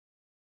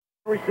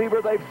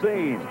receiver they've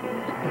seen.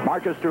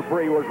 Marcus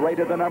Dupree was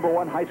rated the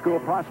 #1 high school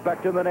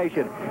prospect in the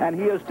nation, and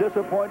he has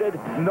disappointed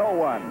no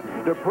one.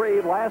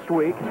 Dupree last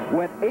week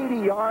went 80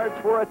 yards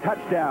for a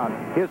touchdown,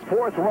 his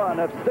 4th run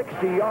of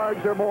 60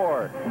 yards or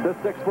more. The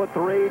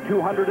 6'3",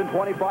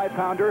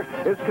 225-pounder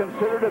is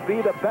considered to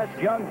be the best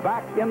young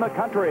back in the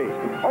country.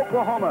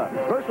 Oklahoma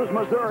versus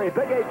Missouri,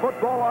 Big 8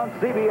 football on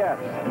CBS.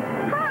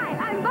 Hi,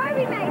 I'm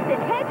Barbie Mason,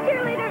 head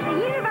cheerleader at the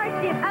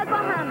University of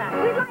Oklahoma.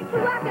 We'd like to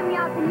welcome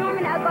y'all to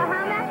Norman,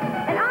 Oklahoma,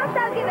 and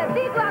also give a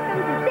big welcome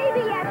to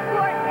CBS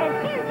Sports and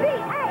NCAA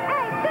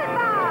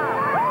football.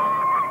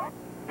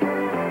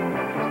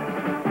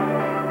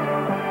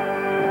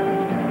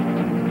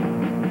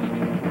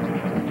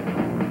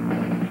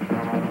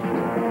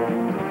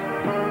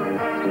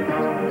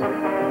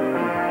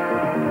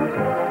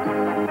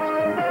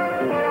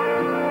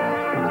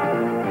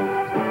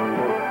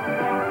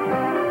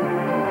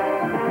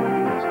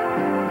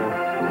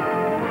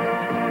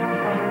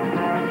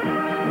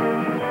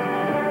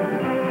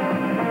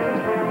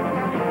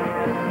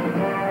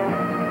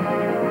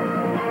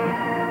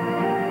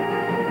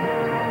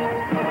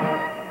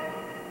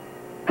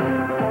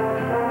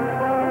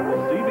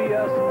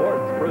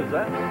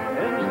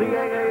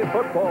 NCAA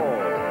football.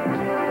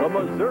 The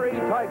Missouri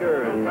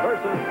Tigers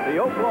versus the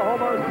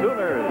Oklahoma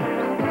Sooners.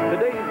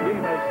 Today's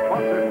game is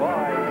sponsored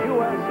by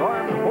U.S.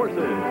 Armed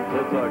Forces.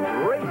 It's a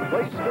great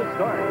place to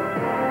start.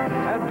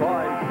 And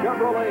by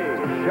Chevrolet.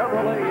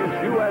 Chevrolet is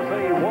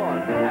USA 1,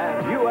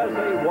 and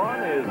USA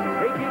 1 is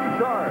taking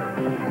charge.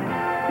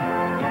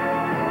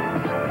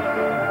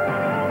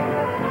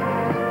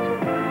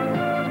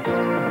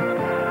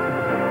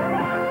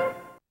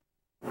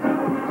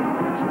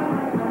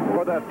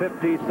 The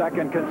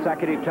 52nd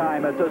consecutive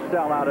time it's a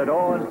sellout at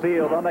Owen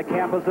Field on the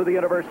campus of the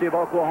University of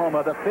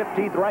Oklahoma. The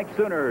 15th ranked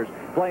Sooners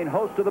playing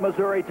host to the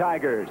Missouri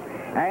Tigers.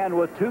 And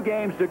with 2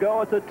 games to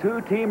go, it's a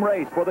 2-team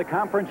race for the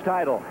conference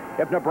title.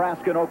 If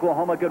Nebraska and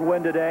Oklahoma can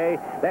win today,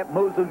 that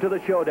moves them to the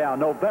showdown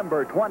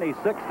November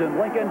 26th in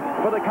Lincoln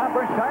for the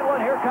conference title.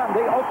 And here come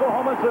the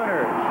Oklahoma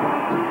Sooners.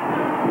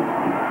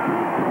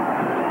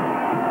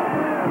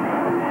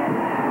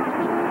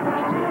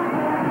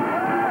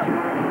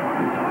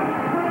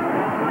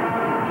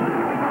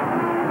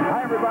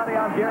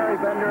 I'm Gary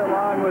Bender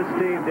along with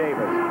Steve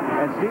Davis.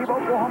 And Steve,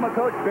 Oklahoma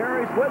coach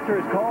Barry Switzer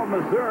has called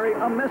Missouri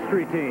a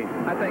mystery team.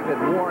 I think that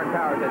Warren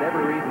Powers had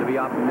every reason to be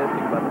optimistic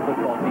about the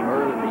football team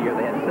early in the year.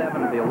 They had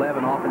 7 of the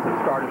 11 offensive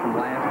starters from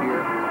last year.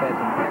 They had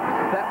some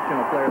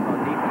exceptional players on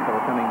defense that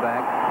were coming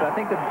back. But I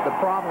think that the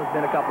problem has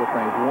been a couple of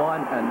things.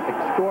 One, an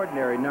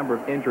extraordinary number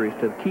of injuries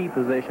to key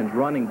positions,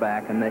 running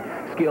back and the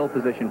skill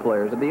position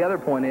players. And the other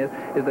point is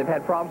they've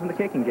had problems in the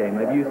kicking game.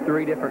 They've used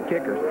 3 different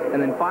kickers.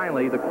 And then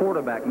finally, the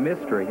quarterback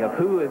mystery of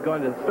who is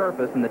going to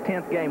surface in the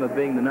 10th game of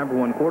being the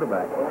 #1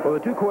 quarterback. Well, the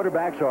 2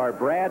 quarterbacks are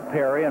Brad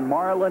Perry and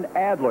Marlon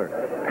Adler.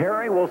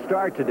 Perry will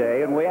start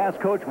today, and we asked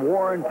Coach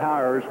Warren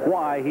Powers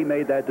why he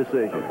made that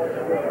decision.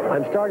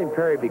 I'm starting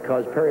Perry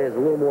because Perry has a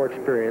little more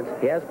experience.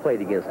 He has played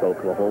against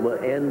Oklahoma,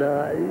 and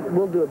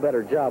will do a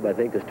better job, I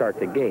think, to start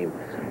the game.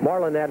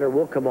 Marlon Adler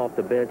will come off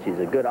the bench. He's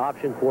a good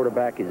option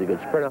quarterback. He's a good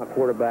sprint-out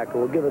quarterback,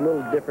 and will give a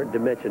little different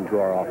dimension to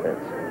our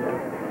offense.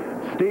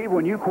 Steve,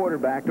 when you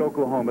quarterbacked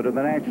Oklahoma to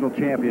the national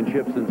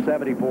championships in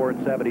 74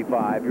 and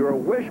 75, you're a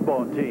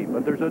wishbone team,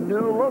 but there's a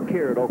new look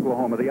here at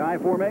Oklahoma, the I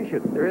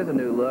formation. There is a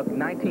new look.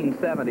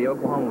 1970,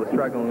 Oklahoma was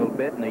struggling a little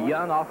bit, and a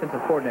young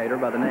offensive coordinator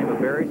by the name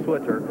of Barry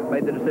Switzer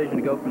made the decision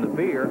to go from the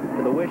veer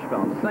to the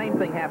wishbone. Same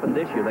thing happened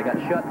this year. They got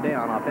shut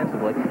down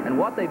offensively, and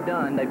what they've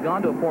done, they've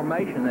gone to a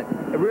formation that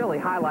really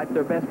highlights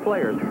their best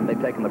players.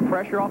 They've taken the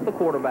pressure off the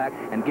quarterback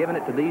and given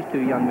it to these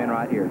 2 young men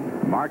right here.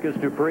 Marcus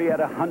Dupree had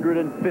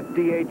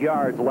 158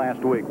 yards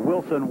last week.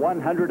 Wilson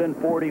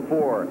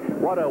 144.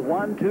 What a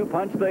 1-2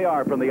 punch they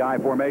are from the I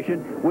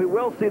formation. We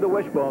will see the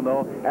wishbone,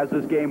 though, as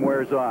this game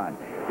wears on.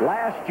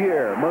 Last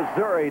year,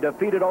 Missouri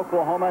defeated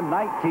Oklahoma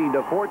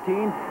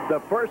 19-14, the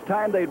first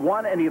time they'd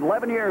won in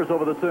 11 years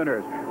over the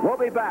Sooners. We'll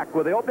be back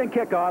with the opening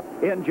kickoff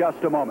in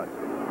just a moment.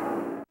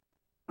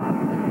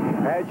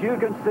 As you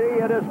can see,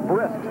 it is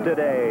brisk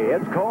today.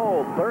 It's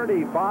cold,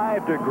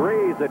 35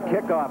 degrees at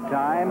kickoff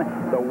time.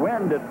 The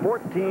wind at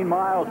 14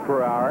 miles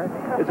per hour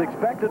is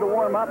expected to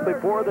warm up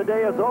before the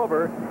day is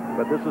over.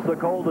 But this is the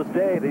coldest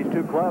day these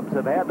 2 clubs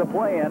have had to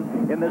play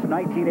in this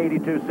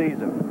 1982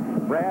 season.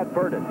 Brad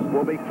Furtis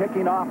will be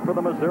kicking off for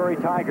the Missouri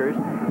Tigers.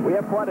 We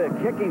have quite a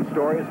kicking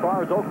story as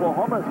far as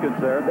Oklahoma is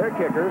concerned. Their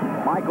kicker,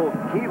 Michael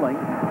Keeling,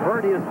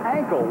 hurt his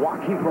ankle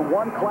walking from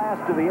one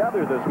class to the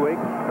other this week,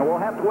 and we'll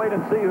have to wait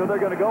and see who they're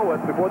going to go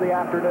with before the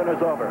afternoon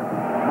is over.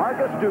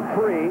 Marcus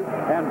Dupree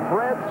and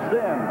Fred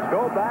Sims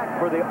go back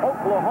for the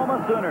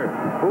Oklahoma Sooners,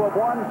 who have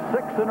won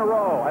 6 in a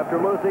row after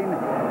losing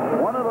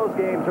one of those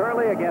games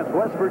early against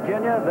West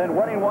Virginia, then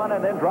winning one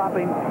and then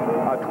dropping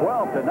a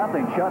 12-0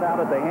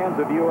 shutout at the hands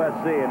of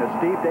USC. And as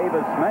Steve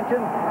Davis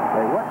mentioned,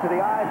 they went to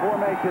the I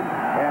formation,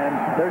 and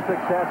their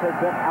success has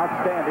been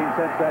outstanding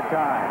since that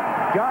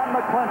time. John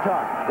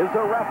McClintock is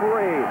the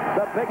referee,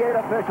 the Big 8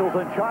 officials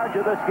in charge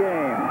of this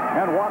game.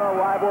 And what a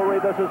rivalry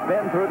this has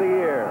been through the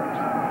years.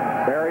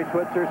 Barry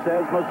Switzer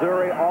says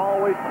Missouri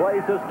always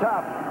plays us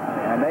tough.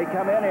 And they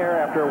come in here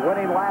after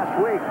winning last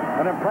week.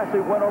 An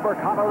impressive win over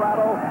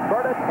Colorado.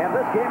 Burnett, and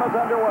this game is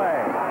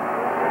underway.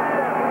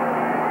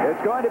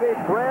 It's going to be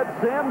Fred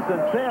Sims,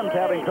 and Sims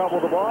having trouble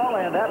with the ball,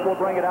 and that will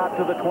bring it out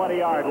to the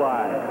 20-yard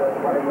line.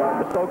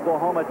 This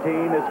Oklahoma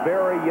team is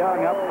very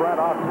young up front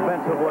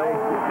offensively.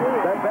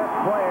 Their best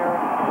player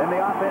in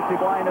the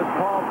offensive line is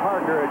Paul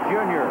Parker, a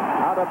junior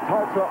out of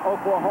Tulsa,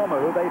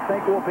 Oklahoma, who they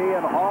think will be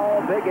an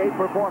all-Big 8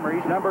 performer.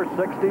 He's number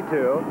 62.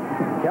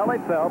 Kelly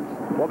Phelps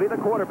will be the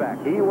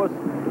quarterback. He was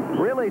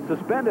really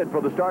suspended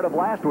for the start of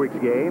last week's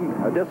game,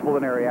 a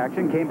disciplinary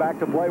action, came back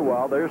to play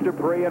well. There's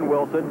Dupree and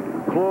Wilson,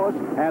 Cluas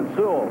and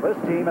Sewell. This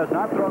team has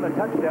not thrown a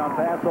touchdown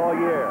pass all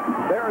year.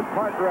 There's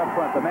Parker up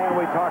front, the man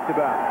we talked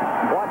about.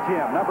 Watch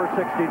him, number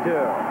 62.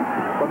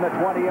 From the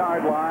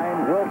 20-yard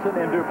line, Wilson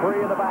and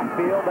Dupree in the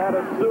backfield. That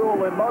is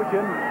Sewell in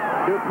motion.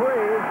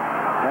 Dupree,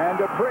 and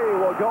Dupree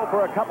will go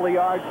for a couple of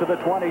yards to the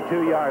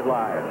 22-yard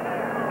line.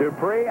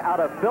 Dupree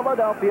out of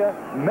Philadelphia,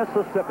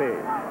 Mississippi.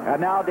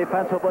 And now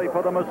defensively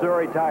for the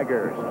Missouri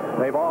Tigers.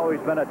 They've always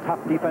been a tough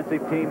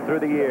defensive team through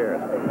the years.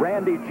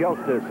 Randy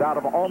Jostis out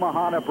of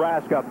Omaha,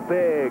 Nebraska.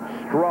 Big,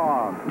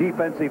 strong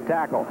defensive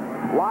tackle.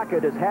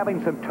 Lockett is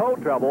having some toe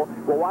trouble.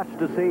 We'll watch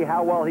to see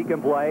how well he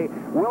can play.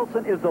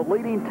 Wilson is the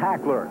leading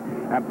tackler.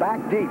 And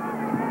back deep,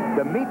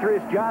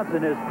 Demetrius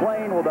Johnson is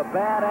playing with a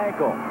bad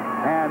ankle.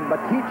 And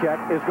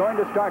Matichek is going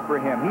to start for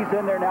him. He's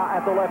in there now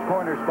at the left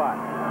corner spot.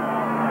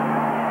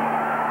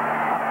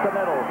 The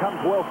middle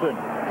comes Wilson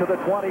to the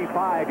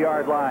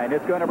 25-yard line.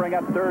 It's going to bring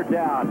up third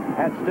down,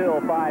 and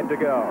still 5 to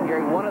go.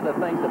 Gary, one of the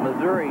things that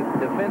Missouri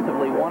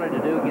defensively wanted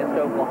to do against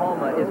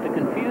Oklahoma is to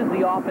confuse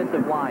the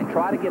offensive line,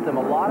 try to give them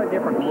a lot of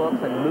different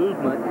looks and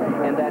movement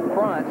in that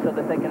front so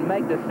that they can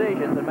make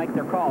decisions and make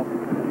their calls.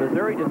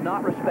 Missouri does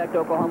not respect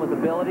Oklahoma's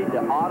ability to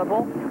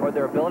audible or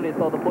their ability to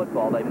throw the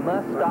football. They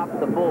must stop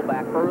the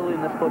fullback early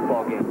in this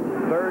football game.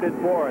 3rd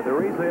and 4. The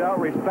reason they don't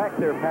respect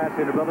their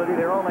passing ability,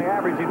 they're only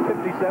averaging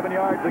 57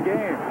 yards a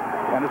game.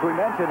 And as we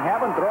mentioned,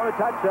 haven't thrown a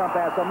touchdown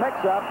pass. A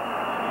mix-up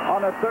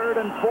on a 3rd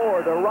and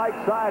 4. The right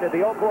side of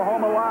the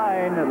Oklahoma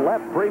line, and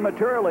left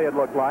prematurely, it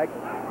looked like.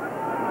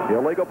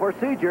 Illegal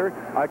procedure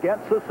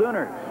against the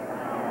Sooners.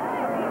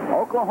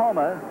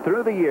 Oklahoma,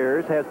 through the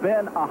years, has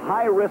been a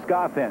high-risk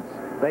offense.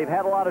 They've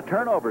had a lot of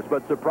turnovers,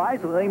 but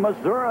surprisingly,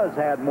 Missouri's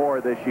had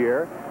more this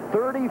year.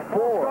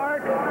 34.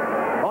 Start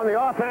on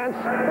the offense,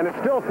 and it's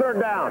still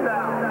 3rd down.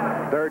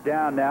 3rd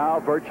down now,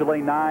 virtually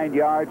 9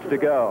 yards to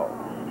go.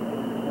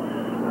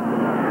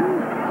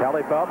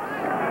 Kelly Phelps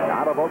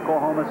out of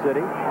Oklahoma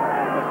City.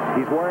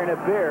 He's wearing a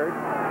beard.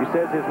 He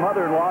says his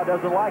mother-in-law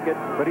doesn't like it,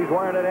 but he's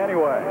wearing it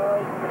anyway.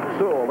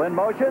 Sewell in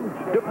motion.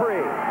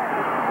 Dupree.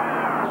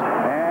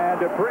 And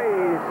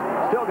Dupree's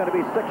still going to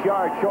be 6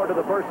 yards short of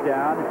the first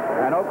down,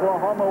 and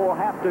Oklahoma will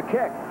have to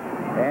kick.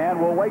 And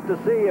we'll wait to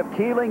see if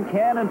Keeling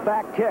can, in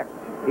fact, kick.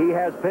 He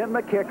has been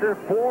the kicker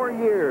 4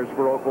 years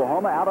for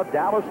Oklahoma out of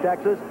Dallas,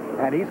 Texas,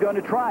 and he's going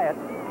to try it.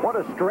 What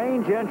a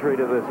strange injury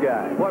to this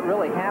guy. What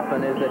really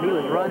happened is that he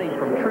was running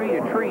from tree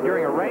to tree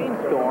during a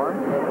rainstorm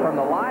from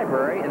the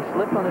library and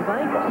slipped on his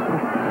ankle.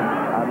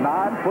 A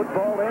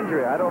non-football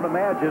injury. I don't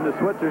imagine the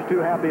Switzer's too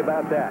happy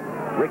about that.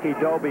 Ricky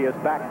Dobie is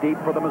back deep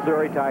for the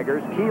Missouri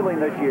Tigers. Keeling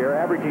this year,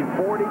 averaging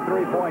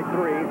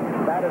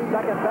 43.3. That is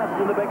second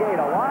best in the Big 8.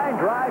 A line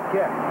drive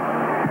kick.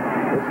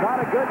 It's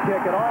not a good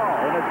kick at all,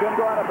 and it's going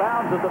to go out of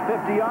bounds at the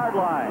 50-yard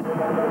line.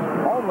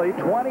 Only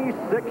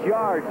 26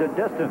 yards in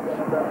distance.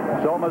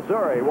 So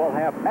Missouri will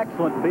have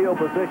excellent field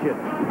position.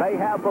 They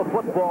have the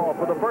football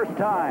for the first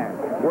time.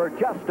 We're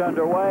just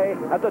underway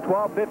at the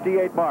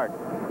 12:58 mark.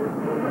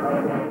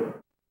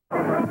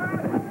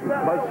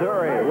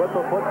 Missouri with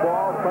the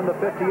football from the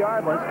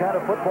 50-yard line. It's kind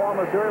of football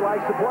Missouri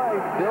likes to play.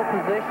 Field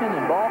position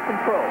and ball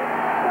control.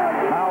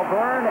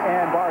 Malvern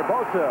and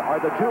Barbosa are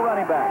the 2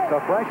 running backs, a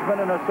freshman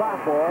and a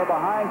sophomore,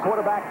 behind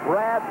quarterback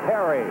Brad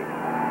Perry.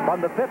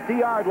 From the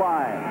 50-yard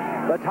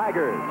line, the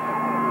Tigers.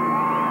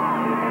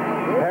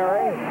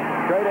 Perry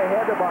straight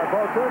ahead to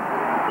Barbosa.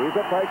 He's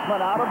a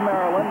freshman out of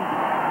Maryland.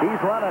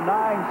 He's run a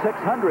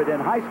 9.600 in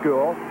high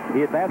school.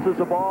 He advances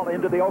the ball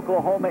into the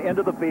Oklahoma end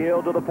of the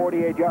field to the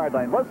 48-yard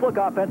line. Let's look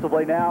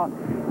offensively now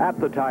at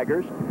the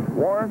Tigers.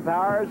 Warren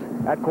Powers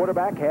at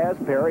quarterback has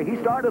Perry. He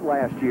started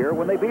last year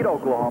when they beat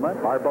Oklahoma.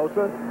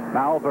 Barbosa,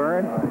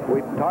 Malvern.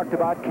 We've talked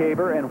about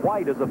Caver, and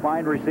White is a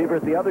fine receiver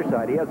at the other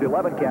side. He has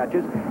 11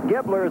 catches.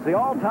 Gibler is the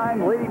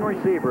all-time leading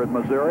receiver at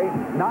Missouri.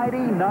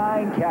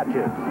 99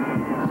 catches.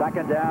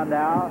 Second down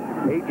now.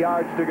 8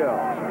 yards to go.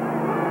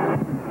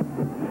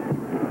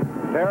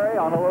 Perry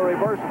on a little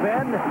reverse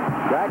spin.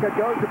 Brackett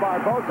goes to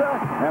Barbosa,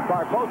 and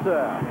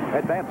Barbosa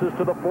advances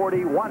to the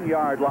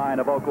 41-yard line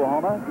of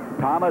Oklahoma.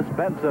 Thomas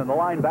Benson, the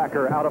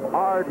linebacker out of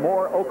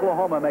Ardmore,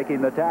 Oklahoma,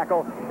 making the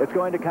tackle. It's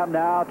going to come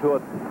now to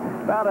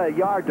about a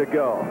yard to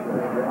go.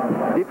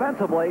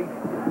 Defensively,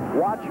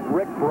 watch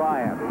Rick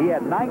Bryant. He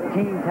had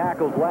 19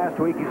 tackles last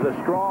week. He's a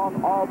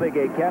strong All-Big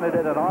 8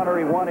 candidate, an honor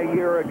he won a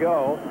year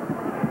ago.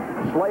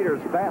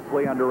 Slater's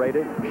vastly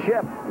underrated.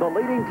 Shipp, the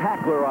leading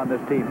tackler on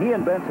this team. He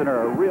and Benson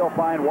are a real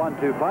fine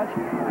 1-2 punch.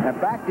 And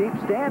back deep,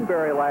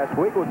 Stanberry last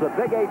week was the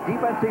Big 8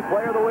 Defensive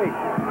Player of the Week.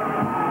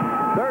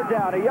 Third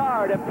down, a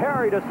yard, and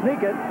Perry to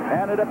sneak it,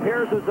 and it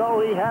appears as though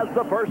he has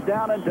the first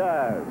down and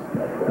does.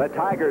 The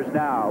Tigers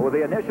now, with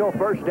the initial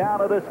first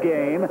down of this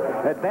game,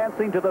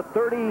 advancing to the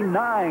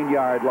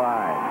 39-yard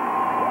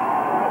line.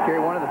 Jerry,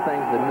 one of the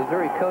things the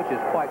Missouri coaches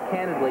quite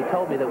candidly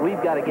told me that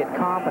we've got to get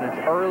confidence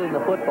early in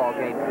the football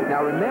game.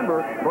 Now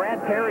remember,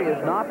 Brad Perry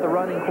is not the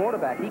running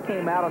quarterback. He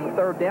came out on the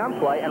third down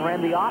play and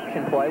ran the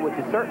option play, which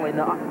is certainly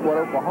not what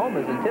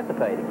Oklahoma is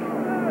anticipating.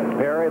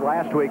 Perry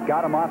last week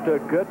got him off to a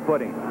good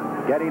footing.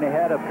 Getting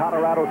ahead of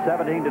Colorado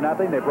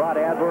 17-0. They brought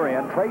Adler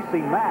in.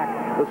 Tracy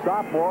Mack, the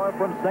sophomore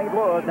from St.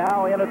 Louis,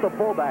 now in at the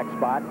fullback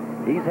spot.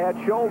 He's had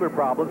shoulder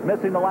problems,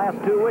 missing the last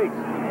 2 weeks.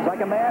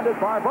 Second man is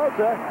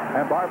Barbosa,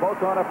 and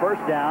Barbosa on a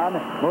first down,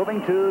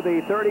 moving to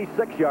the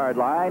 36-yard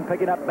line,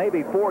 picking up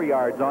maybe 4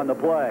 yards on the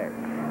play.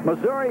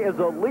 Missouri is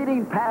a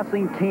leading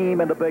passing team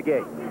in the Big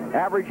 8,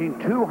 averaging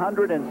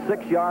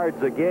 206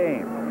 yards a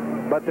game.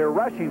 But their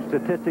rushing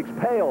statistics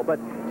pale. But,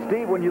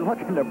 Steve, when you look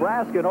at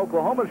Nebraska and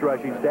Oklahoma's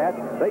rushing stats,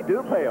 they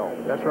do pale.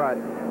 That's right.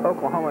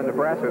 Oklahoma and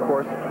Nebraska, of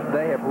course,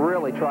 they have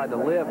really tried to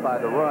live by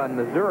the run.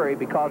 Missouri,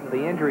 because of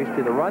the injuries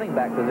to the running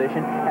back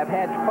position, have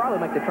had to probably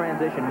make the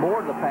transition more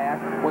to the pass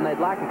when they'd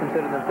like to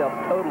consider themselves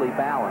totally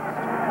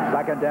balanced.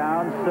 Second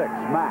down, 6.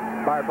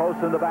 Mack,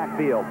 Barbosa in the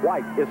backfield.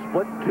 White is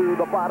split to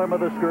the bottom of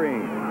the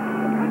screen.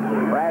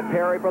 Brad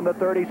Perry from the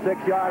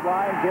 36-yard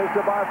line gives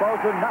to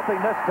Barbosa.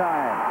 Nothing this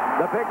time.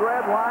 The Big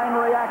Red line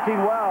reacting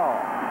well.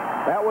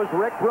 That was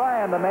Rick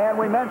Bryan, the man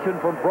we mentioned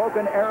from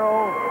Broken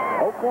Arrow,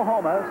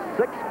 Oklahoma,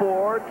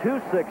 6'4",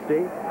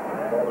 260.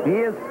 He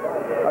is,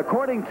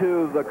 according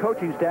to the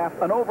coaching staff,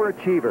 an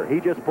overachiever. He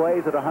just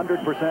plays at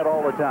 100%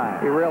 all the time.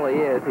 He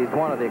really is. He's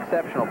one of the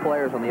exceptional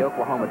players on the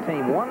Oklahoma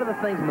team. One of the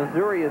things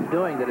Missouri is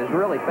doing that is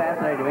really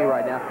fascinating to me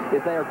right now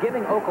is they are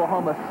giving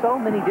Oklahoma so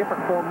many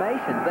different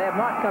formations. They have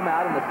not come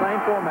out in the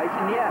same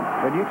formation yet.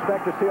 And you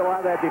expect to see a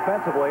lot of that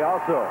defensively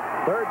also.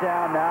 Third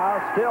down now,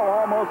 still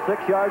almost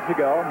 6 yards to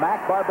go.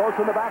 Mack, Barbosa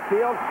in the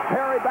backfield.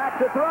 Perry back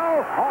to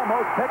throw.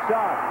 Almost picks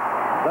off.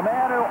 The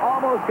man who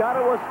almost got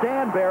it was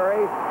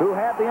Stanberry, who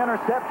had the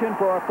interception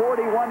for a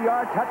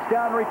 41-yard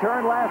touchdown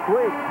return last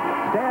week.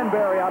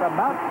 Stanberry out of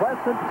Mount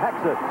Pleasant,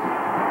 Texas.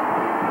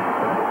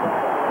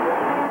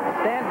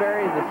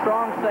 Stanberry is a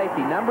strong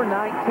safety, number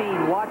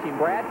 19, watching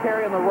Brad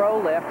Perry on the row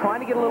left, trying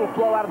to get a little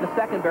flow out of the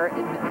secondary.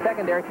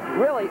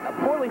 Really a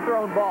poorly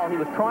thrown ball. He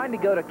was trying to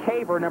go to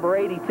Caver, number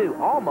 82.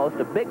 Almost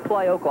a big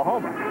play,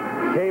 Oklahoma.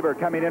 Caver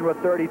coming in with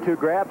 32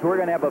 grabs. We're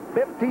going to have a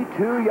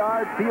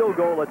 52-yard field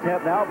goal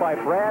attempt now by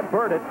Brad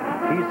Burditt.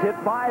 He's hit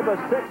 5 of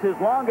 6. His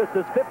longest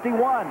is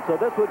 51, so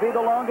this would be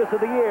the longest of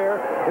the year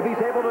if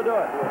he's able to do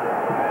it.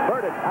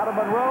 Burditt out of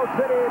Monroe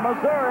City,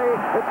 Missouri.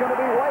 It's going to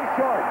be way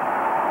short.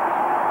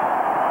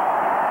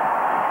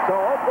 So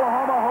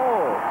Oklahoma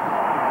holds.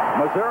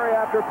 Missouri,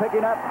 after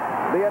picking up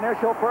the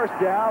initial first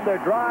down, their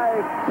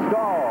drive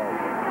stalls.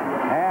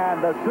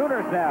 And the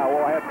Sooners now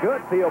will have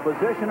good field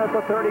position at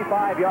the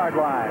 35-yard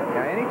line.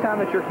 Now, anytime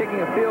that you're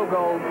kicking a field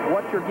goal,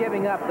 what you're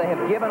giving up, they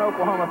have given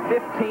Oklahoma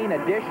 15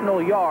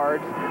 additional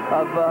yards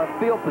of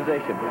field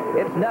position.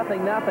 It's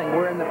 0-0.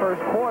 We're in the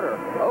first quarter.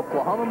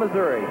 Oklahoma,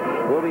 Missouri.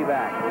 We'll be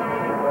back.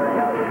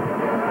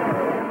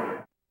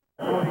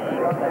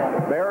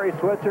 Barry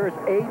Switzer's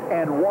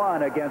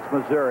 8-1 against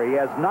Missouri. He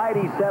has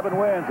 97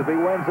 wins. If he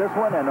wins this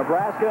one and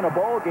Nebraska in a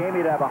bowl game,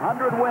 he'd have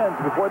 100 wins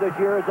before this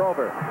year is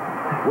over.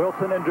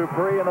 Wilson and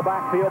Dupree in the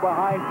backfield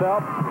behind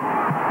Phelps.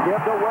 Give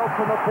to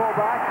Wilson, the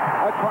fullback,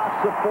 across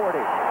the 40.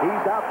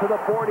 He's out to the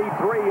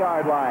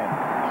 43-yard line.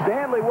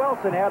 Stanley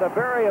Wilson had a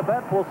very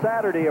eventful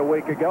Saturday a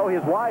week ago.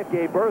 His wife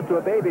gave birth to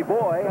a baby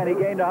boy, and he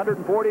gained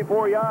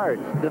 144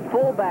 yards. The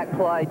fullback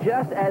play,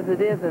 just as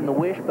it is in the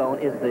wishbone,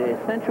 is the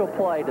essential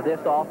play to this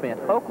offense.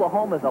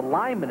 Oklahoma's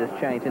alignment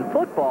has changed. In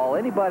football,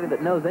 anybody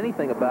that knows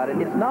anything about it,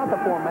 it's not the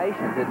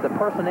formations. It's the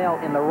personnel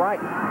in the right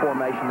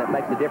formation that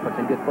makes a difference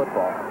in good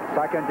football.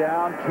 Second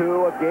down,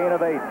 2, a gain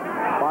of 8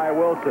 by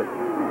Wilson.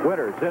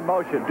 Winters in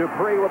motion.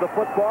 Dupree with the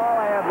football,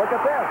 and look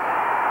at this.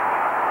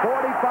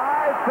 45,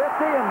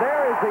 50, and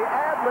there is the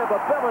ad-lib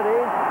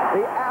ability,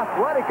 the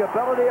athletic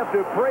ability of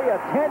Dupree, a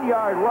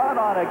 10-yard run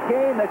on a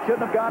gain that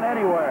shouldn't have gone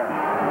anywhere.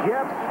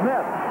 Jeff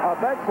Smith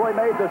eventually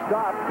made the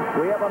stop.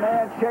 We have a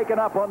man shaken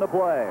up on the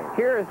play.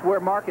 Here is where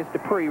Marcus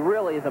Dupree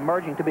really is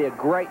emerging to be a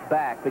great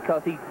back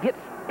because he gets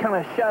kind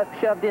of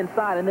shoved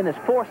inside and then is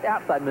forced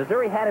outside.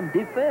 Missouri had him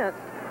defensed,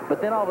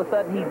 but then all of a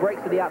sudden he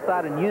breaks to the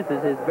outside and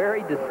uses his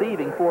very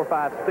deceiving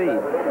 4.5 speed.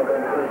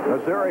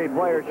 Missouri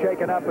player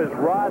shaken up is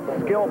Rod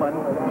Skillman,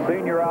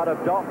 senior out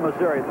of Dalton,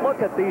 Missouri.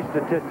 Look at these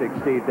statistics,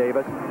 Steve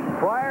Davis.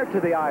 Prior to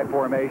the I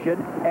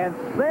formation, and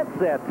since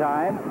that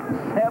time,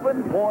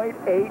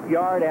 7.8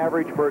 yard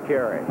average per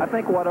carry. I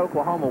think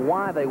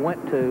why they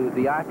went to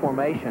the I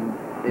formation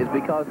is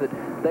because that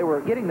they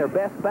were getting their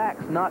best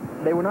backs.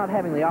 They were not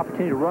having the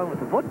opportunity to run with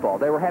the football.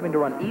 They were having to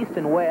run east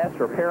and west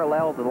or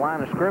parallel to the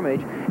line of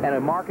scrimmage, and a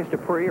Marcus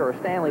Dupree or a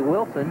Stanley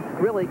Wilson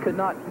really could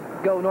not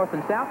go north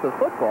and south with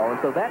football, and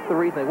so that's the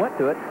reason they went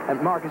to it, and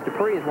Marcus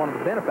Dupree is one of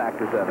the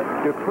benefactors of it.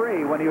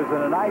 Dupree, when he was in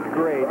the 9th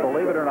grade,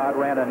 believe it or not,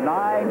 ran a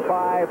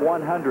 9.5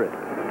 100.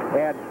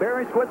 And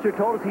Barry Switzer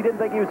told us he didn't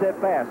think he was that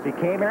fast. He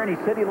came here and he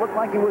said he looked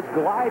like he was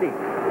gliding.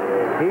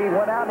 He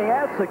went out and he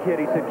asked the kid,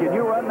 he said, can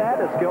you run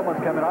that? As Skillman's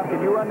coming up,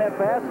 can you run that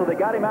fast? So they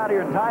got him out here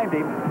and timed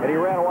him, and he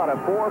ran, a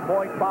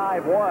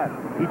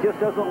 4.51. He just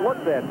doesn't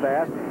look that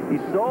fast.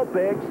 He's so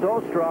big, so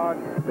strong,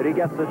 that he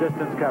gets the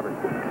distance covered.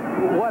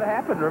 What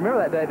happened, remember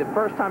that day, the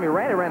first time he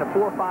ran a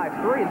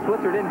 4.53, and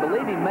Switzer didn't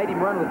believe him, made him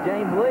run with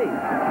James Lee.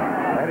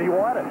 And he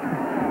won it.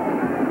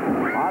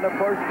 On a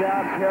first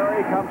down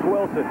carry comes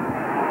Wilson.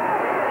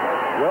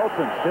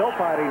 Wilson still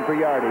fighting for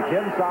yardage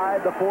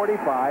inside the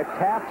 45.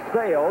 Taft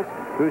Sales,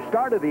 who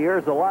started the year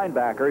as a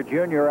linebacker,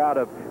 junior out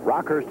of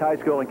Rockhurst High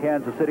School in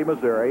Kansas City,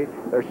 Missouri.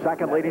 Their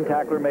second leading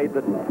tackler made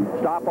the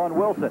stop on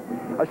Wilson.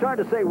 I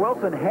started to say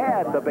Wilson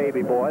had the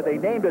baby boy. They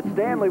named it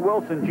Stanley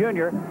Wilson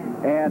Jr.,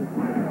 and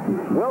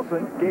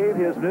Wilson gave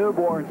his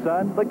newborn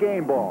son the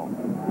game ball.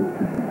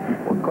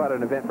 Well, quite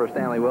an event for a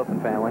Stanley Wilson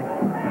family.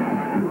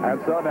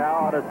 And so now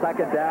on a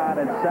second down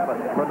and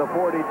 7 from the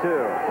 42.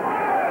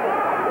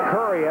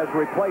 Curry has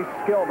replaced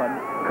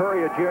Skillman.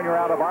 Curry, a junior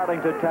out of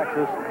Arlington,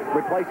 Texas,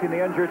 replacing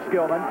the injured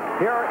Skillman.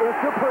 Here is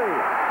Dupree.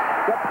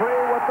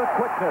 Dupree with the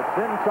quickness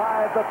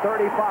inside the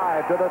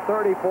 35 to the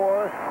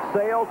 34.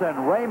 Sales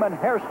and Raymond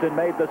Hairston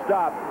made the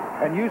stop.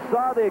 And you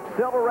saw the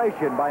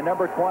acceleration by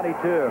number 22.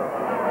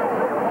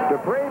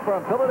 Dupree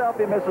from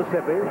Philadelphia,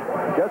 Mississippi,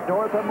 just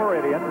north of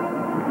Meridian.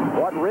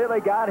 What really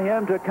got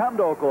him to come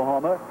to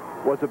Oklahoma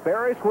was a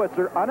Barry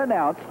Switzer,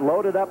 unannounced,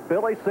 loaded up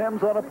Billy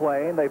Sims on a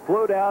plane. They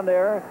flew down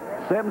there.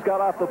 Sims got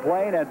off the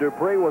plane, and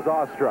Dupree was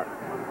awestruck.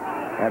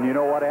 And you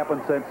know what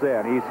happened since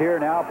then. He's here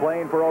now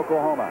playing for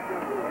Oklahoma.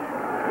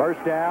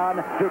 First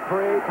down,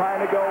 Dupree trying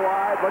to go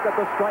wide. Look at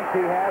the strength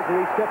he has as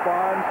he stiff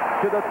arms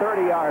to the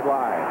 30-yard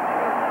line.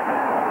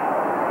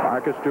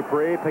 Marcus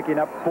Dupree picking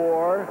up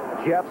 4.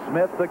 Jeff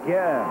Smith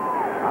again.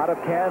 Out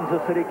of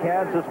Kansas City,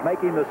 Kansas,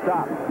 making the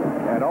stop.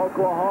 And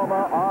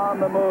Oklahoma on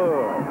the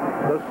move.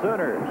 The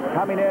Sooners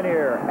coming in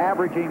here,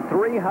 averaging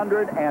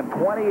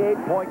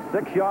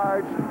 328.6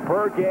 yards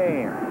per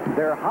game.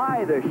 They're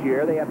high this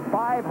year. They had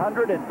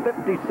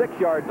 556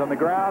 yards on the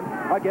ground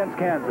against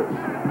Kansas.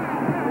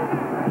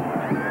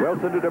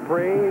 Wilson to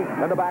Dupree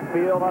in the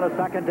backfield on a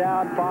second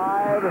down,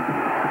 5.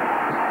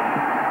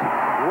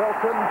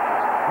 Wilson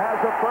has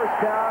a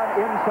first down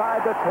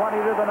inside the 20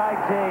 to the 19.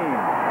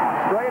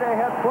 Straight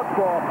ahead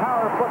football,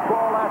 power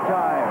football that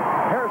time.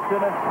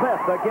 Hairston and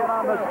Smith again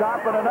on the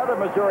stop, and another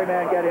Missouri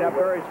man getting up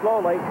very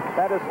slowly.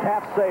 That is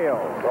Taft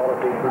Sales.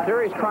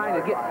 Missouri's trying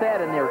to get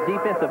set in their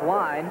defensive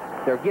line.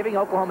 They're giving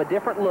Oklahoma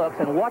different looks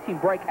and watching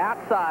break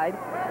outside.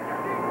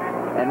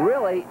 And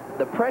really,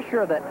 the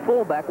pressure of that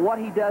fullback, what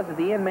he does as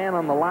the end man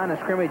on the line of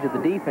scrimmage of the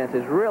defense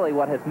is really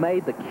what has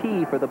made the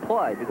key for the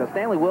play, because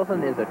Stanley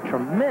Wilson is a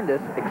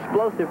tremendous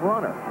explosive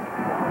runner.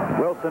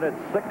 Wilson at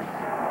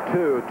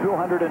 6'2",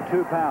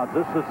 202 pounds.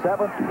 This is the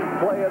 7th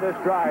play of this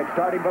drive,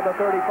 starting from the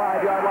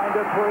 35-yard line.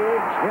 Dupree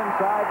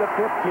inside the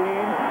 15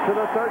 to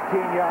the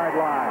 13-yard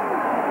line.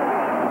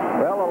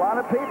 Well, a lot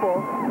of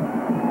people,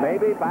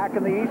 maybe back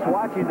in the East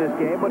watching this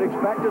game, would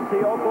expect to see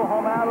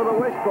Oklahoma out of the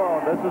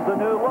wishbone. This is the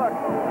new look.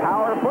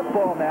 Power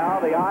football now,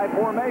 the I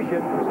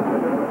formation.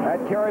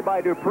 That carry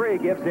by Dupree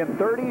gives him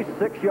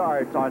 36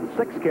 yards on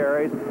 6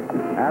 carries,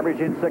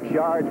 averaging 6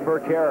 yards per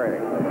carry.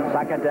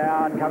 Second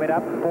down coming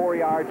up, 4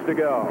 yards to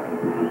go.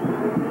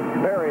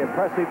 Very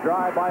impressive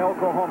drive by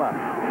Oklahoma.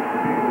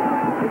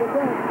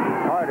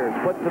 Carter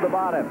split to the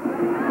bottom.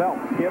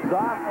 Phelps gives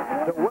off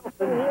to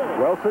Wilson.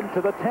 Wilson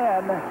to the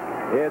 10.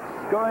 It's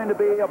going to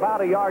be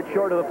about a yard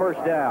short of the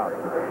first down.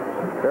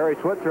 Barry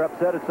Switzer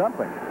upset at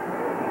something.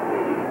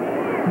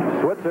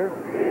 Switzer,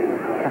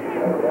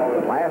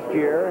 last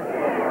year,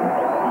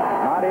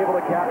 not able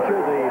to capture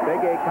the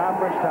Big 8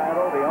 Conference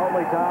title the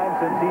only time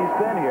since he's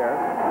been here.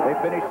 They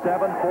finished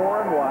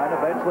 7-4-1,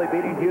 eventually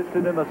beating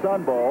Houston in the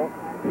Sun Bowl.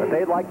 But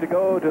they'd like to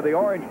go to the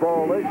Orange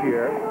Bowl this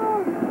year.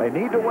 They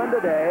need to win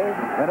today,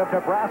 and if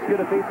Nebraska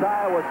defeats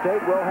Iowa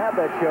State, we'll have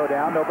that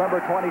showdown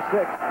November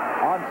 26th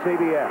on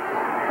CBS.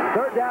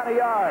 Third down a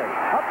yard.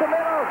 Up the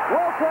middle.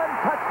 Wilson,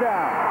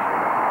 touchdown.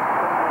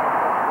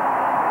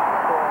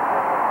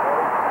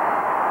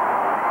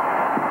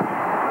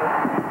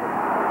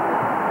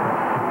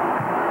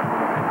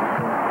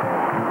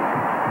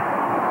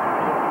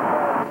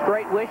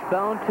 Straight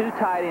wishbone, 2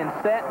 tight end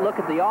set. Look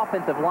at the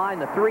offensive line,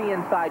 the 3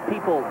 inside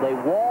people. They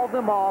wall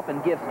them off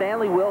and give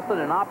Stanley Wilson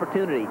an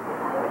opportunity.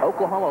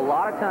 Oklahoma, a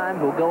lot of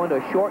times, will go into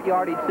a short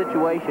yardage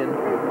situation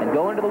and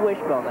go into the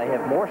wishbone. They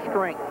have more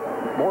strength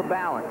more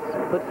balance,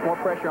 puts more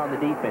pressure on the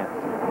defense.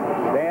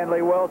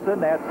 Stanley Wilson,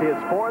 that's his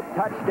 4th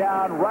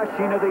touchdown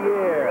rushing of the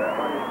year.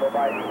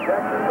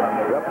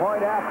 The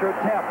point after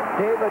attempt,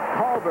 David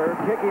Culver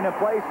kicking in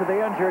place of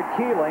the injured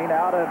Keeling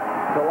out of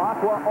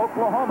Tahlequah,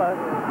 Oklahoma,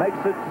 makes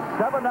it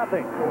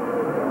 7-0.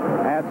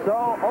 And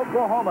so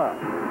Oklahoma,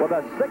 with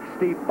a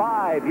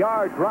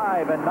 65-yard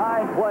drive and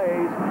 9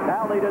 plays,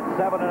 now lead it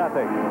 7-0.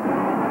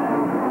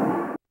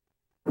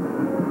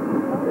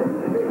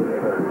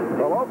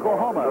 Well,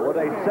 Oklahoma with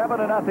a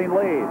 7-0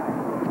 lead.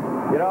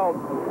 You know,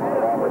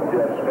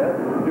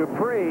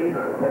 Dupree,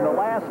 in the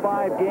last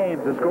 5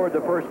 games, has scored the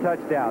first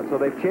touchdown, so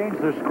they've changed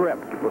their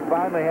script. We'll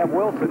finally have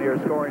Wilson here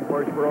scoring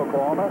first for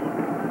Oklahoma.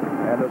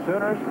 And the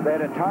Sooners,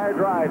 that entire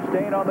drive,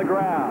 staying on the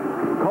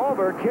ground.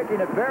 Culver kicking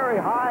it very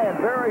high and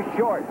very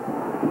short.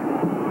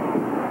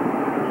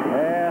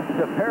 And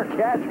a fair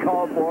catch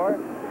called for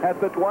at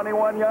the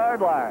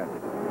 21-yard line.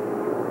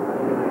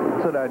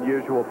 It's an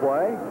unusual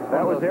play.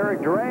 That was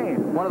Eric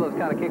Drain. One of those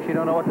kind of kicks you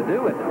don't know what to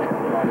do with.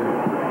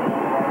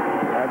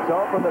 And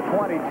so from the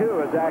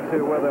 22 is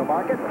actually where they'll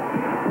mark it.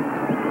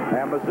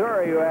 And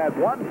Missouri, who had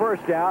 1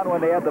 first down when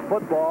they had the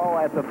football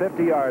at the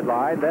 50-yard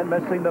line, then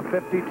missing the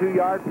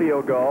 52-yard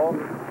field goal,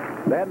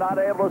 then not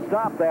able to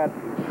stop that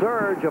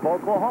surge of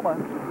Oklahoma.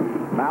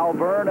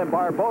 Malvern and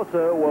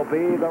Barbosa will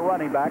be the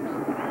running backs.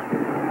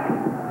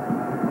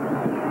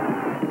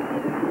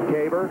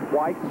 Caber,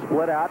 White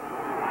split out.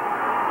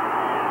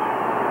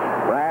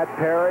 Brad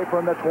Perry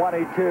from the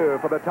 22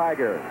 for the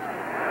Tigers.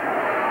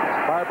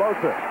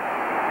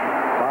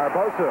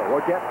 Barbosa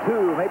will get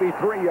 2, maybe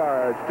 3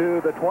 yards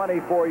to the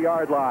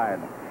 24-yard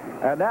line.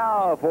 And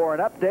now for an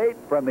update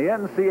from the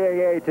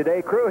NCAA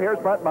Today crew, here's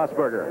Brent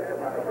Musburger.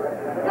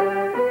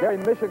 Gary,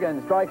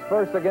 Michigan strikes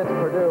first against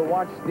Purdue.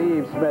 Watch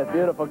Steve Smith.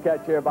 Beautiful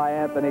catch here by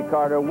Anthony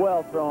Carter.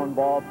 Well thrown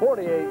ball.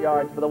 48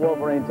 yards for the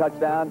Wolverine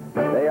touchdown.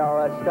 They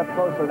are a step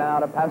closer now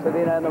to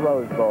Pasadena and the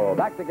Rose Bowl.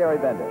 Back to Gary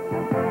Bender.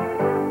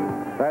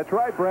 That's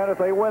right, Brent. If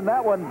they win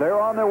that one, they're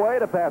on their way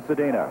to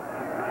Pasadena.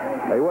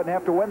 They wouldn't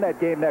have to win that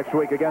game next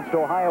week against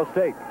Ohio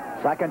State.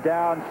 2nd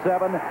down,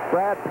 7.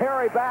 Brad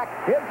Perry back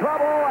in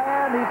trouble,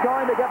 and he's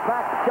going to get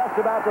back just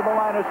about to the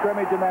line of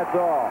scrimmage, and that's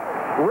all.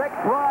 Rick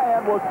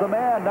Bryan was the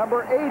man,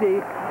 number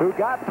 80, who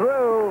got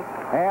through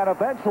and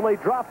eventually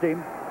dropped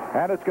him,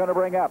 and it's going to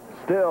bring up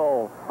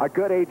still a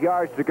good 8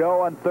 yards to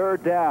go on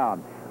 3rd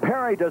down.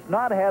 Perry does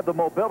not have the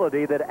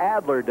mobility that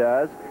Adler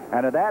does,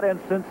 and in that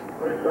instance,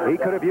 he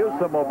could have used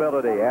some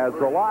mobility, as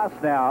the loss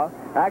now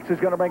actually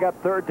is going to bring up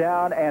 3rd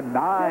down and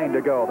 9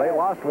 to go. They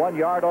lost 1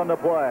 yard on the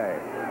play.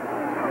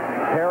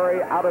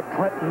 Perry out of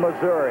Trenton,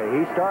 Missouri.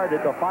 He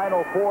started the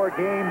final 4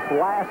 games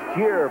last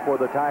year for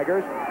the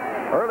Tigers.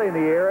 Early in the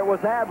year, it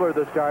was Adler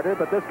the starter,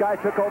 but this guy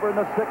took over in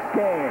the 6th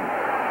game.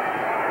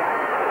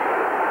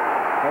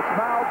 It's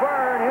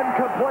Malvern,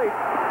 incomplete.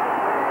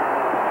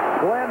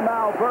 Glenn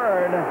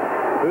Malvern,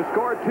 who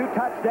scored 2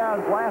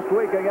 touchdowns last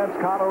week against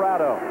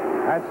Colorado.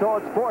 And so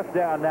it's 4th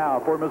down now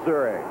for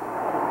Missouri.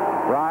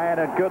 Ryan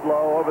and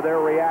Goodlow over there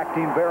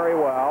reacting very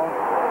well.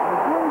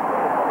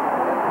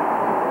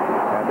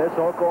 And this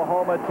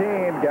Oklahoma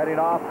team getting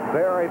off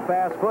very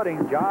fast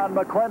footing. John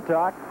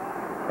McClintock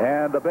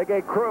and the Big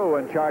 8 crew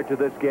in charge of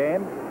this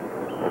game.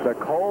 It's a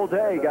cold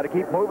day. You got to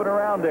keep moving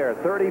around there.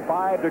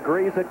 35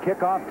 degrees at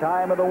kickoff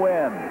time of the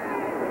wind.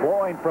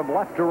 Blowing from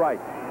left to right.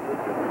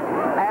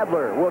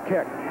 Adler will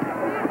kick.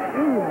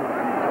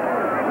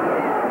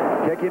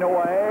 Kicking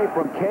away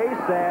from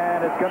Case,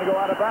 and it's going to go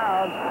out of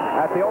bounds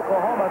at the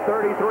Oklahoma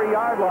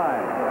 33-yard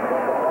line.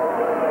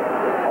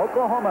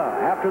 Oklahoma,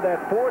 after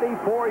that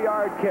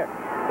 44-yard kick,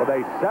 with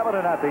a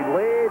 7-0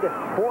 lead,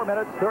 4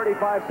 minutes,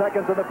 35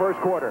 seconds in the first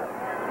quarter.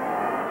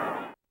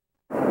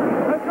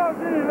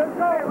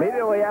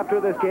 Immediately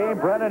after this game,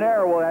 Brennan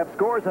Eyre will have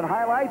scores and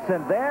highlights,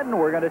 and then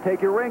we're going to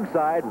take you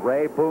ringside.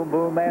 Ray Boom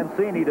Boom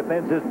Mancini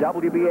defends his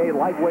WBA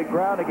lightweight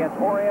crown against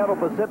Oriental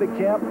Pacific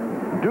champ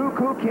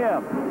Dooku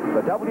Kim,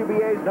 the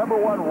WBA's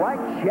 #1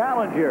 ranked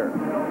challenger.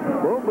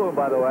 Boom Boom,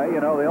 by the way, you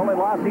know, the only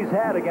loss he's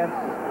had against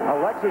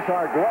Alexis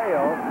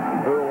Arguello,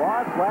 who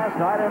lost last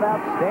night in an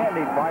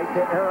outstanding fight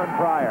to Aaron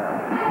Pryor.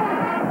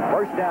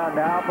 First down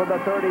now from the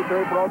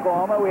 33 for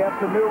Oklahoma. We have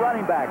some new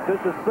running backs.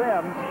 This is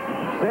Sims.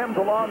 Sims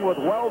along with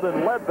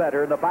Weldon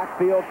Ledbetter in the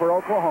backfield for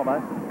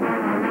Oklahoma.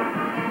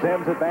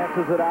 Sims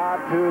advances it out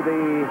to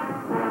the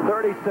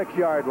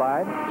 36-yard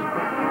line.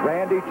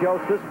 Randy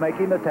Joseph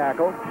making the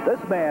tackle. This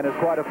man is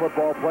quite a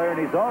football player in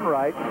his own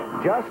right.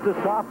 Just a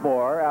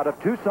sophomore out of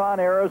Tucson,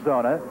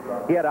 Arizona.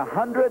 He had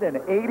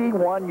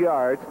 181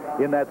 yards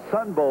in that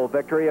Sun Bowl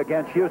victory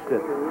against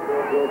Houston.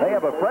 They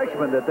have a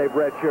freshman that they've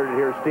redshirted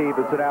here, Steve.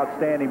 It's an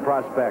outstanding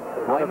prospect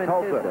out of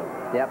Tulsa.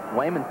 Yep,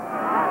 Wayman.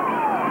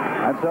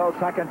 And so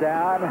 2nd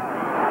down.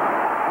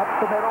 Up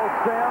the middle,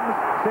 Sims.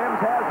 Sims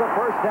has the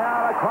first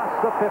down across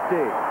the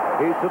 50.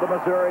 He's to the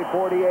Missouri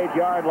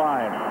 48-yard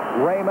line.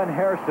 Raymond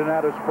Hairston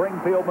out of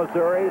Springfield,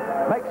 Missouri,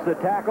 makes the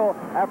tackle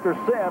after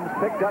Sims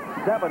picked up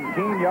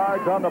 17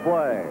 yards on the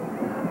play.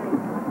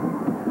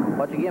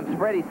 Once again,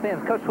 Freddie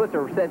Sims. Coach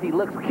Switzer says he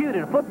looks cute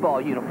in a football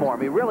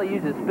uniform. He really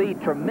uses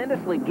speed.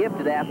 Tremendously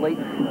gifted athlete.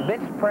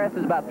 Bench press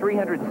is about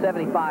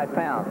 375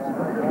 pounds.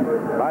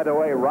 By the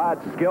way,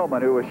 Rod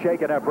Skillman, who was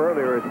shaken up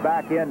earlier, is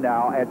back in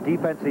now at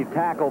defensive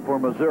tackle for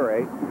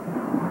Missouri.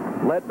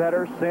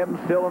 Ledbetter, Sims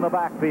still in the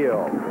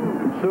backfield.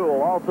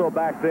 Sewell also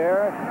back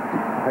there.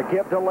 A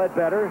give to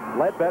Ledbetter.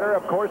 Ledbetter,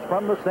 of course,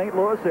 from the St.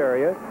 Louis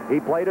area. He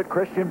played at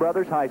Christian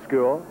Brothers High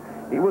School.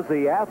 He was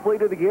the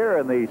athlete of the year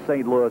in the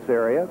St. Louis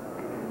area.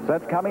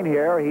 Since coming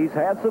here, he's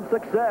had some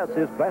success.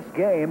 His best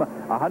game,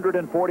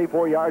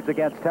 144 yards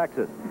against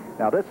Texas.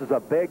 Now, this is a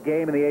big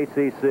game in the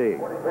ACC.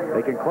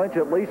 They can clinch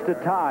at least a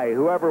tie,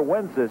 whoever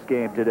wins this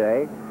game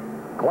today.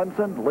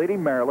 Clemson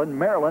leading Maryland.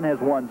 Maryland has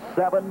won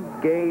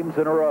 7 games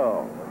in a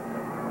row.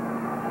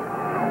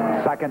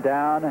 Second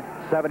down,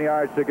 7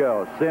 yards to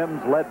go. Sims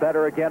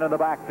Ledbetter again in the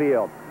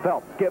backfield.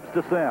 Phelps gives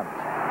to Sims.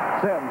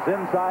 Sims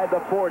inside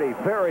the 40,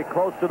 very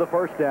close to the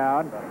first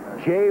down.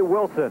 Jay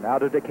Wilson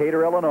out of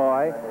Decatur,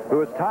 Illinois, who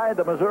has tied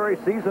the Missouri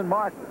season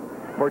mark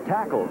for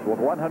tackles with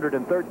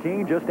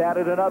 113, just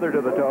added another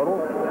to the total.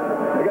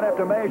 They're going to have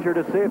to measure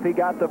to see if he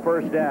got the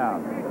first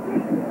down.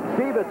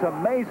 Steve, it's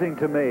amazing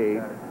to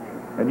me,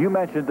 and you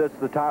mentioned this at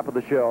the top of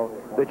the show,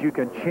 that you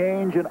can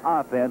change an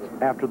offense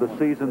after the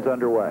season's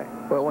underway.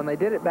 Well, when they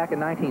did it back in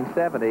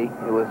 1970,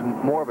 it was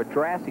more of a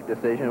drastic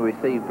decision. We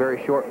see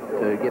very short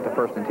to get to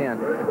 1st and 10.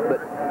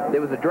 But it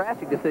was a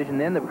drastic decision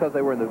then because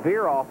they were in the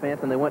veer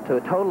offense and they went to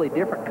a totally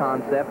different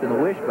concept in the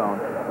wishbone.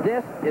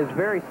 This is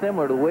very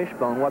similar to the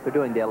wishbone, what they're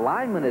doing. The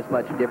alignment is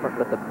much different,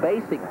 but the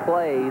basic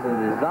plays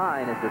and the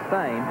design is the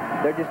same.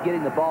 They're just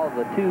getting the ball to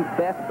the 2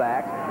 best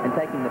backs and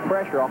taking the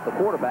pressure off the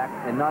quarterback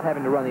and not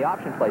having to run the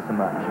option play so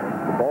much.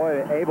 The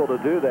boy able to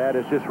do that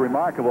is just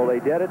remarkable. They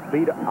did it,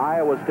 beat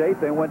Iowa State,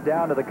 then went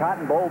down to the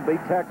Cotton Bowl,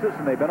 beat Texas,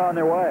 and they've been on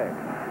their way.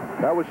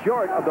 That was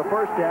short of the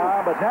first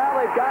down, but now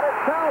they've got it.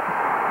 Phelps!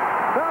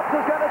 Phelps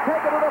is going to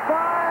take it to the 5.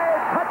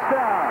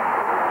 Touchdown!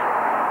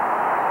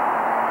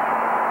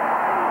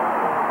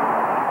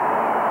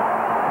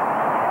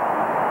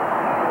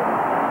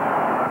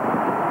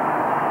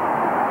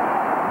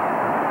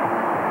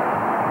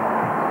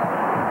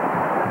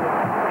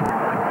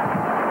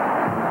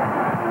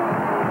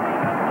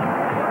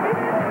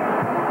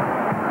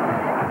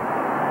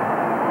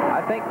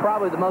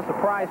 Probably the most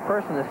surprised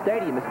person in the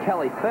stadium is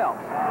Kelly Phelps.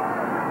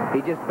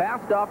 He just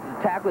bounced off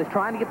the tackle. He's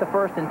trying to get the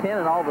 1st and 10,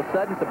 and all of a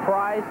sudden,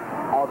 surprise,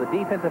 all the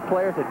defensive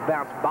players had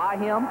bounced by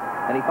him,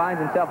 and he finds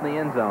himself in the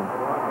end zone.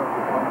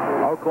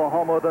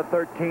 Oklahoma with a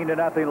 13-0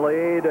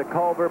 lead.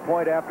 Culver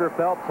point after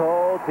Phelps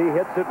holds. He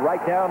hits it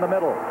right down the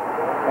middle.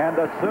 And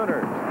the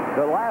Sooners,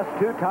 the last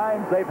 2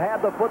 times they've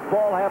had the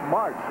football, have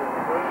marched.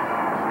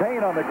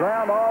 Staying on the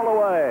ground all the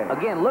way.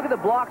 Again, look at the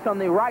blocks on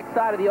the right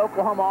side of the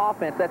Oklahoma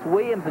offense. That's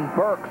Williams and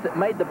Burks that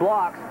made the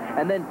blocks.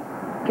 And then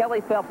Kelly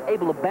Phelps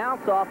able to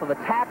bounce off of a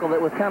tackle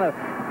that was kind of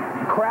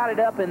crowded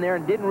up in there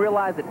and didn't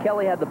realize that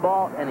Kelly had the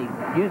ball, and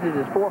he uses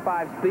his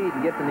 4.5 speed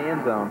and gets in the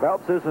end zone.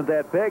 Phelps isn't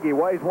that big. He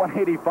weighs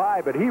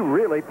 185, but he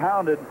really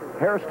pounded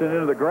Hairston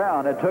into the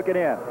ground and took it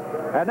in.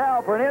 And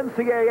now for an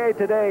NCAA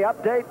Today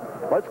update,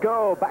 let's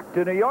go back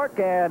to New York,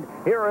 and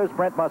here is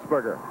Brent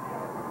Musburger.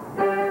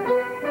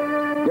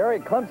 Gary,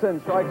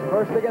 Clemson strikes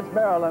first against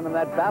Maryland in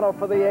that battle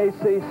for the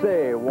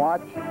ACC.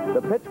 Watch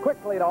the pitch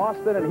quickly to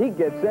Austin, and he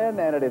gets in,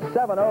 and it is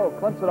 7-0,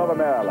 Clemson over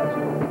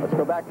Maryland. Let's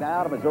go back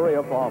now to Missouri,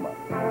 Oklahoma.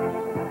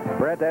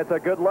 Brent, that's a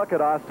good look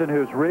at Austin,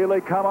 who's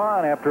really come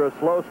on after a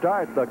slow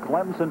start. The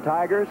Clemson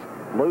Tigers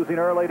losing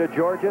early to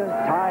Georgia,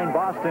 tying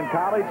Boston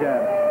College,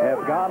 and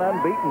have gone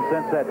unbeaten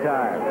since that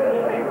time.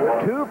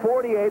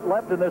 2:48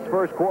 left in this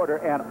first quarter,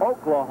 and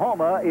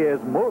Oklahoma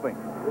is moving.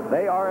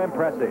 They are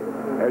impressive.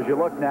 As you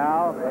look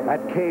now at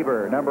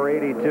Caver, number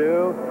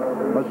 82.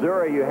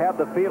 Missouri, you have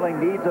the feeling,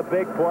 needs a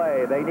big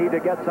play. They need to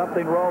get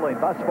something rolling.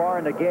 Thus far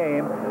in the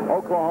game,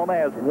 Oklahoma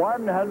has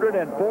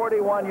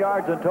 141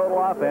 yards in total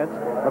offense.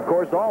 Of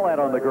course, all that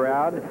on the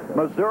ground.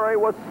 Missouri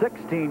was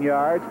 16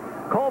 yards.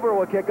 Culver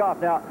will kick off.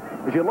 Now,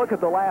 as you look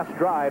at the last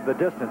drive, the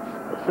distance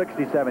was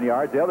 67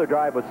 yards. The other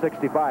drive was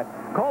 65.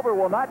 Culver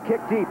will not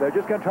kick deep. They're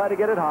just going to try to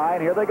get it high,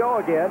 and here they go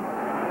again.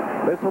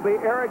 This will be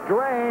Eric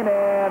Drain,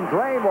 and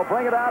Drain will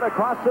bring it out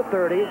across the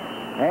 30,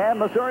 and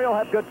Missouri will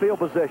have good field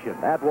position.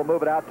 That will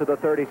move it out to the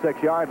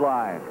 36-yard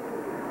line.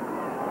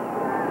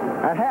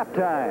 At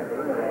halftime,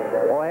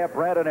 we'll have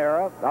Brandon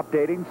Era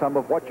updating some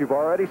of what you've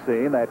already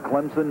seen, that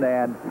Clemson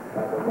and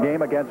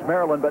game against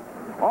Maryland, but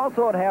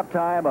also at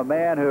halftime, a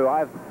man who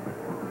I've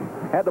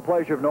had the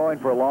pleasure of knowing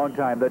for a long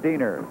time, the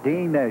Diener,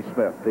 Dean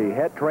Naismith, the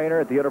head trainer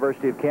at the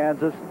University of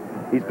Kansas.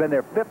 He's been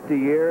there 50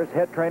 years,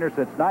 head trainer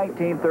since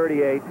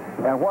 1938,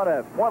 and what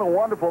a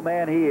wonderful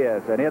man he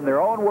is. And in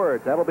their own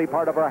words, that'll be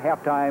part of our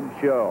halftime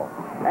show.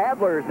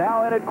 Adler is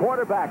now in at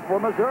quarterback for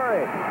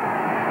Missouri.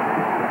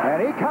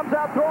 And he comes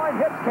out throwing,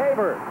 hits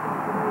Caver.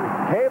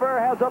 Caver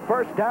has a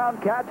first down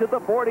catch at the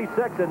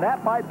 46, and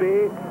that might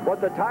be what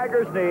the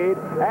Tigers need.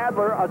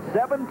 Adler, a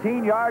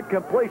 17-yard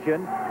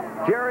completion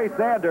Jerry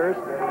Sanders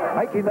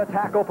making the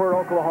tackle for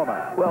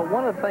Oklahoma. Well,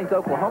 one of the things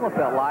Oklahoma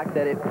felt like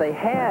that if they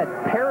had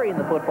Perry in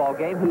the football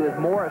game, who is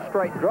more a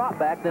straight drop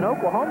back, then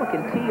Oklahoma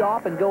can tee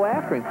off and go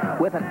after him.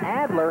 With an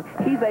Adler,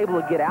 he's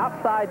able to get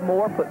outside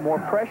more, put more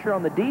pressure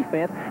on the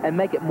defense, and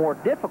make it more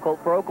difficult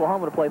for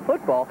Oklahoma to play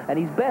football, and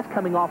he's best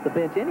coming off the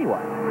bench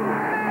anyway.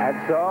 And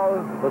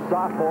so the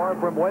sophomore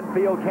from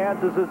Winfield,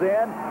 Kansas is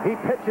in. He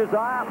pitches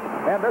off,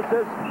 and this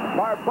is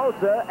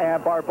Barbosa,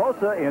 and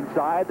Barbosa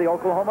inside the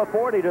Oklahoma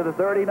 40 to the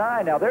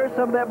 39. Now, there's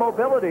some of that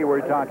mobility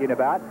we're talking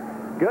about.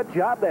 Good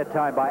job that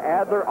time by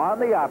Adler on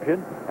the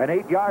option. An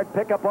 8-yard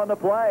pickup on the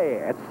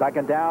play. It's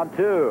 2nd down,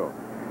 2.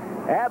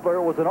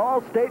 Adler was an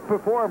all-state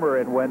performer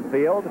in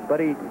Winfield, but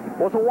he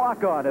was a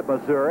walk-on at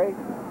Missouri.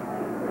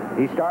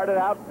 He started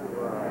out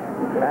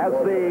as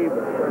the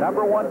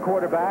 #1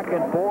 quarterback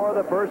in 4 of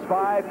the first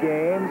 5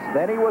 games.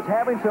 Then he was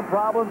having some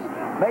problems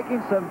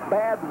making some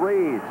bad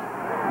reads,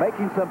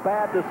 making some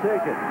bad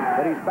decisions.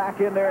 But he's back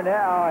in there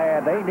now,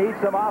 and they need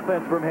some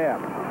offense from him.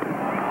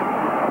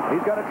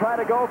 He's going to try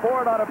to go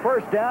for it on a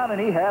 1st down, and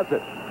he has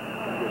it.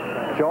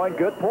 Showing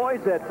good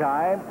poise that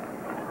time.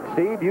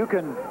 Steve, you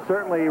can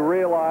certainly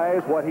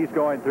realize what he's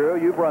going through.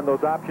 You've run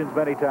those options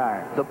many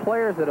times. The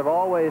players that have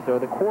always, or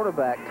the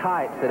quarterback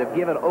types that have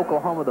given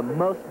Oklahoma the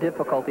most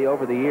difficulty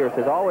over the years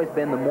has always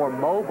been the more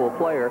mobile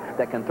player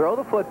that can throw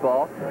the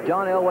football.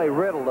 John Elway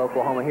riddled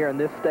Oklahoma here in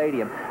this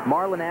stadium.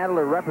 Marlon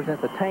Adler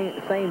represents the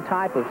same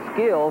type of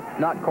skills,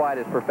 not quite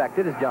as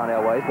perfected as John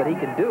Elway's, but he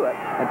can do it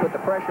and put the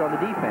pressure on the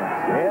defense.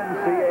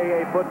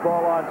 NCAA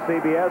football on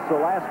CBS. The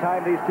last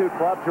time these two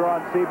clubs were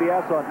on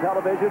CBS on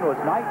television was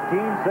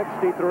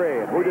 1963.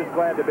 And we're just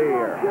glad to be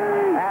here.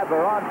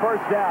 Adler on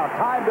 1st down.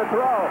 Time to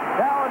throw.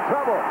 Now in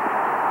trouble.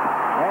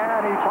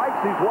 And he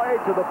fights his way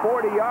to the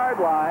 40-yard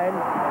line.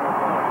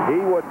 He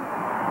would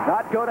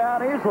not go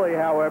down easily,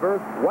 however.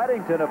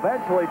 Weddington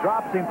eventually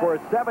drops him for a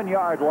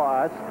 7-yard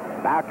loss.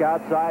 Back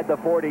outside the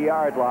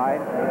 40-yard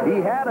line.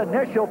 He had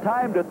initial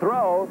time to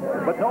throw,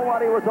 but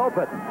nobody was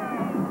open.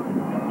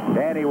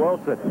 Danny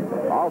Wilson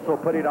also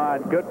putting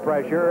on good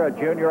pressure, a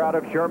junior out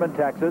of Sherman,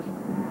 Texas.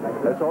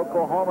 This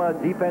Oklahoma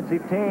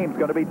defensive team is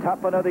going to be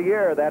tough another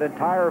year. That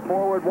entire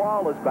forward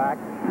wall is back.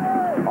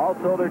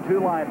 Also, their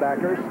 2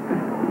 linebackers.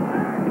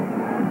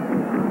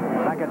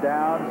 2nd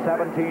down,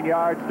 17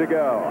 yards to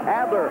go.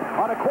 Adler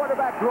on a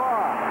quarterback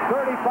draw.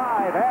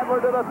 35,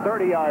 Adler to the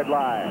 30-yard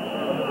line.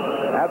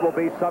 That will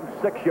be some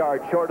 6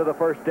 yards short of the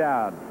 1st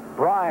down.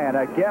 Bryan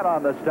again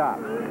on the stop.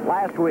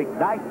 Last week,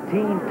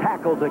 19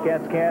 tackles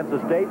against Kansas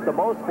State, the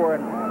most for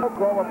an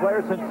Oklahoma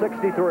player since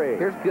 '63.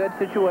 Here's good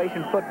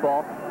situation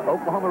football.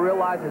 Oklahoma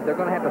realizes they're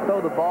going to have to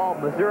throw the ball.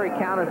 Missouri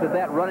counters with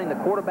that, running the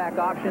quarterback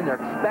option. They're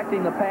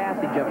expecting the pass.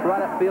 He jumps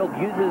right upfield,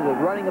 uses his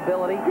running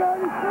ability.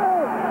 Gives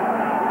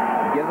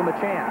them a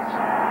chance.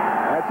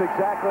 That's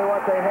exactly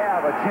what they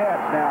have, a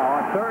chance now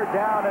on 3rd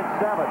down and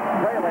 7,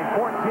 trailing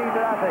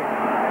 14-0.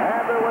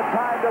 Adler with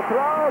time to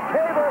throw.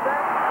 Caver,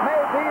 that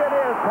may be it is.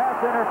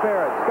 Pass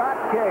interference. Scott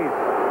Case,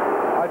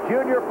 a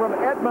junior from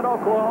Edmond,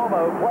 Oklahoma,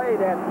 who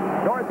played at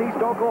Northeast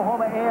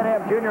Oklahoma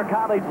A&M Junior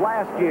College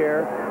last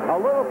year. A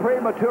little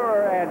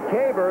premature, and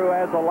Caver, who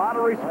has a lot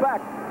of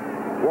respect,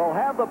 will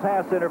have the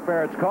pass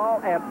interference call,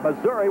 and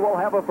Missouri will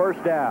have a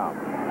 1st down.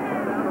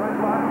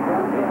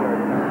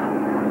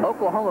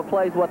 Oklahoma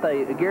plays what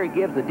Gary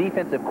Gibbs, the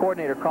defensive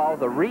coordinator,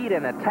 calls a read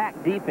and attack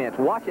defense.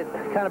 Watch it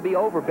kind of be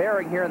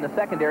overbearing here in the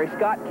secondary.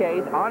 Scott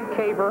Case on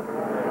Caver.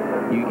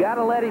 You got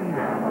to let him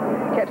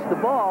catch the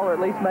ball, or at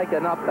least make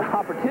an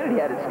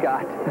opportunity at it,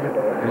 Scott.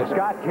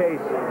 Scott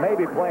Case may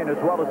be playing as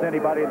well as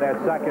anybody in that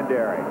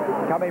secondary.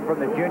 Coming from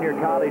the junior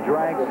college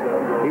ranks,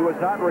 he was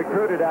not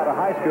recruited out of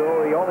high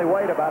school. He only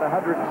weighed about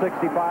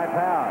 165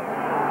 pounds.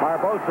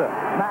 Barbosa,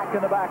 back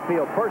in the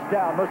backfield. 1st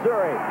down,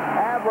 Missouri.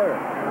 Adler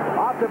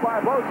off to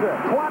Barbosa. 20,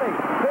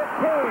 15,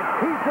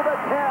 he's to the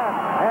 10,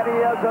 and he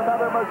has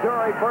another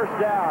Missouri 1st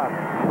down.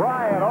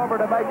 Bryan over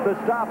to make the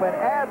stop, and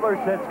Adler,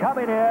 since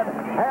coming in,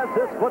 has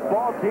this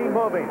football team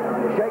moving.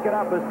 Shaken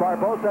up as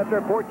Barbosa after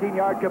a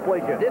 14-yard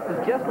completion. This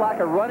is just like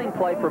a running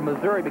play for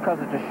Missouri because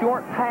it's a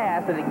short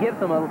pass, and it gives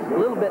them a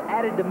little bit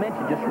added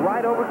dimension. Just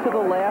right over to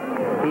the left.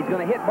 He's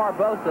going to hit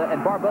Barbosa,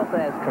 and Barbosa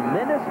has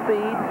tremendous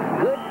speed,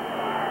 good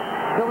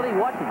ability.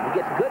 Watch him. He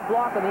gets good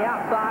block on the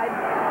outside.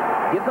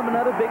 Gives them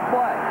another big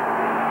play.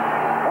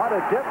 What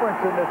a difference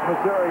in this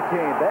Missouri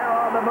team. They're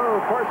on the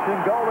move. 1st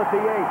and goal at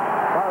the 8.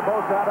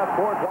 Barbosa out of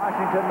Fort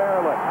Washington,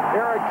 Maryland.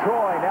 Eric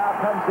Troy now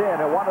comes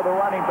in at one of the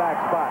running back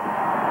spots.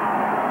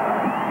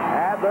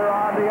 Adler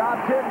on the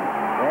option,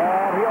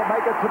 and he'll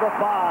make it to the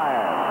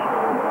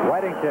 5.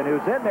 Weddington,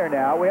 who's in there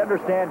now. We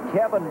understand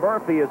Kevin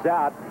Murphy is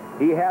out.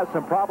 He has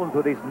some problems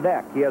with his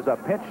neck. He has a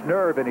pinched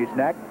nerve in his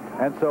neck.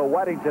 And so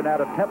Weddington out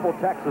of Temple,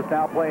 Texas,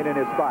 now playing in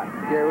his spot.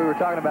 Gary, we were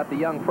talking about the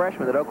young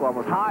freshman that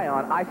Oklahoma was high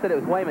on. I said it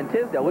was Wayman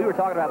Tisdale. We were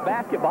talking about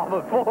basketball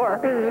before,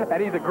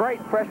 and he's a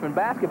great freshman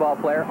basketball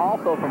player,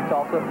 also from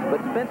Tulsa.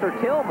 But Spencer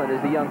Tillman is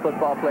the young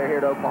football player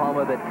here at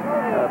Oklahoma that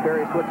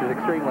Barry Switzer is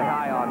extremely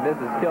high on.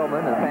 Mrs.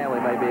 Tillman and the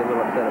family may be a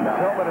little upset about.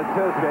 Tillman and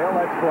Tisdale,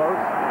 that's close.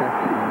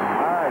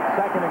 All right,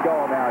 Second and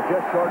goal now,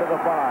 just short of the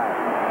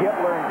 5.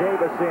 Gibler and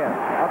Davis in.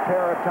 A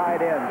pair of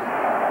tight ends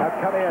have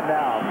come in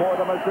now for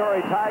the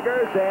Missouri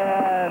Tigers,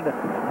 and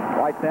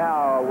right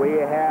now we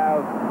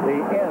have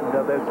the end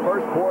of this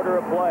first quarter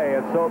of play,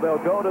 and so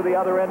they'll go to the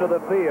other end of the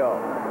field.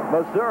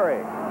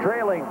 Missouri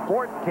trailing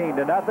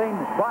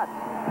 14-0, but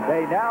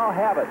they now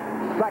have it.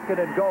 Second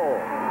and goal,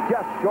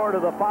 just short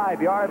of the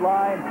 5-yard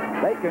line.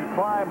 They can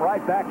climb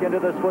right back into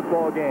this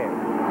football game.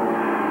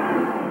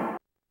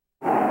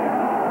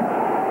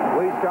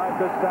 We start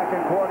the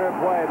second quarter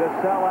play. The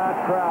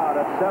sellout crowd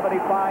of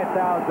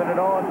 75,000 in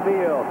Owen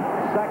Field.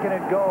 Second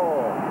and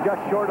goal,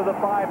 just short of the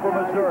 5 for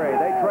Missouri.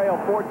 They trail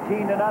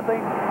 14-0.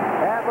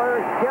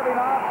 Adler giving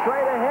off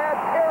straight ahead.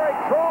 Eric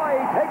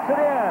Troy takes it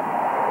in.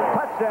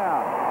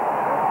 Touchdown.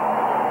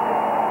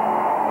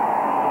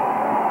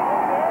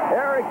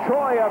 Eric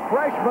Troy, a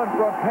freshman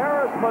from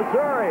Paris,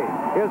 Missouri.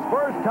 His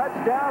first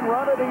touchdown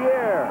run of the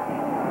year.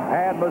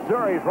 And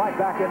Missouri's right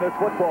back in this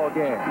football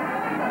game.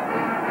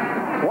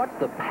 What's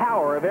the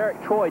power of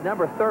Eric Troy,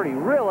 number 30?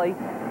 Really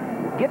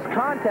gets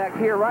contact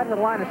here right in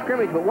the line of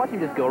scrimmage, but watch him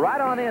just go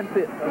right on in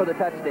for the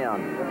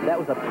touchdown. That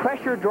was a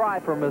pressure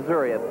drive for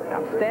Missouri, an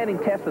outstanding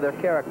test of their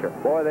character.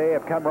 Boy, they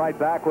have come right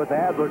back with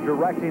Adler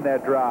directing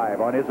that drive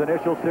on his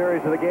initial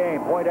series of the game.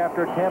 Point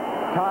after attempt,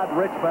 Todd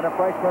Richmond, a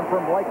freshman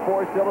from Lake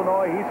Forest,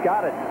 Illinois, he's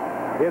got it.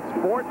 It's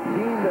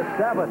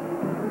 14-7.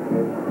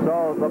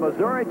 So the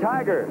Missouri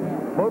Tigers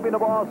moving the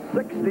ball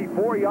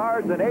 64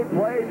 yards in 8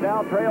 plays,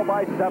 now trail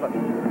by 7.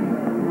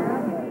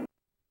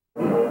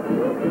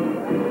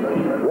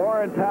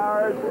 Warren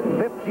Powers,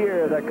 5th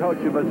year the coach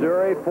of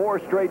Missouri, 4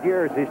 straight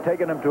years he's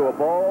taken them to a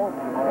bowl,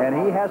 and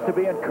he has to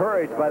be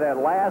encouraged by that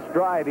last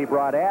drive. He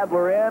brought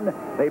Adler in.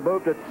 They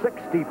moved it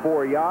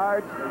 64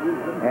 yards,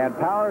 and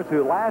Powers,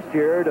 who last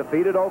year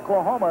defeated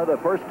Oklahoma, the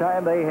first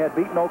time they had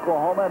beaten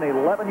Oklahoma in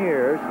 11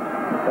 years.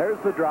 There's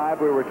the drive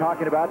we were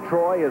talking about.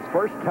 Troy, his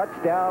first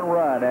touchdown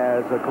run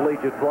as a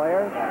collegiate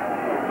player.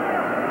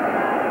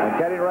 And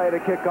getting ready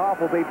to kick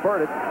off will be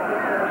Burditt.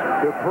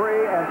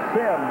 Dupree and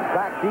Sims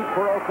back deep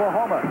for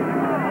Oklahoma.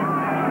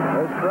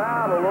 This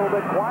crowd a little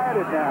bit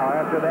quieted now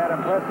after that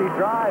impressive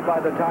drive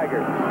by the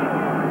Tigers.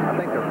 I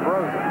think they're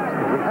frozen.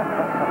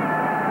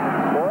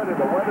 Boy,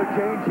 did the weather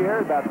change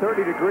here. About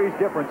 30 degrees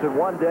difference in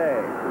one day.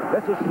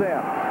 This is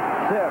Sims.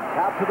 Sims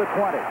out to the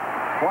 20.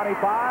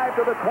 25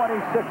 to the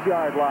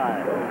 26-yard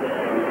line.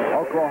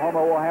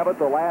 Oklahoma will have it.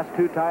 The last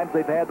 2 times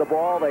they've had the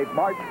ball, they've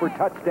marched for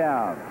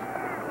touchdowns.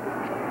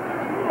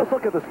 Let's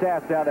look at the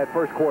stats down that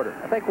first quarter.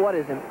 I think what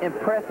is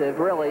impressive,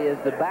 really, is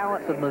the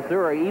balance of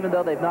Missouri. Even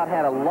though they've not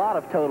had a lot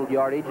of total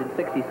yardage in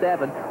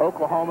 67,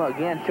 Oklahoma,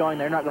 again, showing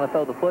they're not going to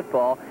throw the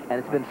football,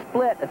 and it's been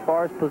split as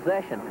far as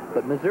possession.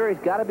 But Missouri's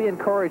got to be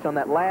encouraged on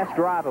that last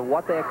drive of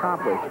what they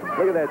accomplished.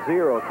 Look at that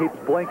 0. It keeps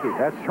blinking.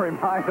 That's to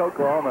remind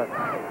Oklahoma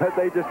that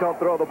they just don't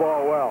throw the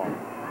ball well.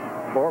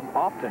 Or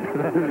often.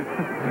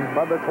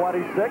 From the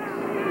 26,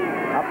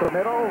 up the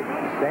middle,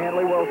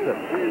 Stanley Wilson.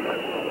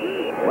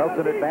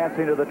 Wilson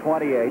advancing to the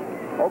 28.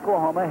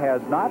 Oklahoma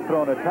has not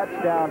thrown a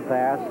touchdown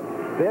pass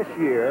this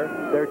year.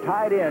 Their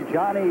tight end,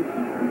 Johnny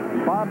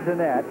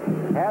Fontenette,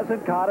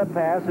 hasn't caught a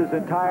pass his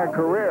entire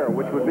career,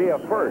 which would be a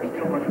first,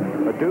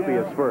 a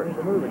dubious first.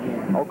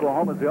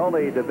 Oklahoma's the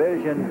only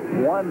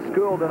Division I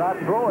school to not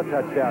throw a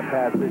touchdown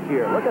pass this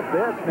year. Look at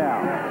this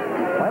now.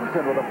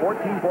 Clemson with a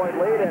 14-point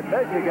lead, and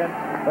Michigan,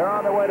 they're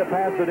on their way to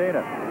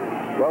Pasadena.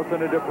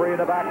 Wilson and Dupree in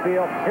the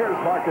backfield. Here's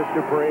Marcus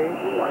Dupree.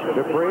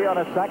 Dupree on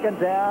a second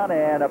down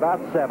and about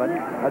 7.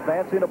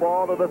 Advancing the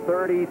ball to the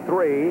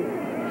 33.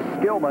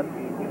 Skillman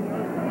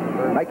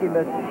making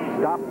the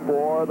stop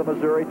for the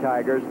Missouri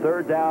Tigers.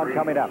 Third down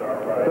coming up.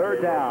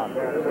 Third down.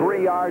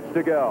 3 yards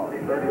to go.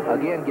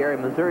 Again, Gary,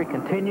 Missouri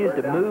continues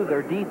to move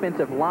their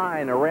defensive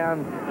line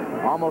around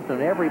almost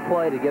on every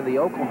play to give the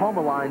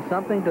Oklahoma line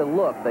something to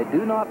look. They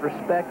do not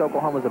respect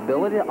Oklahoma's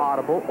ability to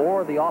audible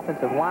or the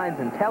offensive line's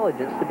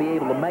intelligence to be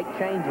able to make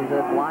changes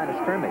at the line of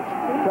scrimmage.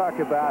 Talk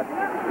about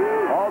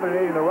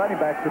alternating the running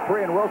backs.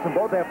 Dupree and Wilson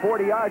both have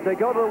 40 yards. They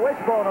go to the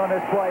wishbone on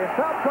this play. And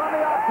Phelps on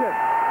the option.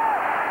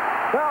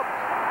 Phelps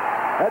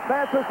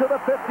advances to the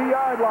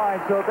 50-yard line.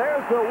 So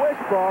there's the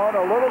wishbone.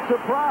 A little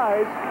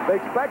surprise. They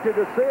expected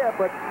to see it,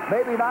 but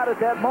maybe not at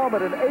that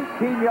moment. An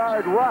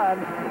 18-yard run.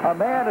 A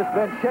man has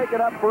been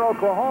shaken up for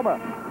Oklahoma.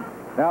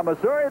 Now,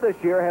 Missouri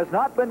this year has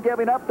not been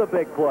giving up the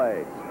big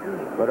plays.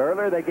 But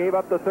earlier they gave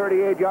up the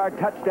 38-yard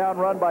touchdown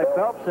run by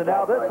Phelps, and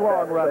now this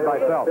long run by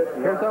Phelps.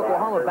 Here's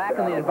Oklahoma back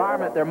in the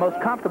environment they're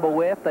most comfortable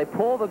with. They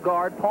pull the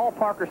guard. Paul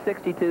Parker,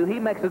 62. He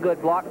makes a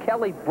good block.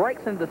 Kelly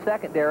breaks into the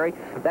secondary.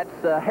 That's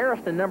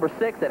Harrison, number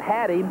 6, that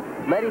had him,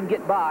 let him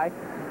get by.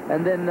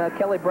 And then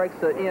Kelly breaks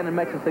in and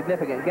makes a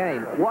significant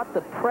gain. What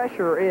the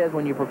pressure is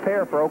when you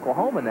prepare for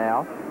Oklahoma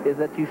now is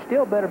that you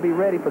still better be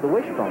ready for the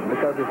wishbone,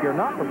 because if you're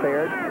not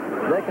prepared,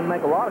 they can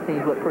make a lot of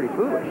teams look pretty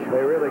foolish.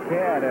 They really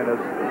can, and as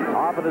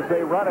often as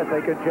they run it,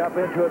 they can jump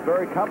into it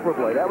very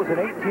comfortably. That was an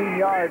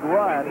 18-yard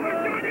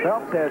run.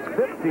 Phelps has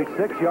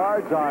 56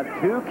 yards on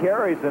 2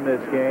 carries in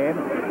this game.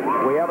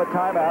 We have a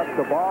timeout.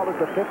 The ball is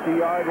the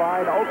 50-yard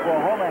line.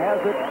 Oklahoma has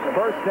it.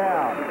 First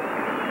down.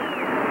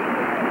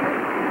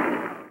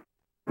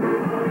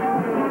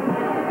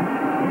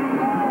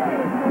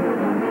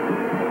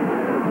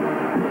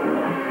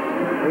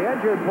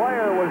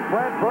 player was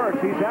Brent Birch.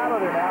 He's out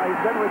of there now.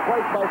 He's been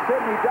replaced by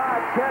Sidney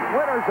Dodd. Chet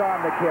Winters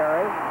on the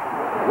carry.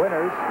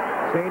 Winters,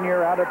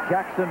 senior out of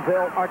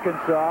Jacksonville,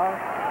 Arkansas.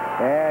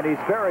 And he's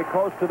very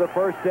close to the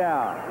first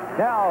down.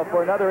 Now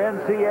for another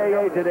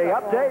NCAA Today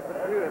update,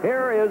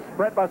 here is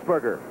Brent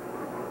Musburger.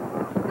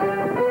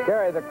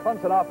 Gary, the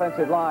Clemson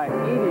offensive line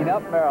eating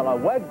up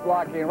Maryland. Wedge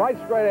blocking right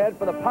straight ahead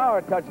for the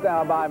power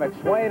touchdown by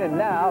McSwain, and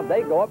now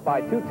they go up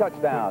by 2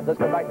 touchdowns. Let's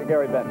go back to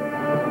Gary Bender.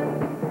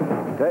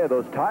 I tell you,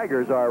 those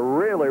Tigers are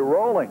really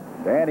rolling.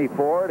 Danny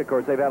Ford, of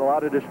course, they've had a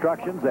lot of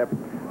distractions.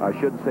 I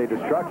shouldn't say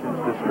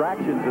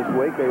distractions this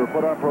week. They were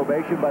put on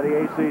probation by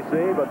the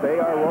ACC, but they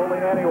are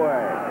rolling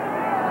anyway.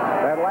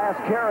 That last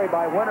carry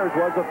by Winters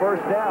was the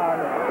first down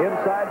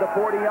inside the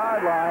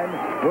 40-yard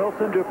line.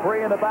 Wilson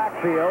Dupree in the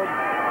backfield.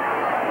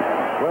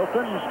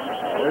 Wilson,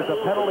 there's a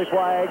penalty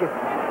flag.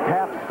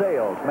 Half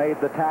Sales made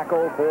the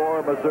tackle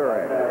for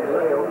Missouri.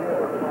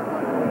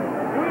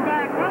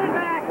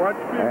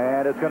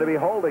 And it's going to be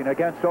holding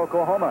against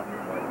Oklahoma.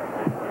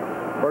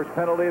 First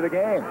penalty of the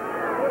game.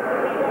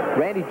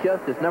 Randy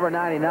Justice, number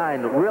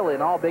 99, really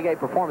an all-Big 8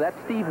 performer. That's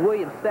Steve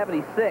Williams,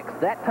 76.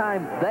 That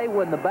time they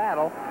win the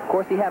battle. Of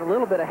course, he had a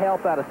little bit of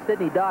help out of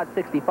Sidney Dodd,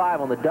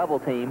 65, on the double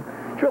team.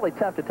 It's really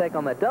tough to take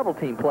on that double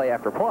team play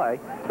after play,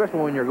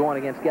 especially when you're going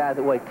against guys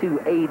that weigh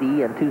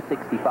 280 and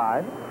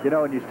 265. You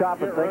know, when you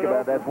stop and think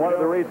about it, that's one of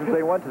the reasons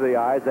they went to the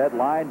eyes. That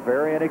line,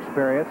 very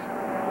inexperienced.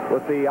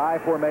 With the I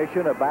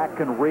formation, a back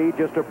can read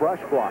just a brush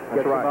block.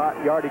 Get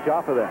some yardage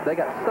off of that. They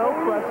got so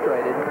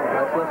frustrated.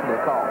 Let's listen to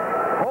the call.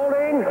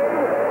 Holding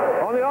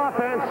on the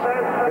offense.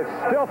 It's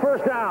still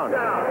first down.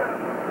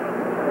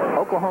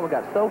 Oklahoma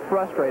got so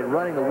frustrated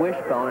running the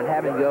wishbone and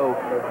having to go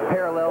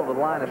parallel to the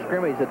line of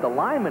scrimmage that the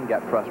linemen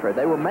got frustrated.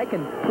 They were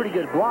making pretty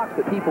good blocks,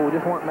 but people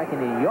just weren't making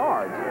any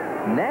yards.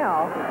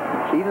 Now,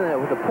 even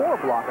with a poor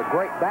block, a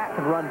great back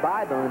can run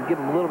by them and give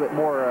them a little bit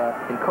more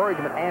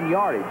encouragement and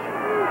yardage.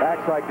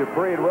 Backs like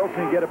Dupree and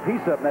Wilson get a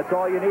piece of them. That's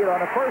all you need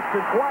on a 1st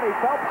and 20.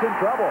 Phelps in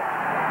trouble.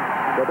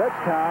 But this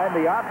time,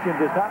 the option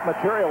does not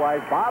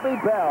materialize. Bobby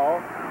Bell,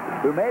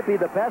 who may be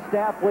the best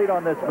athlete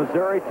on this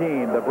Missouri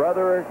team, the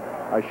brother,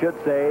 I should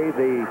say,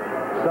 the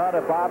son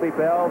of Bobby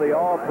Bell, the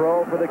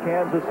all-pro for the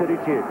Kansas City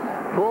Chiefs.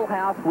 Full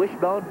house,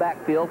 wishbone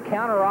backfield,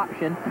 counter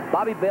option.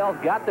 Bobby Bell's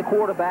got the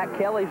quarterback.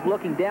 Kelly's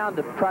looking down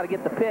to try to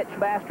get the pitch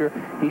faster.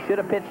 He should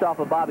have pitched off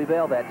of Bobby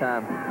Bell that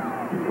time.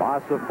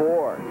 Loss of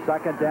 4.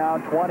 Second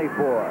down, 24.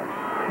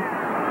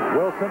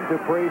 Wilson,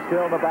 Dupree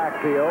still in the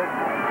backfield.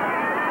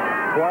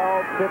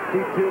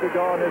 12:52 to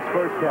go in this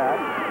first half.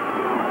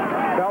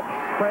 Phelps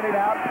sprinting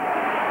out.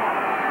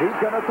 He's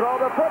going to throw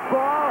the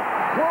football.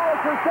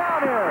 Cluess is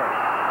down here.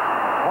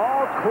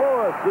 Paul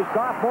Cluess, the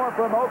sophomore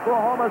from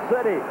Oklahoma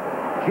City.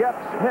 Jeff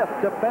Smith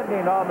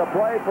defending on the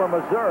play for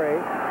Missouri.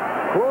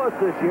 Cluess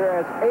this year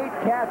has 8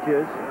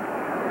 catches.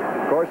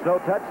 Of course, no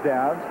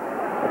touchdowns.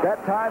 At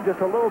that time,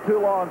 just a little too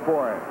long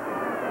for him.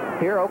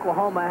 Here,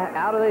 Oklahoma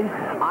out of the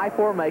I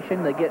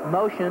formation. They get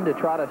motion to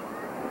try to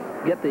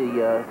get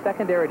the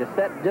secondary to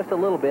set just a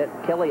little bit.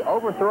 Kelly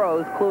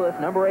overthrows Cluess,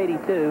 number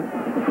 82.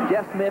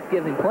 Jeff Smith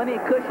gives him plenty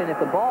of cushion. If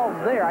the ball's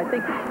there, I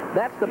think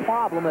that's the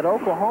problem, that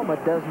Oklahoma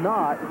does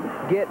not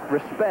get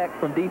respect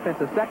from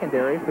defensive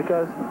secondaries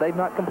because they've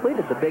not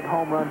completed the big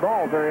home run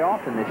ball very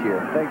often this year.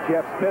 I think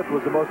Jeff Smith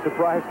was the most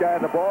surprised guy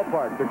in the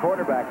ballpark. The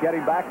quarterback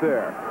getting back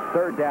there.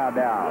 Third down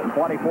now.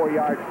 24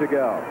 yards to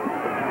go.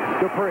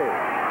 Dupree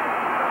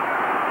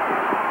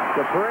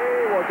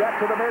will get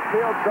to the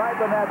midfield stripe,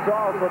 and that's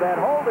all. So that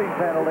holding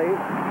penalty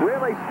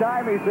really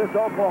stymies this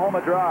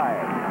Oklahoma drive.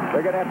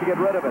 They're going to have to get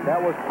rid of it.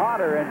 That was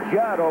Potter and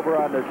Judd over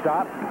on the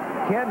stop.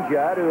 Ken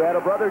Judd, who had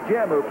a brother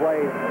Jim who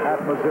played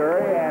at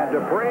Missouri, and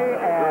Dupree,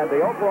 and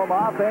the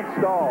Oklahoma offense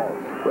stalls.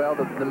 Well,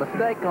 the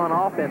mistake on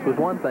offense was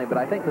one thing, but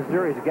I think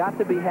Missouri's got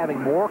to be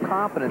having more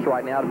confidence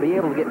right now to be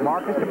able to get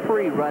Marcus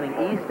Dupree running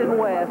east and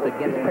west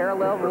against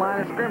parallel to the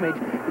line of scrimmage.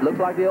 It looks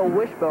like the old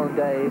wishbone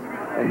days,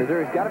 and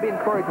Missouri's got to be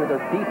encouraged with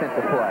their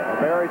defensive play.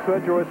 Barry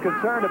Switzer was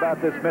concerned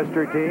about this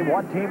mystery team.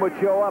 One team would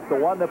show up, the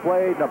one that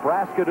played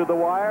Nebraska to the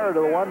wire or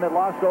the one that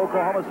lost to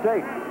Oklahoma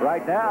State.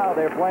 Right now,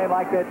 they're playing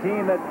like that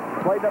team that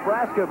played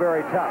Nebraska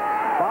very tough.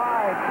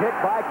 Fine kick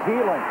by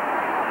Keeling.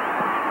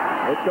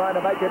 It's going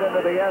to make it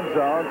into the end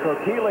zone. So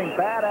Keeling,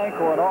 bad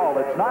ankle and all.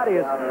 It's not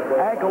his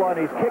ankle on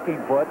his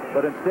kicking foot,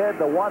 but instead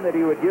the one that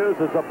he would use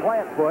as a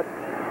plant foot.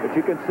 But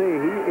you can see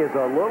he is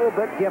a little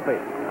bit gimpy.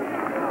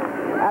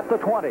 At the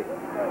 20,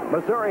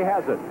 Missouri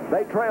has it.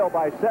 They trail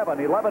by 7.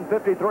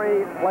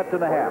 11:53 left in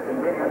the half.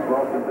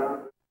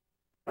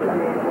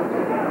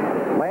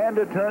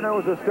 Landon Turner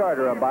was a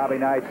starter on Bobby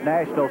Knight's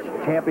national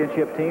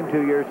championship team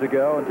 2 years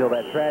ago until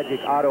that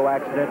tragic auto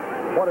accident.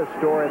 What a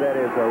story that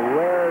is. A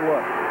rare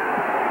look.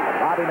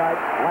 Bobby Knight,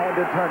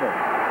 Landon Turner.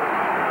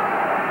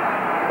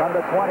 From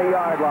the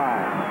 20-yard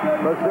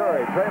line.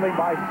 Missouri trailing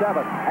by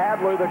 7.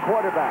 Adler, the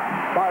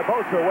quarterback.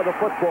 Barbosa with a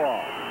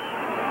football.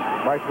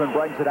 Freshman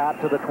brings it out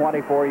to the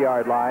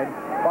 24-yard line.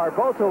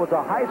 Barbosa was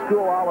a high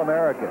school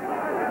All-American.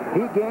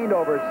 He gained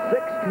over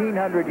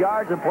 1,600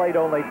 yards and played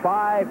only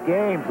 5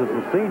 games as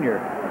a senior.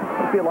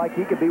 I feel like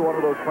he could be one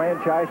of those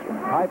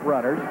franchise-type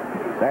runners.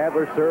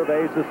 Adler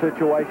surveys the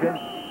situation.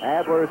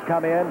 Adler has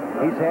come in.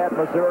 He's had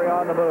Missouri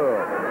on the move.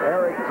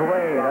 Eric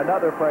Drain,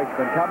 another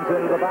freshman, comes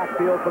into the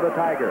backfield for the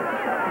Tigers.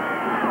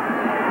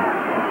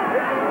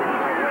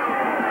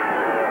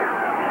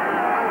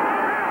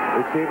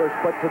 Receiver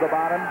split to the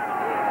bottom.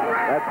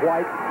 That's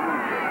White.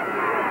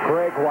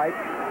 Craig White.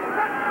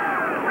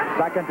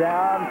 Second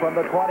down from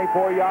the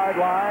 24-yard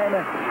line.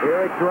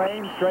 Eric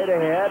Drain straight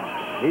ahead.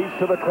 He's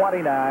to the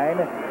 29.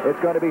 It's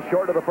going to be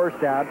short of the first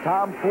down.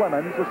 Tom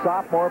Flemons, a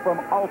sophomore from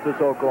Altus,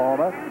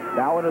 Oklahoma,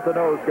 now into the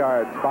nose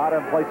guard spot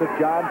in place of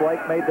John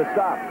Blake, made the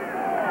stop.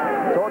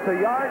 So it's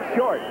a yard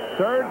short.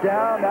 Third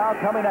down now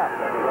coming up.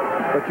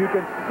 But you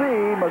can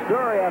see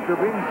Missouri, after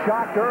being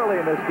shocked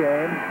early in this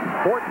game,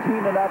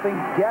 14-0,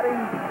 getting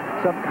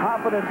some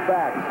confidence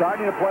back,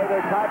 starting to play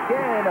their type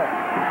game.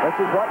 This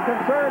is what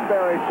concerned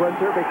Barry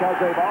Switzer, because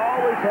they've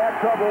always had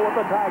trouble with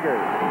the Tigers.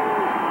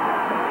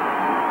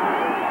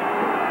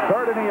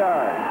 Third and a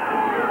yard.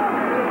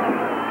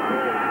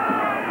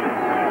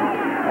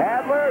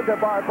 Adler to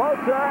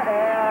Barbosa,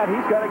 and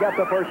he's going to get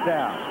the first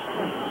down.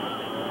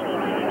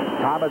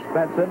 Thomas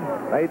Benson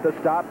made the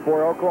stop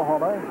for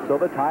Oklahoma, so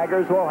the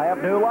Tigers will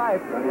have new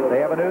life. They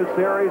have a new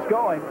series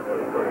going.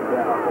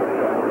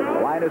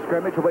 The line of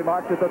scrimmage will be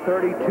marked at the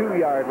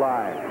 32-yard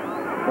line.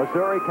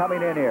 Missouri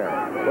coming in here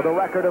with a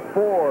record of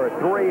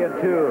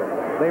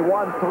 4-3-2. They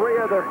won 3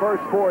 of their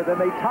first 4. Then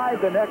they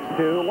tied the next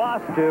 2,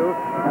 lost 2,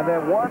 and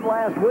then won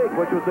last week,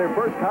 which was their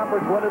first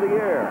conference win of the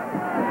year.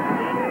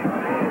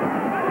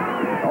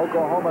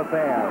 Oklahoma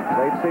fans,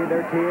 they've seen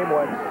their team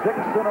win 6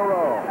 in a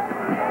row.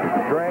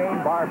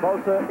 Drain,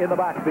 Barbosa in the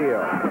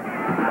backfield.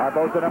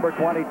 Barbosa number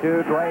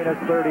 22, Drain is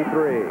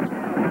 33.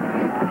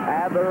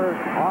 Adler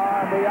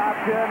on the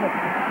option.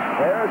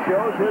 There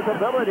shows his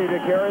ability to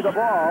carry the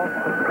ball.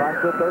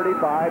 Across the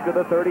 35 to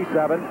the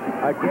 37.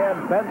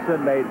 Again,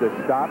 Benson made the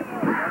stop.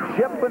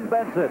 Ship and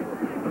Benson.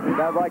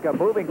 Sounds like a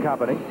moving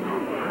company.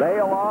 They,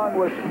 along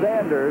with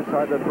Sanders,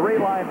 are the 3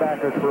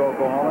 linebackers for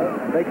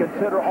Oklahoma. They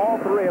consider all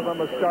 3 of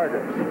them as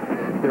starters.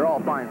 They're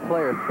all fine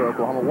players for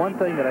Oklahoma. One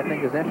thing that I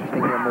think is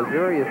interesting here,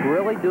 Missouri is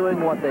really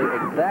doing what they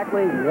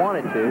exactly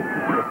wanted to,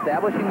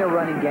 establishing their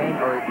running game,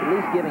 or at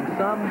least giving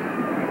some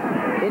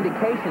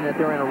indication that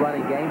they're in a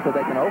running game so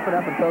they can open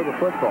up and throw the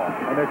football.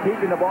 And they're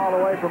keeping the ball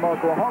away from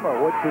Oklahoma,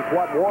 which is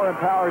what Warren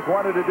Powers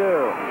wanted to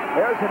do.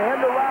 There's an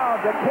end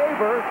around to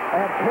Caver,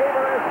 and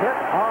Caver is hit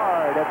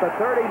hard at the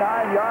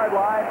 39-yard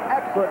line.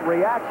 Excellent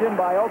reaction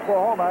by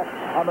Oklahoma.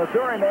 A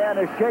Missouri man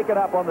is shaken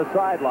up on the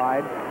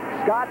sideline.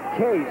 Scott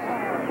Case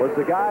was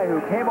the guy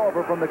who came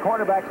over from the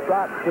cornerback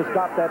spot to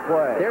stop that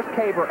play. There's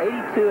Caver,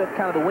 82 at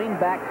kind of the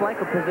wing-back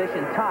flanker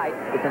position tight.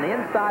 It's an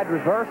inside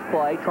reverse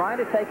play, trying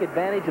to take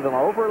advantage of an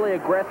overly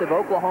aggressive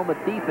Oklahoma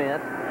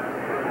defense.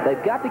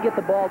 They've got to get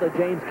the ball to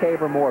James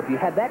Caver more. If you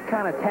had that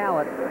kind of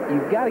talent,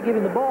 you've got to give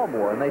him the ball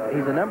more. And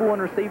he's the #1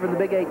 receiver in the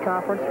Big 8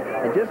 Conference,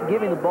 and just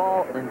giving the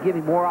ball and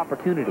giving more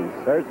opportunities.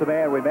 There's the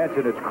man we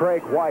mentioned. It's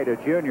Craig White, a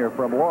junior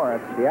from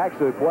Lawrence. He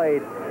actually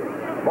played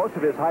most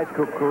of his high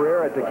school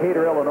career at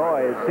Decatur,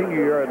 Illinois, his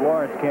senior year at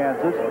Lawrence,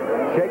 Kansas.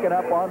 Shaken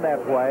up on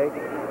that play.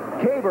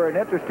 Caver, an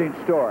interesting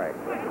story.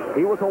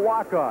 He was a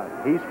walk-on.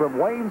 He's from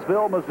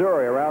Waynesville,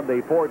 Missouri, around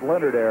the Fort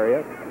Leonard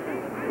area.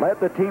 Led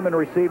the team in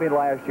receiving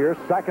last year,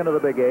 second of the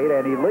Big 8,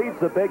 and he leads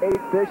the Big 8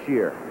 this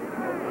year.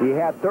 He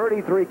had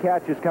 33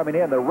 catches coming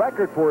in. The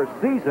record for a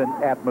season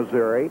at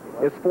Missouri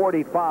is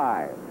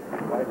 45.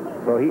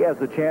 So he has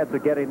a chance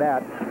of getting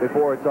that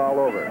before it's all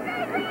over.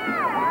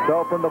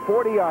 So from the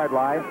 40-yard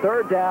line,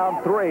 third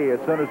down 3 as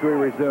soon as we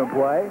resume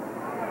play.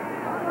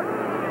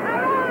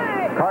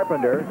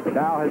 Carpenter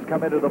now has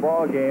come into the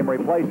ball game,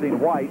 replacing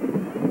White.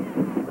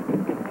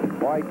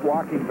 White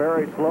walking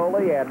very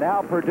slowly, and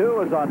now Purdue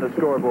is on the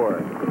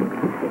scoreboard.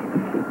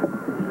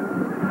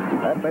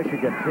 That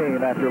Michigan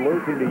team, after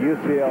losing to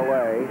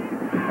UCLA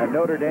and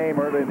Notre Dame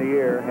early in the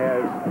year,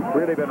 has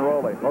really been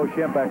rolling. Mo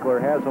Schembechler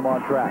has them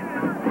on track.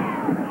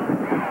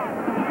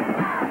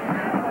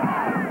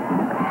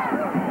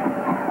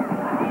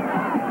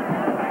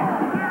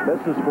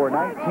 This is for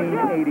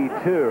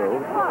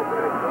 1982.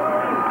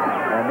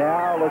 And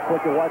now let's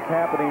look at what's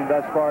happening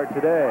thus far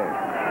today.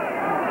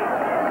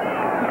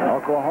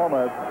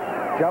 Oklahoma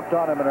jumped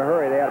on them in a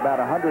hurry. They had about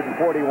 141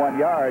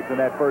 yards in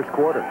that first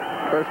quarter.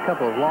 First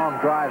couple of long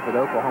drives that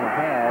Oklahoma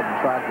had and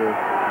tried to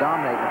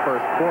dominate in the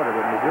first quarter,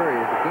 but Missouri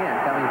is again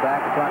coming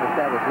back and trying to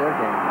establish their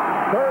game.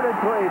 3rd and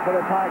 3 for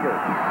the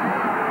Tigers.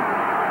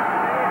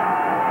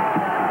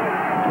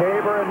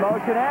 Caver in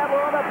motion.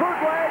 Adler on a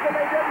bootleg, and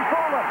they didn't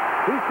fool him.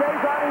 He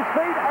stays on his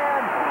feet,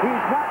 and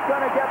he's not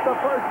going to get the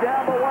first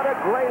down, but what a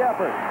great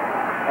effort.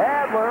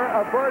 Adler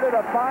averted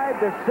a 5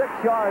 to 6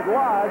 yard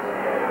loss.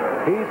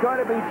 He's going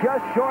to be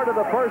just short of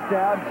the first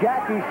down.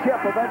 Jackie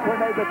Shipp eventually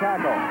made the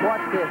tackle.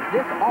 Watch this.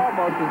 This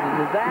almost is a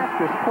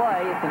disastrous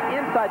play. It's an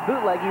inside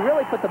bootleg. He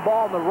really put the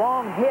ball in the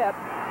wrong hip.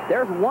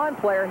 There's one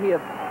player he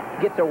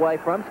gets away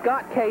from.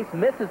 Scott Case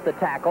misses the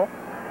tackle.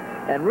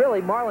 And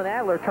really, Marlon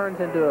Adler turns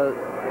into a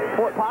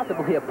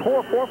possibly a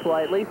poor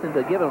foreplay, at least, and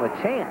to give him a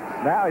chance.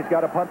 Now he's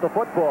got to punt the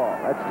football.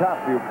 That's tough.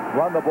 You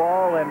run the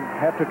ball and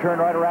have to turn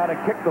right around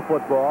and kick the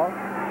football.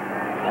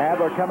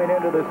 Adler coming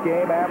into this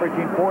game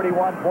averaging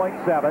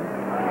 41.7.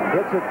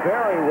 Hits it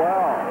very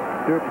well.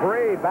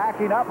 Dupree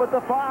backing up at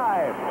the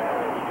 5.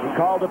 He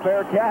called a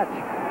fair catch.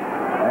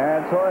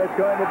 And so it's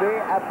going to be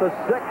at the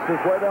 6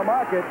 is where they'll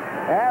mark it.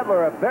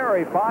 Adler, a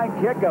very fine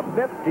kick of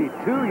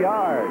 52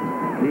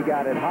 yards. He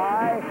got it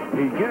high.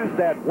 He used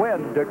that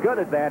wind to good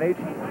advantage.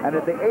 And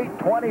at the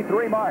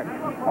 8:23 mark,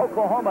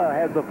 Oklahoma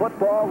has the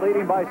football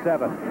leading by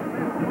 7.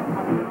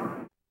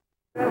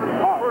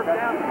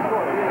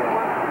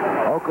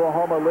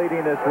 Oklahoma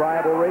leading this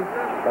rivalry,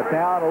 but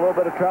now in a little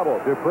bit of trouble.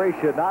 Dupree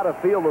should not have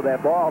fielded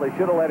that ball. He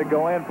should have let it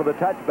go in for the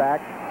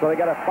touchback. So they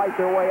got to fight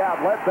their way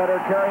out. Ledbetter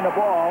carrying the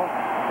ball.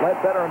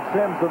 Ledbetter and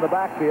Sims in the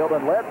backfield,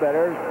 and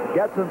Ledbetter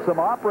gets in some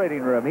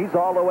operating room. He's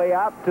all the way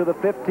out to the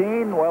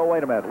 15. Well,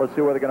 wait a minute. Let's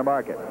see where they're going to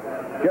mark it.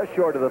 Just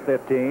short of the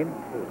 15.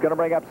 It's going to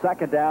bring up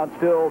second down.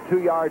 Still 2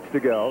 yards to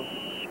go.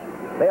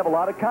 They have a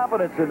lot of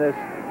confidence in this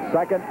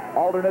second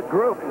alternate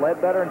group.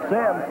 Ledbetter and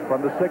Sims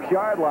from the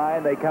 6-yard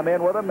line. They come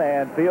in with them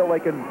and feel they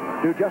can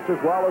do just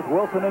as well as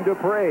Wilson and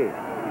Dupree.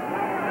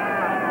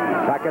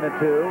 Second and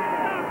 2.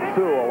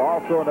 Sewell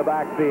also in the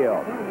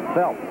backfield.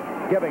 Phelps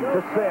giving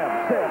to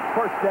Sims. Sims,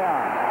 first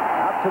down,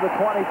 up to the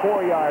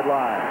 24-yard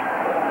line.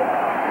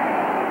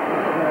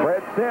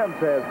 Fred Sims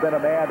has been a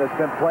man that's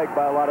been plagued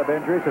by a lot of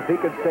injuries. If he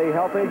can stay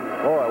healthy,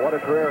 boy, what a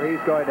career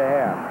he's going to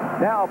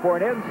have. Now for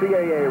an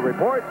NCAA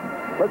report,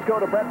 let's go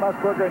to Brent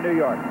Musburger in New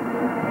York.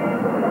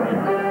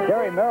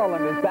 Gary,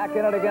 Maryland is back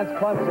in it against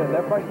Clemson.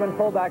 Their freshman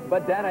fullback,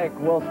 Badenic,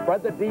 will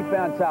spread the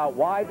defense out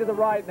wide to the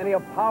right, and then he'll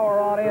power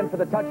on in for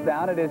the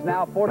touchdown. It is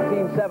now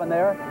 14-7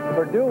 there.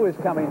 Purdue is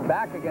coming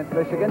back against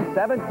Michigan,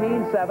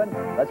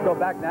 17-7. Let's go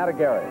back now to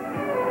Gary.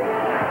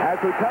 As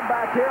we come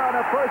back here on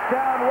a first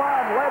down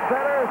run,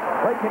 Ledbetter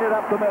breaking it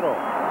up the middle.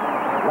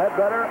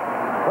 Ledbetter,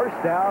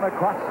 first down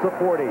across the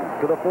 40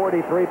 to the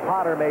 43.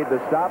 Potter made the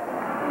stop.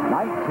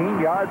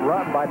 19-yard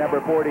run by number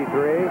 43.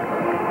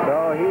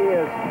 So he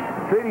is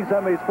treating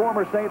some of these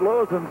former St.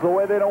 Louisans the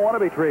way they don't want to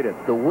be treated.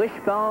 The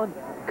wishbone,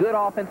 good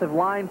offensive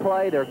line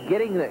play. They're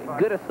getting the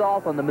good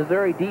assault on the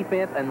Missouri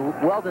defense, and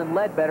Weldon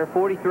Ledbetter,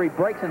 43,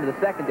 breaks into the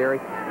secondary.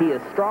 He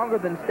is stronger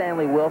than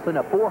Stanley Wilson,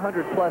 a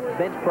 400-plus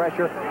bench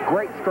pressure,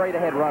 great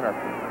straight-ahead runner.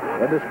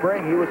 In the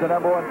spring, he was the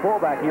number 1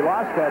 fullback. He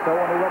lost that, though,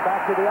 when he went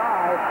back to the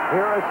eye.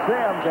 Here is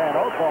Sims, and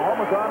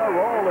Oklahoma's on a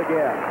roll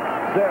again.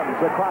 Sims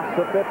across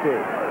the 50.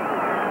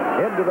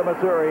 Into the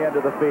Missouri end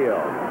of the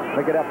field.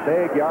 Pick it up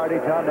big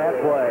yardage on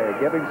that play.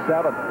 Giving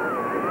 7.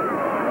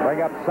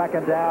 Bring up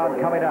second down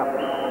coming up.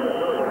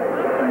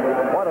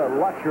 What a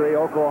luxury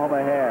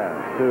Oklahoma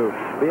has to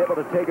be able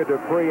to take a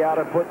Dupree out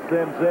and put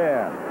Sims in.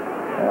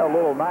 A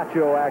little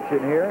nacho action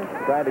here,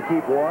 trying to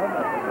keep warm.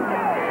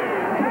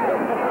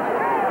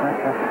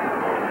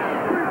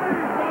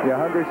 You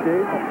hungry,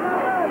 Steve?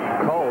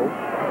 Cold.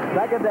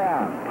 Second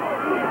down.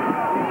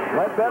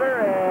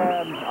 Ledbetter,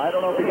 and I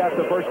don't know if he got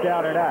the first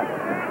down or not.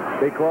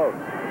 Be close.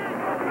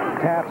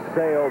 Taft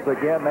Sales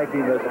again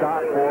making the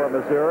stop for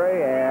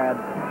Missouri, and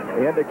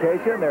the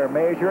indication they're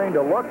measuring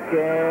to look,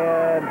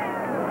 and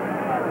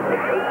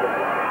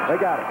they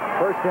got it.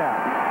 First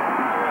down.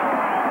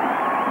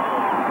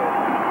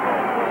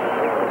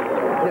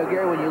 You know,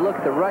 Gary, when you look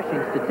at the rushing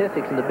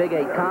statistics in the Big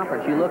 8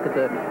 Conference, you look at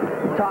the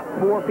top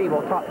 4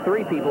 people, top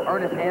 3 people,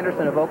 Ernest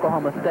Anderson of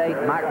Oklahoma State,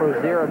 Mike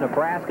Rozier of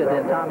Nebraska,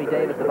 then Tommy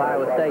Davis of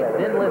Iowa State.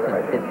 Then listen,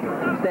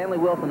 it's Stanley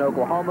Wilson,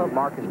 Oklahoma,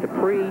 Marcus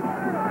Dupree,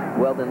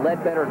 Weldon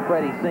Ledbetter, and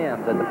Freddie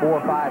Sims at the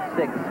 4, 5,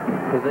 6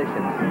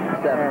 positions,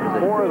 7 and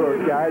positions. 4 of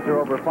those guys are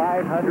over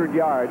 500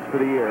 yards for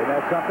the year. Isn't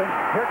that something?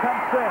 Here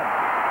comes Sims.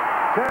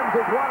 Sims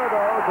is one of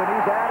those, and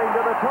he's adding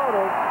to the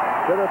total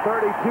to the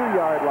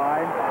 32-yard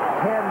line.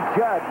 Ken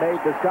Judd made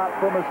the stop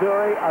for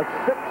Missouri, a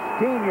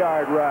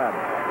 16-yard run.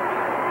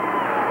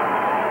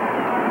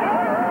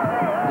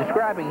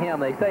 Describing him,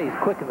 they say he's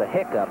quick as a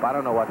hiccup. I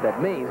don't know what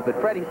that means, but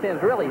Freddie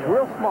Sims really is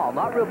real small,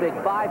 not real big,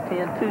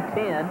 5'10",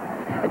 210,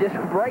 and just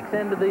breaks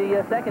into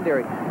the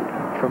secondary.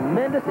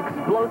 Tremendous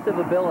explosive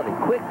ability,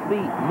 quick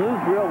feet,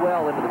 moves real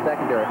well into the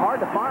secondary.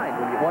 Hard to find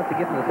once he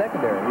gets in the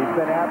secondary. He's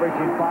been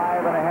averaging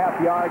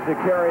 5.5 yards a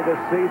carry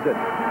this season.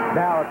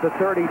 Now at the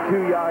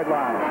 32-yard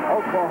line.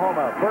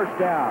 Oklahoma, first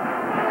down.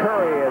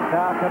 Curry has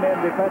now come in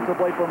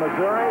defensively for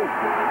Missouri.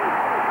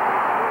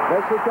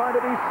 This is going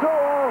to be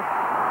Sewell.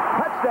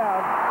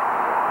 Touchdown.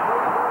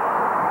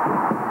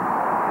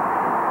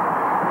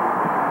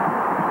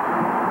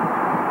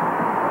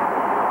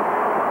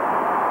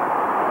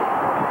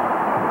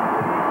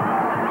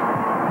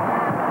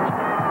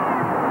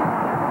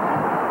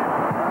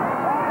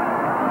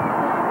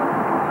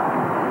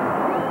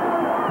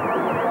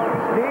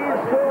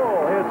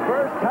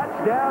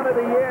 Touchdown of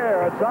the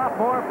year, a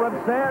sophomore from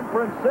San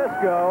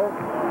Francisco,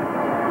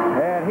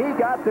 and he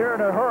got there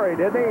in a hurry,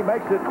 didn't he? He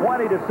makes it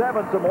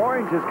 20-7. Some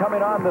oranges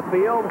coming on the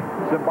field,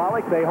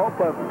 symbolic. They hope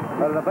of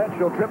an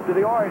eventual trip to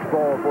the Orange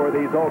Bowl for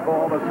these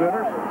Oklahoma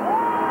Sooners.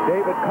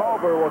 David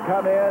Culver will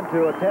come in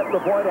to attempt the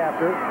point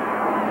after.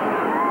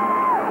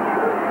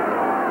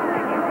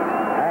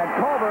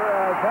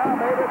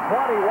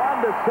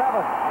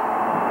 21-7.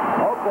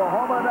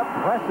 Oklahoma, an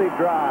impressive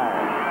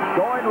drive.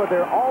 Going with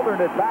their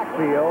alternate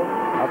backfield,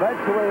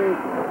 eventually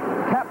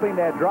capping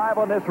that drive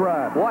on this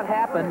run. What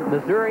happened,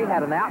 Missouri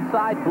had an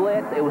outside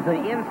blitz. It was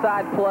an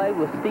inside play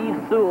with Steve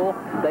Sewell.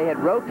 They had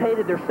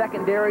rotated their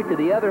secondary to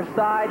the other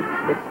side.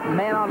 It's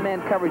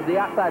man-on-man coverage. The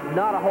outside,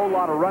 not a whole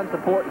lot of run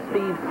support.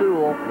 Steve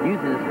Sewell,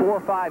 using his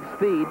 4.5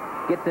 speed,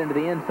 gets into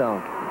the end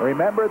zone.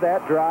 Remember,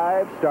 that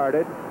drive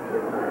started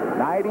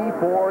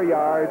 94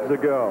 yards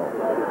ago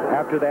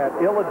after that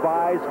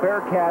ill-advised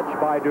fair catch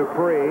by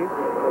Dupree,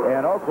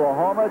 and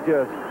Oklahoma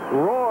just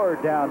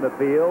roared down the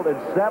field in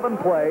 7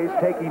 plays,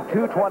 taking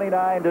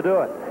 2:29 to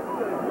do it.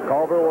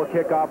 Culver will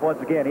kick off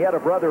once again. He had a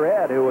brother,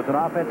 Ed, who was an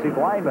offensive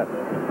lineman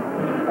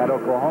at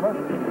Oklahoma.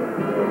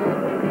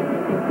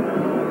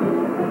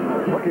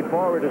 Looking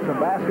forward to some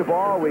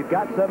basketball. We've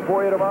got some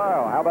for you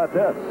tomorrow. How about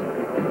this?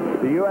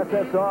 The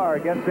USSR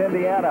against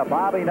Indiana.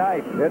 Bobby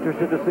Knight,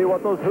 interested to see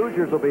what those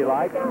Hoosiers will be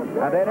like.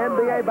 And then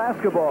NBA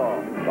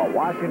basketball. The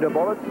Washington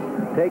Bullets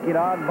taking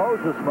on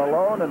Moses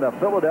Malone and the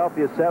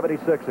Philadelphia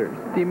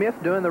 76ers. Do you miss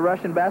doing the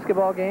Russian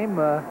basketball game?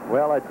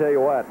 Well, I tell you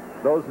what,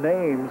 those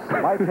names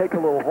might take a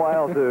little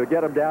while to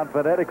get them down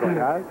phonetically,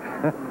 huh?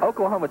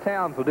 Oklahoma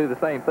Towns will do the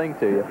same thing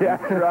to you. Yeah,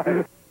 that's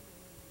right.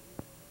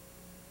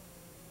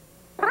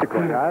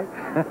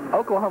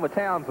 Oklahoma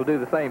Towns will do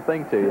the same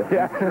thing to you.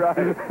 Yeah, that's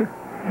right.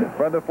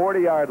 From the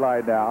 40-yard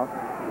line now,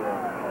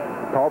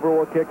 Culver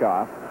will kick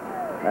off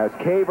as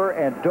Caver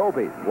and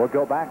Doby will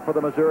go back for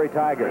the Missouri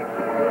Tigers.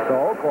 So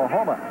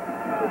Oklahoma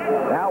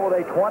now with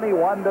a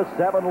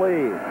 21-7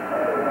 lead.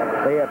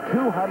 They have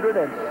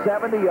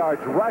 270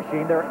 yards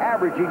rushing. They're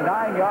averaging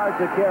 9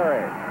 yards a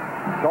carry.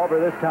 Culver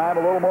this time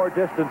a little more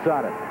distance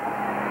on it.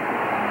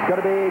 It's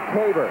going to be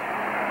Caver.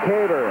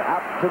 Caver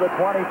out to the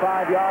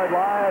 25-yard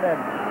line,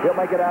 and he'll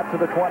make it out to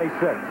the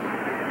 26.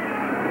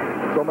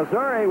 So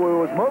Missouri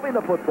was moving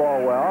the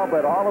football well,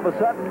 but all of a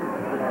sudden,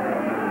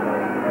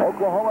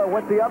 Oklahoma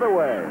went the other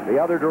way, the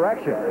other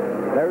direction.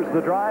 There's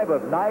the drive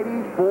of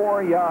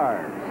 94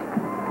 yards.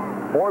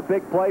 More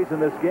big plays in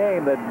this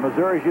game than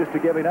Missouri's used to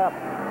giving up.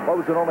 What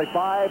was it, only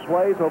 5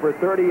 plays over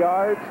 30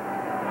 yards?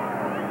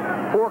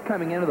 4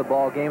 coming into the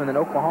ball game, and then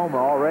Oklahoma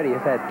already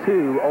has had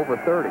 2 over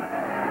 30.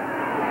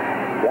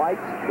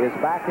 White is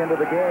back into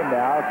the game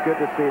now. It's good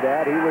to see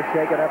that. He was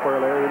shaken up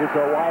earlier. It is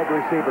a wide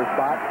receiver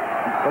spot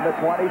from the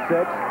 26.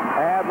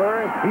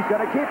 Adler, he's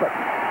going to keep it.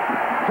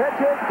 Pitch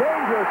it,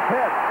 dangerous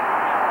pitch.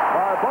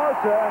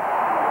 Barbosa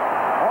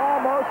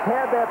almost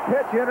had that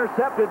pitch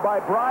intercepted by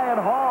Brian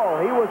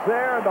Hall. He was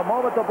there the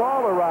moment the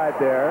ball arrived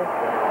there.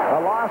 A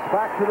loss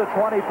back to the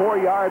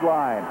 24-yard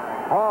line.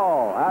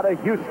 Hall out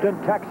of Houston,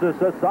 Texas,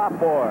 a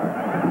sophomore.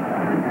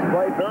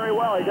 Played very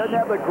well. He doesn't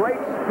have the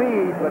great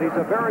speed, but he's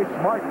a very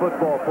smart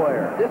football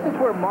player. This is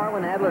where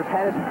Marlon Adler's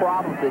had his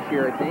problems this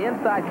year. It's an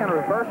inside kind of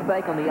reverse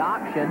fake on the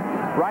option.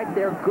 Right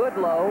there,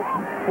 Goodlow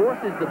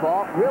forces the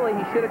ball. Really,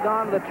 he should have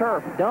gone to the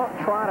turf. Don't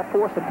try to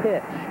force a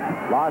pitch.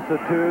 Loss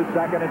of 2,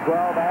 2nd and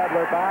 12.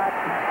 Adler back.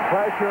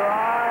 Pressure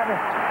on.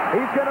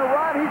 He's going to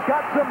run. He's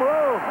got some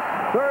room.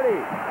 30.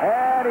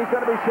 And he's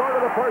going to be short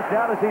of the first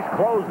down as he's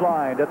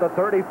clotheslined at the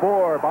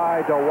 34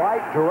 by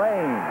Dwight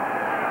Drain.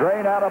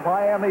 Drain out of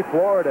Miami,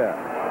 Florida.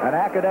 An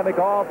academic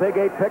All-Big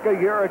 8 pick a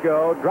year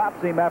ago.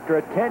 Drops him after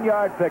a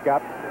 10-yard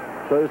pickup.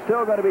 So he's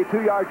still going to be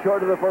 2 yards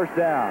short of the first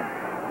down.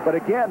 But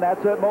again,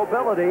 that's a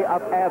mobility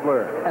of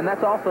Adler. And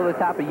that's also the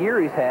type of year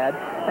he's had.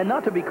 And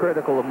not to be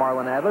critical of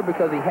Marlon Adler,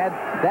 because he had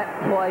that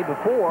play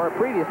before. A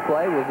previous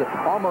play was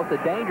almost a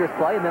dangerous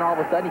play, and then all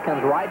of a sudden he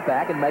comes right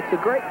back and makes a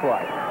great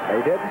play.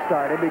 They didn't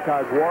start him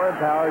because Warren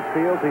Powers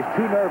feels he's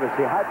too nervous.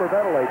 He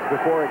hyperventilates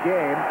before a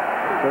game.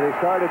 So they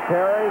started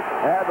Perry.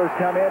 Adler's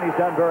come in. He's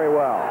done very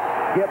well.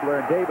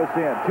 Gibbler and Davis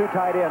in. 2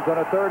 tight ends on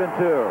a 3rd and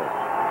 2.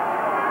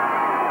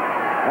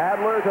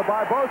 Adler to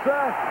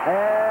Barbosa,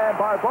 and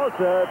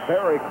Barbosa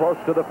very close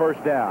to the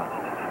first down.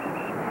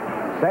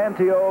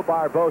 Santio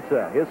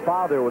Barbosa, his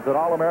father was an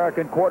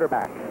All-American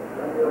quarterback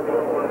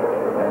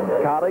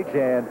in college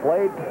and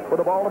played for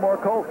the Baltimore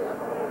Colts.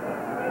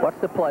 What's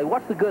the play?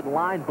 What's the good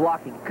line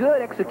blocking?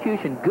 Good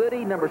execution.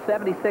 Goody, number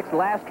 76,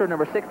 Laster,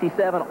 number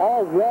 67,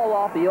 all wall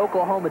off the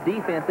Oklahoma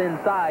defense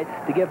inside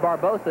to give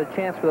Barbosa a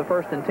chance for the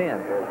 1st and 10.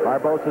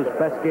 Barbosa's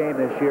best game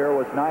this year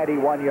was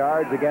 91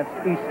 yards against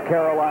East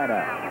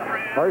Carolina.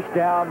 First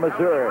down,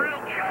 Missouri.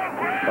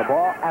 The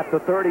ball at the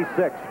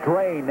 36.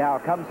 Drain now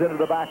comes into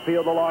the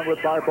backfield along with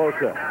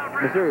Barbosa.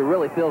 Missouri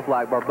really feels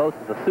like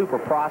Barbosa's a super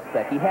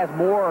prospect. He has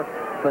more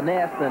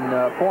finesse than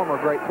former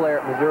great player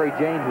at Missouri,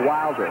 James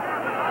Wilder.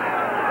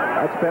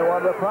 That's been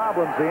one of the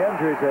problems. The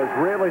injuries has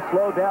really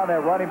slowed down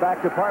that running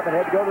back department.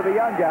 Had to go to the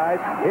young guys.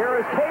 Here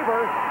is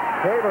Caver.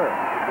 Caver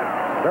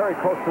very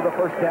close to the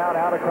first down,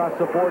 out across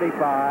the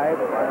 45.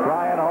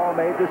 Brian Hall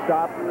made the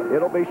stop.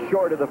 It'll be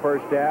short of the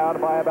first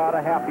down by about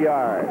a half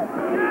yard.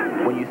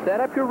 When you set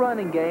up your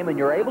running game and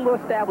you're able to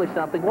establish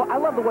something, well, I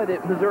love the way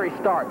that Missouri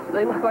starts.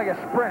 They look like a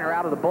sprinter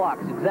out of the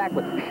blocks.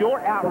 Exactly.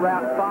 Short out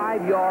route,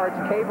 5 yards.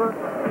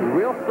 Caver,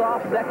 real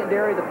soft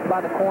secondary by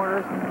the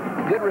corners.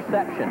 Good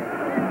reception.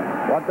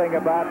 One thing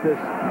about this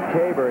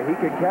Caber, he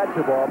can catch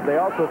the ball, but they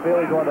also feel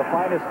he's one of the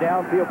finest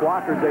downfield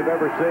blockers they've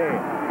ever seen.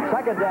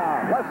 Second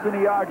down, less than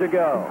a yard to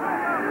go.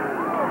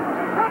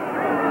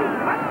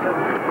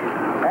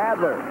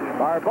 Adler,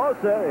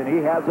 Barbosa, and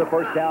he has the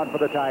first down for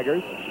the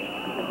Tigers.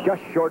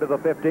 Just short of the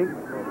 50.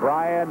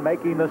 Bryan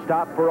making the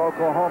stop for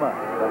Oklahoma.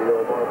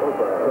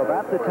 So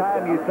about the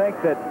time you think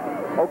that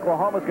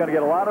Oklahoma's going to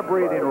get a lot of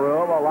breathing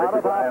room, a lot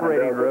of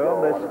operating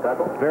room,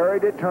 this very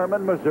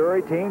determined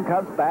Missouri team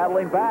comes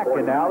battling back,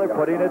 and now they're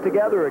putting it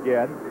together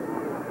again.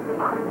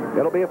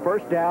 It'll be a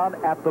first down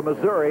at the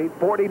Missouri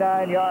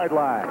 49-yard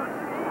line.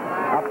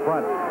 Up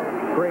front,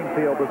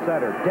 Greenfield the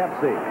center,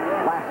 Dempsey,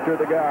 Laster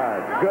the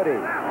guard, Goody,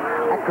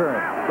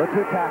 Eckern, the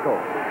two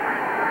tackles.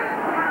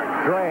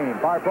 Drain,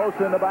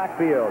 Barbosa in the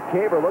backfield.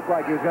 Caber looked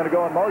like he was going to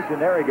go in motion.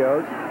 There he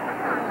goes.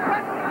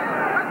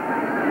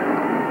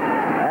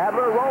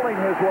 Adler rolling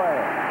his way.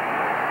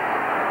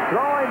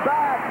 Throwing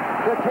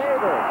back to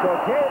Caber. So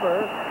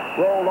Caber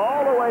rolled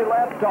all the way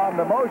left on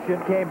the motion,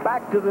 came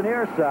back to the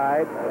near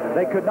side.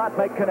 They could not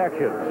make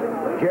connections.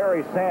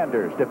 Jerry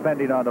Sanders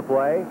defending on the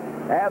play.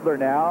 Adler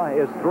now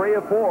is 3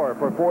 of 4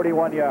 for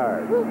 41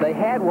 yards. They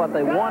had what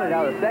they wanted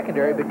out of the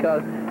secondary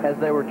because as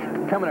they were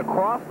coming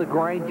across the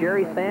grain,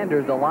 Jerry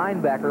Sanders, the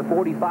linebacker,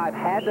 45,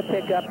 had to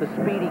pick up the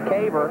speedy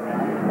Caber,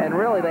 and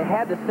really they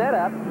had the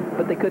setup,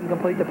 but they couldn't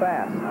complete the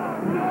pass.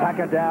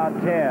 Second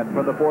down 10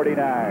 from the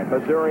 49.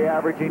 Missouri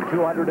averaging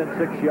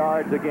 206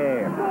 yards a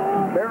game.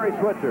 Barry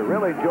Switzer,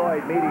 really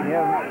enjoyed meeting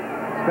him,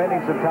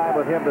 spending some time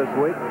with him this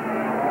week.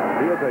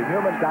 He is a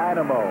human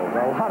dynamo.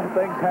 A lot of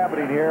things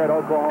happening here at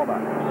Oklahoma.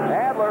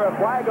 Adler, a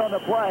flag on the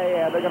play,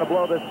 and they're going to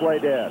blow this play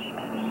dead.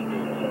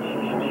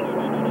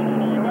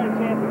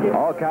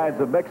 All kinds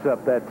of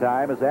mix-up that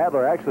time as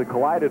Adler actually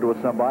collided with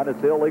somebody.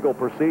 It's illegal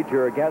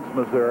procedure against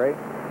Missouri.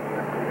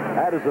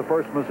 That is the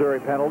first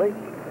Missouri penalty.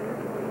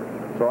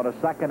 So on a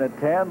 2nd and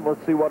 10,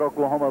 let's see what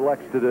Oklahoma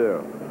elects to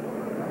do.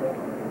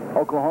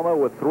 Oklahoma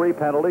with 3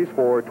 penalties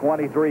for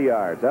 23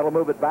 yards. That'll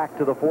move it back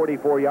to the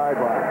 44-yard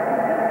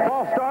line.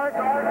 False start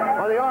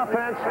on the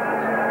offense.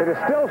 It is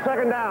still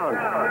 2nd down.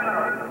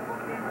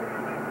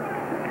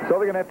 So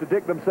they're going to have to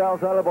dig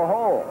themselves out of a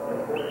hole.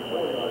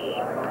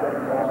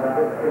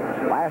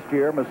 Last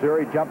year,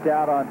 Missouri jumped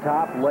out on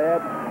top,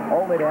 led,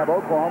 only to have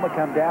Oklahoma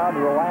come down to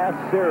the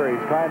last series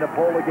trying to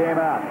pull the game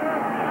out.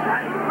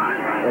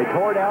 They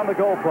tore down the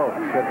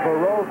goalposts at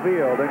Faurot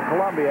Field in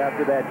Columbia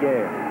after that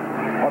game.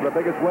 One of the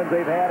biggest wins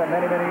they've had in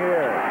many, many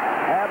years.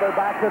 Adler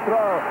back to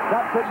throw.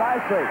 Dumps it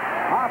nicely.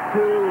 Off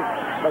to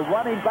the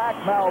running back,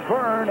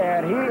 Malvern,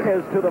 and he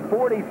is to the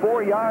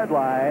 44-yard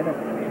line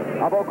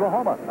of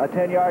Oklahoma. A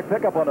 10-yard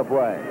pickup on the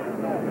play.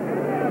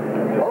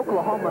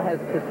 Oklahoma has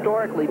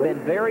historically been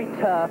very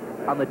tough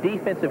on the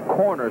defensive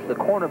corners. The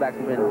cornerbacks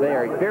have been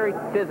very, very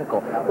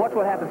physical. Watch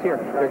what happens here.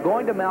 They're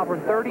going to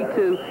Malvern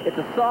 32. It's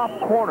a soft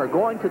corner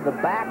going to the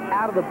back,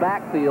 out of the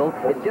backfield.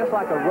 It's just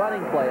like a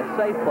running play, a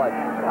safe play.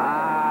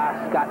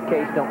 Scott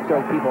Case, don't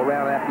throw people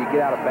around after you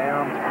get out of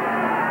bounds.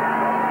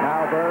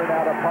 Malvern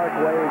out of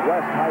Parkway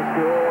West High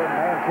School in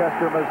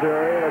Manchester,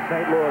 Missouri, the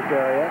St. Louis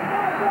area.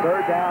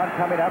 Third down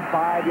coming up,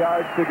 5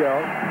 yards to go.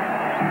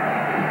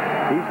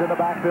 He's in the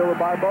backfield with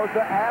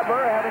Barbosa.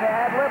 Adler having to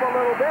ad-lib a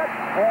little bit,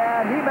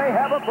 and he may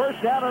have a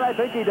first down, and I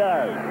think he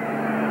does.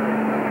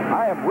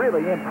 I am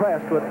really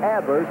impressed with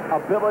Adler's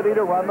ability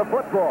to run the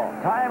football.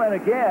 Time and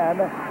again,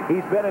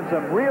 he's been in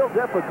some real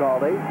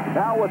difficulty.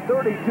 Now with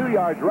 32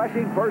 yards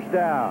rushing, first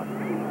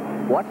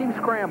down. Watch him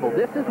scramble.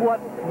 This is what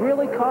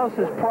really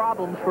causes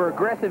problems for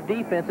aggressive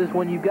defenses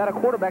when you've got a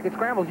quarterback that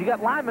scrambles. You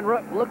got linemen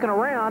looking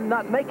around,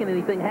 not making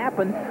anything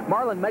happen.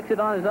 Marlin makes it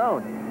on his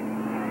own.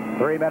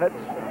 3 minutes,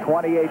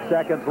 28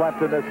 seconds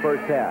left in this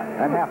first half.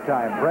 At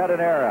halftime, Brett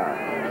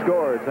Anera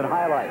scores and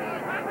highlights.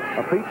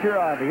 A feature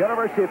on the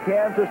University of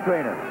Kansas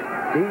trainer,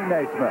 Dean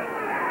Naismith.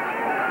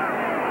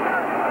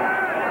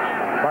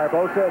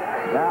 Barbosa,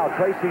 now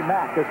Tracy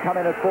Mack is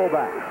coming at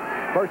fullback.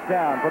 First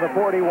down for the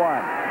 41.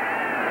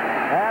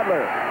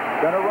 Adler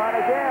going to run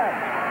again.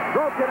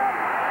 Broken up.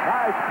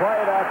 Nice play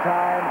that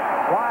time.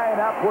 Flying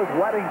up was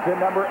Weddington,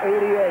 number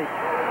 88.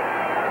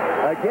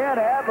 Again,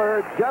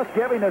 Adler just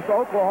giving this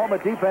Oklahoma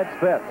defense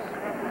fits.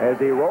 As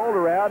he rolled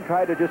around,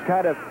 tried to just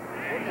kind of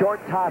short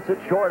toss it,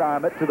 short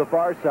arm it to the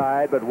far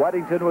side, but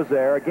Weddington was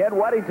there. Again,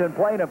 Weddington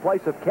playing in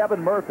place of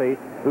Kevin Murphy,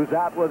 who's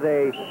out with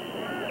a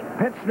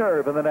pinched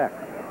nerve in the neck.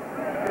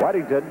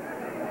 Weddington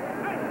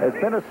has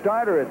been a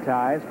starter at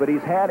times, but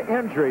he's had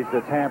injuries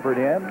that's hampered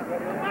him.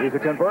 He's a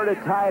converted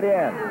tight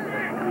end.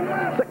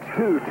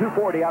 6'2",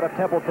 240 out of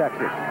Temple,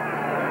 Texas.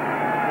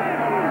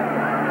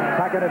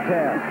 2nd and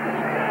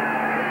 10.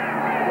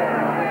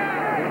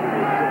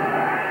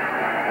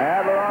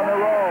 Adler on the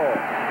roll.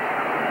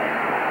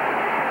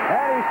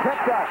 And he's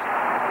picked up.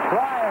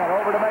 Bryan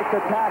over to make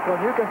the tackle.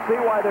 And you can see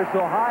why they're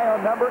so high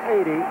on number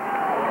 80.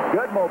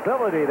 Good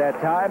mobility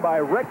that time by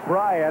Rick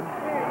Bryan,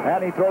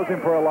 and he throws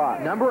him for a loss.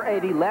 Number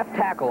 80, left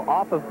tackle,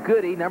 off of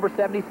Goody. Number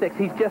 76,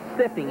 he's just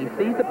sifting. He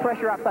sees the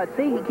pressure outside.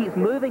 See, he keeps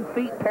moving,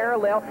 feet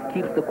parallel,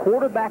 keeps the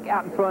quarterback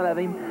out in front of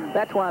him.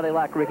 That's why they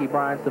like Ricky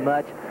Bryan so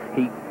much.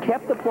 He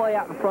kept the play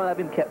out in front of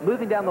him, kept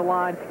moving down the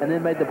line, and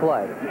then made the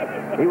play.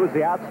 He was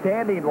the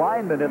outstanding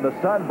lineman in the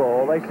Sun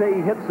Bowl. They say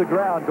he hits the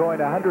ground going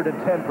 110%.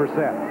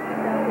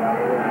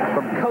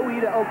 From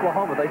Coweta,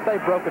 Oklahoma. They say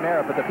Broken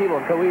Arrow, but the people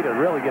in Coweta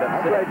really get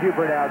upset. I'm glad you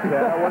pronounced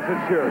that. I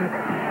wasn't sure.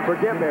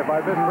 Forgive me if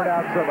I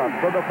mispronounced some of them.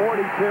 From the 42,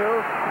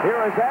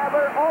 here is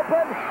Adler,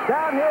 open.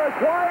 Down here is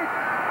White.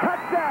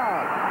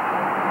 Touchdown.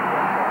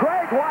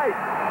 Craig White.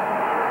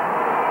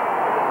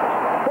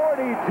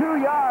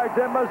 42 yards,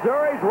 and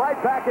Missouri's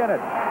right back in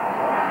it.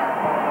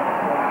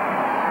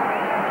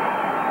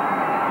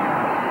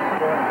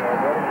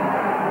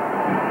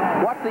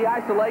 Watch the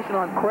isolation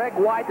on Craig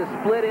White to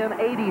split in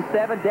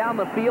 87 down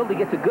the field. He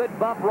gets a good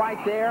bump right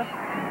there.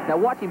 Now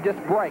watch him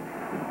just break.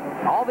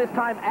 All this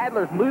time,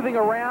 Adler's moving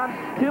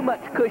around. Too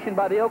much cushion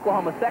by the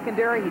Oklahoma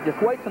secondary. He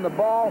just waits on the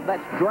ball.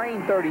 That's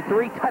drain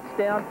 33.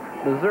 Touchdown.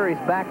 Missouri's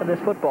back in this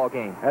football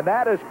game. And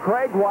that is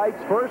Craig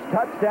White's first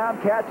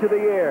touchdown catch of the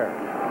year.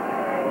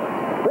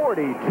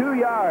 42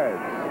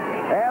 yards.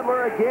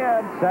 Adler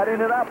again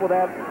setting it up with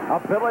that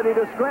ability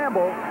to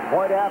scramble.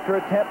 Point after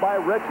attempt by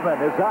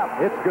Richmond is up.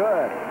 It's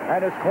good.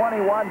 And it's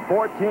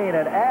 21-14.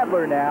 And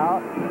Adler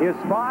now is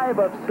 5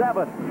 of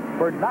 7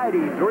 for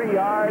 93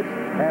 yards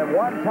and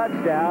 1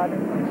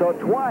 touchdown. So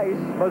twice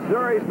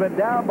Missouri's been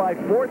down by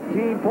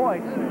 14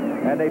 points.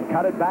 And they've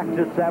cut it back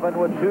to 7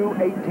 with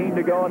 2:18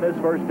 to go in this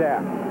first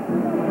half.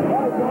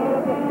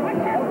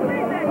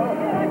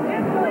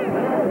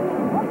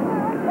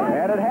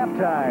 And at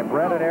halftime,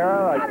 Brendan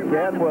Era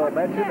again will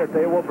mention that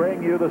they will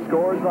bring you the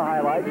scores, the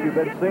highlights. You've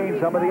been seeing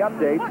some of the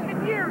updates.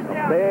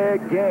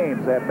 Big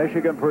games at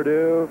Michigan,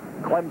 Purdue,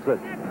 Clemson,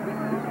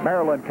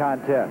 Maryland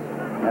contest.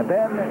 And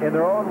then, in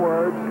their own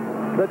words,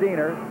 the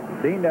deaner,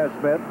 Dean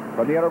Nesmith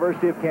from the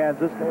University of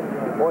Kansas.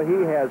 Boy,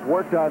 he has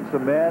worked on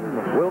some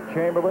men, Wilt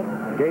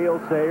Chamberlain, Gale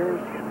Sayers,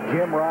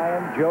 Jim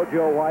Ryan,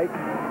 JoJo White,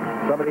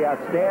 some of the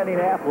outstanding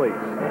athletes.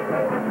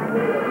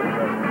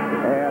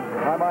 And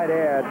I might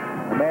add,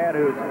 a man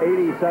who's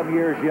 80-some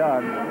years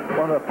young,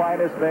 one of the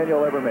finest men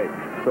you'll ever meet.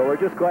 So we're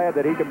just glad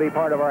that he can be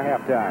part of our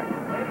halftime.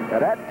 Now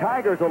that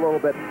Tiger's a little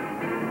bit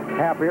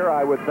happier,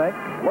 I would think.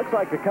 Looks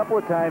like a couple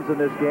of times in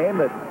this game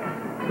that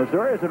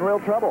Missouri is in real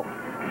trouble.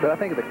 But I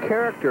think of the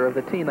character of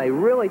the team, they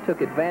really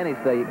took advantage.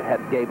 They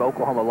gave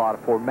Oklahoma a lot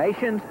of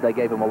formations. They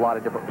gave them a lot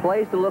of different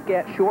plays to look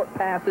at, short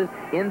passes,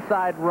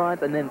 inside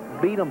runs, and then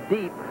beat them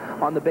deep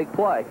on the big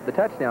play, the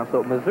touchdown.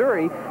 So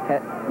Missouri,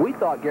 we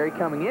thought, Gary,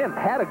 coming in,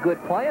 had a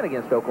good plan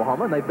against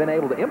Oklahoma, and they've been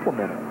able to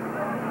implement it.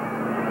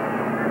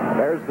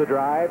 There's the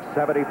drive,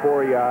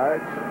 74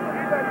 yards.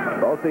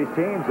 Both these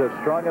teams have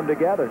strung them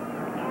together.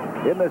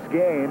 In this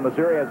game,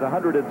 Missouri has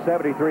 173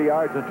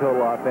 yards in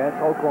total offense.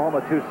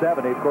 Oklahoma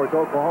 270. Of course,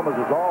 Oklahoma's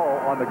is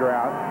all on the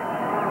ground.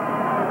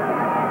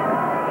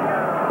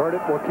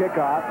 Burdett will kick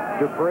off.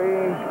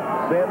 Dupree,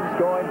 Sims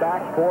going back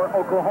for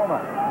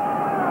Oklahoma.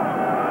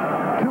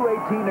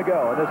 2:18 to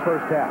go in this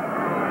first half.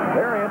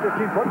 Very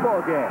interesting football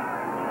game.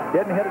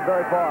 Didn't hit it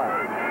very far.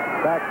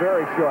 Back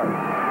very short.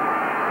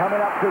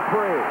 Coming up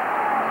Dupree.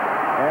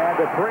 And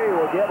Dupree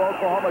will give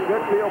Oklahoma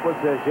good field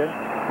position.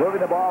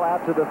 Moving the ball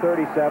out to the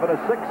 37, a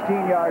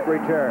 16-yard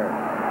return.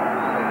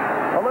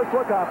 Well, let's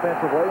look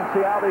offensively and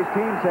see how these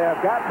teams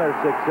have gotten their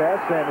success.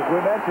 And as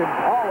we mentioned,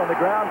 all on the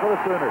ground for the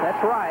Sooners.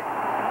 That's right.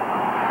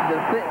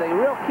 The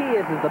real key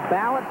is the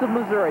balance of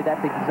Missouri.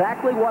 That's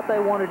exactly what they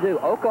want to do.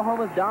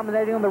 Oklahoma's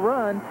dominating on the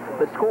run,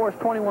 but scores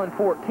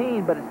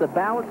 21-14, but it's the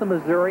balance of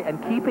Missouri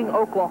and keeping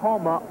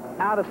Oklahoma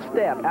out of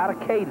step, out of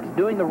cadence,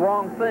 doing the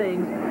wrong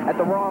things at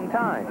the wrong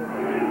time.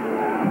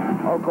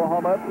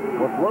 Oklahoma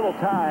with little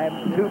time,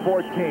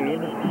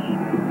 2:14,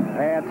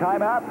 and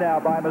timeout now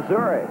by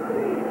Missouri.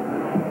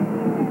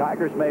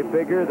 Tigers may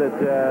figure that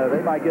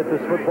they might get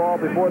this football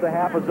before the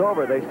half is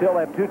over. They still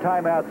have 2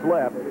 timeouts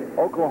left.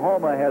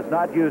 Oklahoma has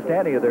not used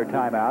any of their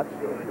timeouts.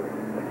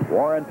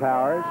 Warren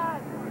Powers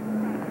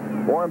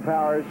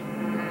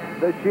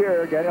this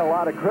year getting a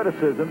lot of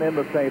criticism in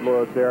the St.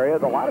 Louis area.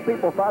 A lot of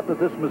people thought that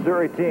this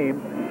Missouri team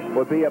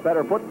would be a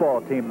better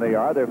football team than they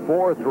are. They're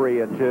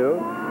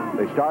 4-3-2.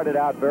 They started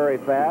out very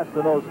fast,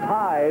 and those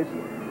ties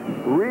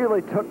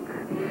really took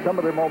some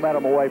of their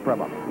momentum away from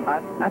them.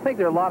 I think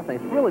there are a lot of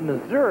things. Really,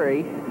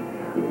 Missouri,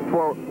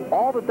 for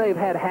all that they've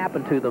had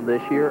happen to them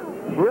this year,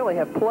 really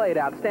have played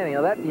outstanding.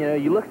 Now,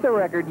 you look at the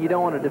record, you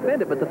don't want to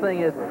defend it, but the thing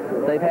is,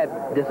 they've had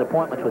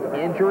disappointments with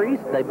injuries.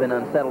 They've been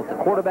unsettled at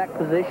the quarterback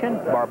position.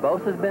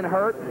 Barbosa's been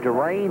hurt.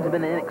 Durain's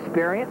been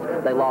inexperienced.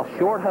 They lost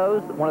Short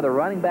Hose, one of their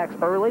running backs,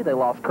 early. They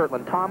lost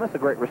Kirtland Thomas, a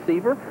great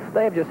receiver.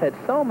 They have just had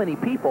so many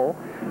people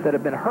that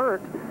have been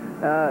hurt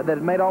that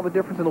have made all the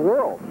difference in the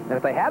world. And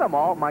if they had them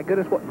all, my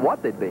goodness,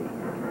 what they'd be.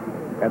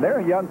 And they're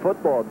a young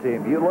football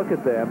team. You look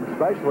at them,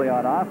 especially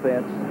on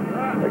offense,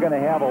 they're going to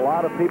have a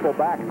lot of people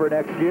back for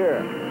next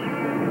year.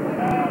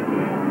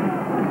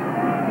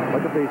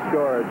 Look at with these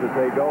scores as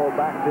they go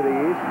back to the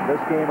east.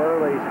 This game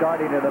early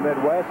starting in the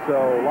Midwest, so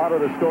a lot of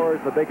the scores,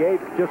 the Big Eight,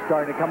 just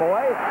starting to come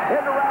away.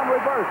 End around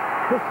reverse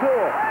to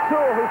Sewell.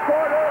 Sewell, who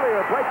scored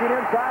earlier, breaking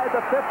inside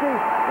the 50,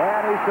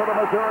 and he's to the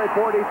Missouri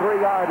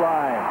 43-yard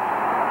line.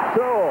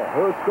 Sewell,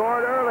 who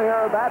scored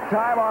earlier, that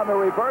time on the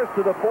reverse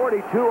to the 42,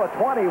 a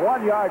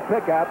 21-yard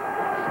pickup.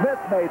 Smith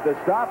made the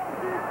stop.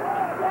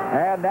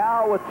 And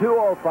now with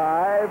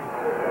 2:05,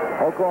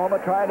 Oklahoma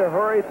trying to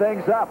hurry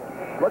things up.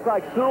 Looked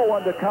like Sewell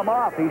wanted to come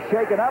off. He's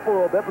shaken up a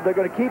little bit, but they're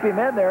going to keep him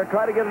in there and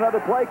try to get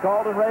another play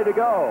called and ready to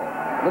go.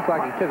 Looks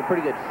like he took a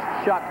pretty good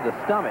shot to the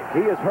stomach.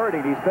 He is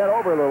hurting. He's bent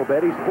over a little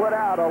bit. He split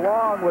out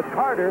along with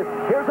Carter.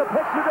 Here's a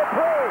pitch to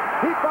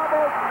Dupree. He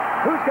fumbles.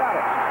 Who's got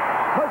it?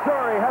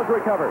 Missouri has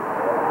recovered.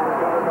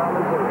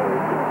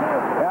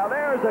 Now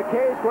there's a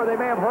case where they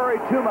may have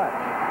hurried too much.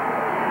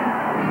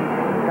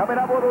 Coming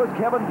up with it was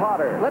Kevin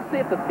Potter. Let's see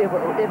if the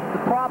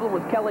problem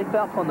was Kelly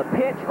Phelps on the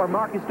pitch or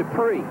Marcus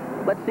Dupree.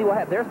 Let's see what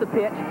happens. There's the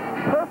pitch.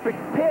 Perfect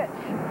pitch.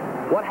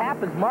 What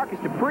happens, Marcus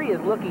Dupree is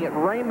looking at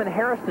Raymond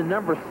Harrison,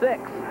 number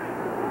 6.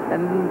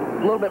 And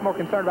a little bit more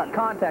concerned about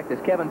contact as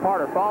Kevin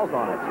Potter falls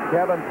on it.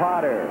 Kevin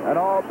Potter, an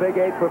all Big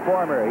 8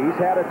 performer. He's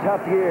had a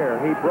tough year.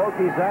 He broke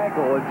his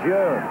ankle in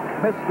June.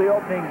 Missed the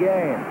opening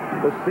game.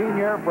 The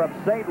senior from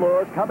St.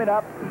 Louis coming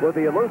up with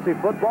the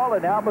elusive football,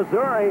 and now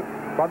Missouri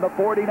from the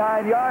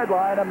 49-yard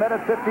line, a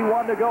minute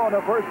 51 to go in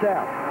the first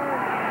half.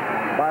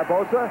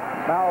 Barbosa,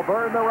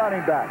 Malvern, the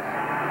running backs.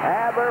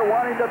 Adler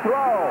wanting to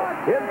throw,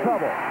 in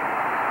trouble.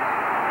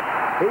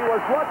 He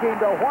was looking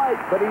to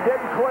White, but he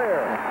didn't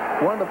clear.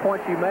 One of the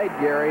points you made,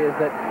 Gary, is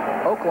that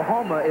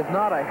Oklahoma is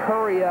not a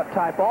hurry-up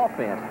type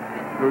offense.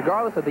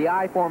 Regardless of the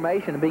I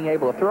formation and being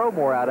able to throw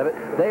more out of it,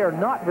 they are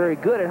not very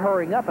good at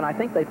hurrying up, and I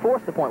think they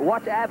forced the point.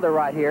 Watch Adler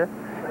right here.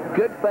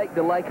 Good fake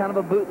delay, kind of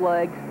a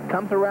bootleg.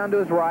 Comes around to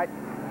his right.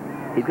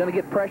 He's going to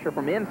get pressure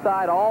from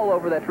inside all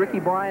over. That's Ricky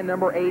Bryan,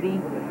 number 80,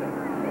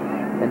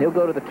 and he'll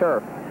go to the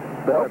turf.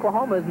 But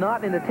Oklahoma is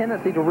not in a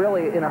tendency to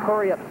really in a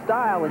hurry-up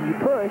style, and you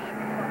push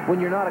when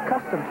you're not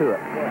accustomed to it.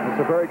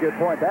 That's a very good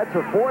point. That's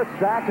the 4th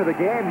sack of the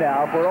game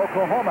now for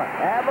Oklahoma.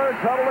 Adler in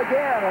trouble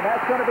again, and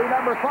that's going to be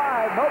number 5.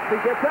 Nope, he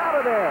gets out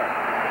of there.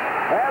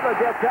 Adler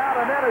gets out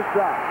and then is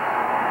dropped.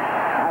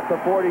 At the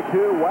 42,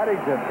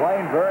 Weddington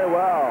playing very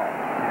well.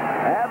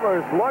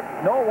 Adler's look,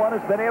 no one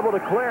has been able to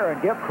clear,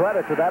 and give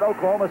credit to that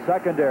Oklahoma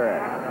secondary.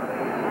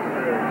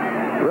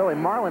 Really,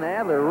 Marlon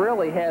Adler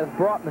really has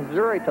brought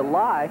Missouri to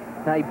life.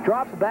 Now he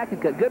drops back, he's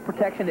got good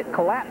protection, it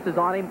collapses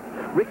on him.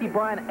 Ricky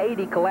Bryan,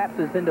 80,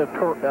 collapses into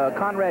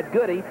Conrad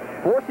Goody,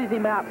 forces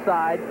him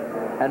outside,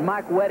 and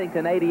Mike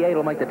Weddington, 88,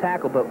 will make the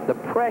tackle. But the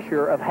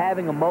pressure of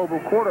having a mobile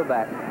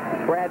quarterback,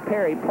 Brad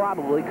Perry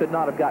probably could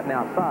not have gotten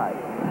outside.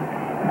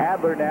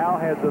 Adler now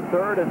has a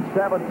 3rd and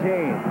 17.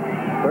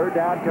 3rd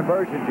down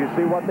conversions. You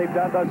see what they've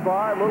done thus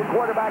far? A little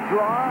quarterback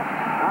draw.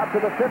 Out to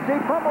the 50.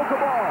 Fumbles the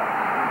ball.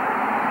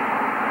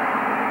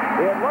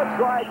 It looks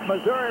like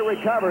Missouri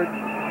recovered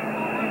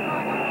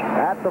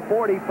at the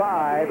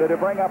 45 to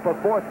bring up a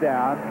 4th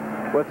down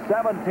with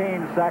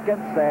 17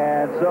 seconds.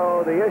 And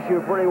so the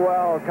issue pretty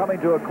well coming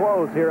to a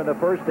close here in the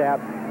first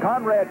half.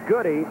 Conrad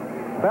Goody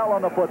fell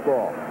on the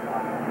football.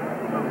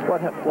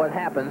 What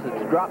happens,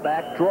 it's drop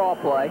back, draw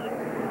play.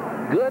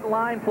 Good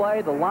line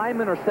play. The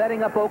linemen are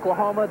setting up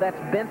Oklahoma. That's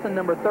Benson,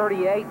 number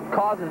 38,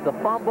 causes the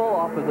fumble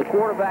off of the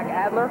quarterback,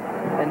 Adler.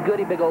 And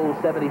Goody, big old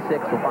 76,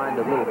 will find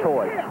a little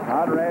toy.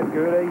 Conrad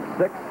Goody,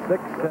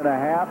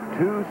 6'6.5",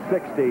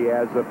 260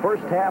 as the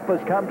first half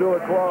has come to a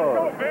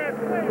close.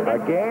 A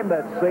game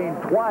that's seen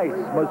twice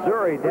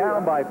Missouri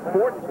down by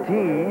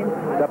 14,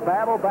 the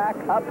battle back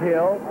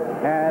uphill,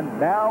 and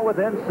now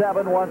within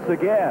 7 once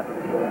again.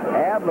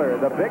 Adler,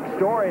 the big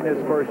story in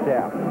his first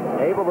half,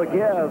 able to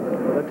give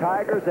the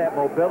Tigers that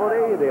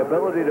mobility, the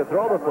ability to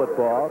throw the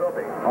football.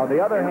 On the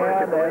other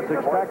hand, as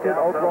expected,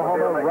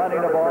 Oklahoma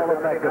running the ball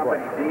effectively.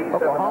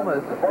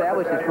 Oklahoma has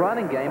established its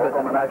running game, but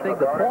I think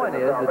the point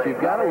is that you've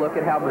got to look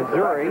at how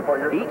Missouri,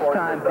 each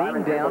time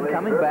being down,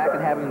 coming back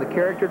and having the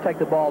character take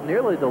the ball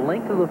nearly the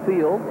length of the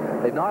field.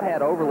 They've not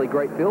had overly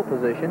great field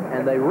position,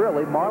 and they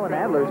really, Marlon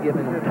Adler is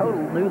giving them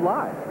total new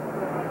life.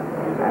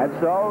 And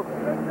so,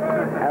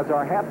 as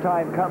our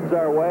halftime comes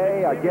our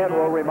way, again,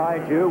 we'll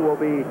remind you, we'll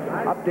be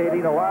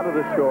updating a lot of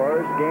the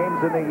scores,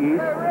 games in the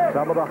East,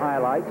 some of the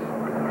highlights.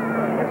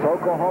 This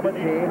Oklahoma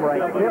team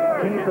ranked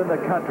 15th in the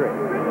country.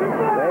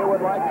 They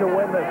would like to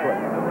win this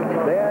one.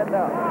 Then,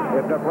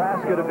 if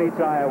Nebraska defeats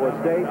Iowa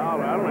State,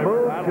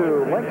 move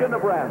to Lincoln,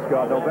 Nebraska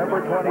on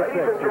November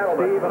 26th.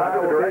 Steve and I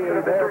will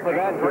be there for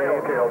that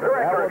game.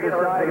 That will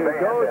decide who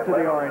goes to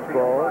the Orange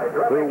Bowl,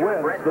 who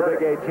wins the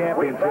Big 8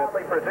 championship,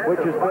 which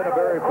has been a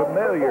very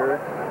familiar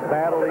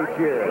battle each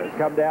year. It's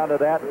come down to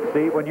that,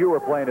 Steve, when you were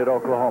playing at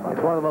Oklahoma.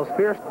 It's one of the most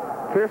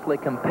fiercely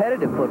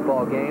competitive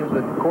football games,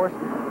 but of course,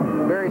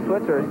 Barry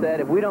Switzer said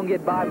if we don't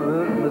get by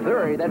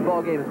Missouri, that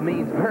ball game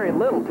means very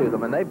little to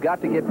them, and they've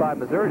got to get by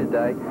Missouri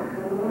today.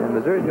 And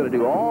Missouri's going to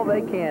do all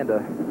they can to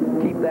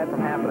keep that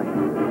from happening.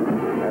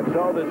 And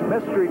so this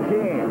mystery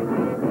team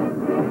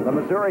The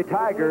Missouri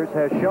Tigers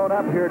has shown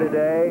up here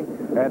today,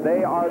 and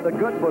they are the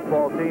good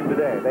football team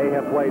today. They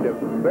have played a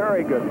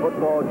very good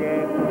football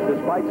game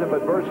despite some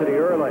adversity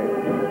early.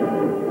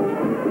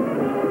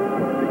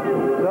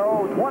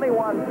 So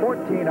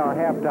 21-14 our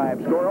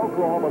halftime score.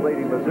 Oklahoma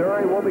leading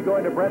Missouri. We'll be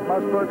going to Brent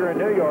Musburger in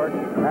New York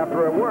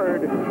after a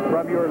word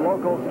from your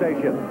local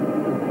station.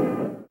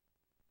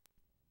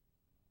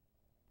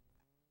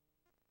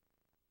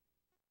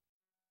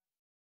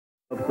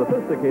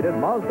 Sophisticated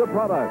Mazda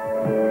products.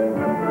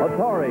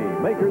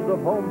 Atari, makers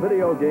of home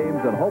video games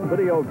and home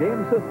video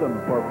game systems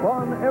for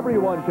fun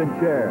everyone can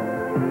share.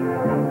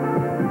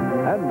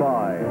 And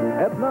by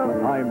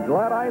Aetna, I'm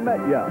glad I met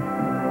ya.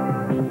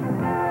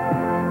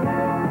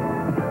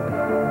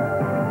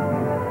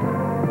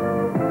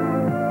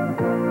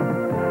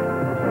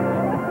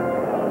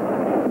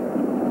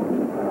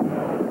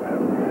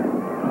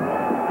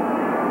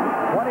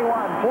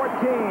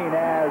 14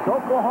 as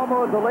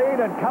Oklahoma with the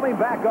lead and coming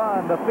back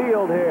on the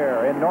field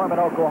here in Norman,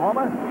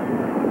 Oklahoma.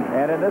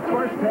 And in this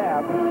first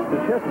half,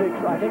 statistics,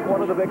 I think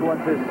one of the big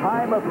ones is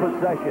time of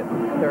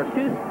possession. There are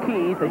two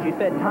keys. As you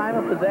said, time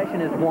of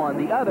possession is one.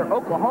 The other,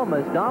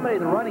 Oklahoma has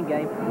dominated the running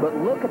game, but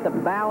look at the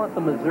balance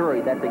of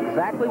Missouri. That's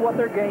exactly what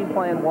their game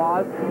plan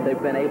was.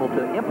 They've been able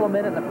to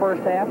implement it in the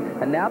first half,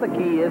 and now the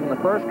key is in the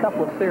first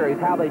couple of series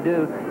how they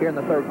do here in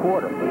the third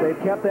quarter.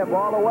 They've kept that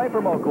ball away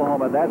from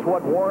Oklahoma. That's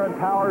what Warren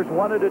Powers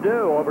wanted to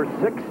do over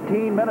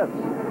 16 minutes.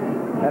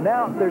 And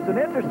now there's an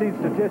interesting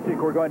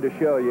statistic we're going to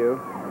show you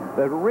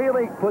that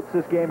really puts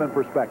this game in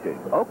perspective.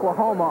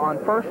 Oklahoma on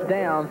first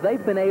downs,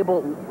 they've been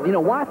able,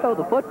 why throw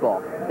the football?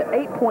 The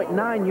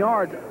 8.9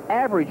 yards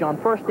average on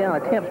first down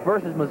attempts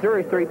versus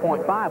Missouri's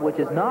 3.5, which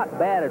is not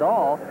bad at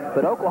all,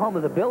 but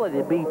Oklahoma's ability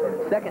to be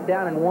second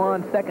down and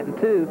 1, second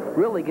and 2,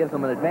 really gives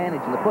them an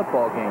advantage in the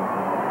football game.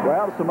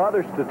 Well, some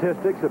other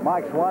statistics that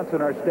Mike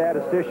Swanson, our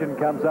statistician,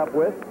 comes up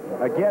with,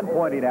 again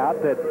pointing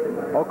out that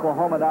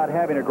Oklahoma not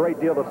having a great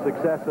deal of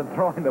success in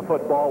throwing the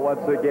football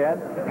once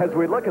again as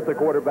we look at the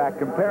quarterback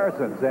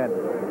comparisons, and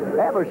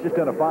Adler's just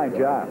done a fine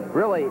job.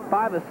 Really,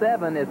 5 of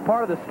 7 is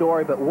part of the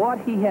story, but what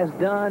he has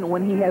done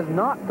when he has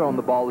not thrown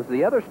the ball is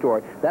the other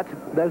story.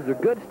 Those are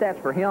good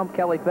stats for him.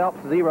 Kelly Phelps,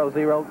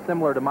 0-0,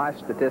 similar to my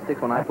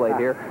statistics when I played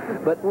here.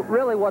 But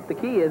really what the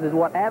key is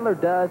what Adler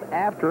does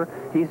after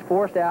he's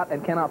forced out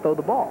and cannot throw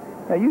the ball.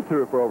 Now, you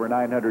threw for over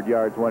 900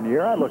 yards one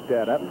year. I looked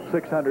that up.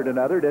 600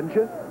 another, didn't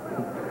you?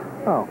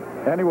 Oh.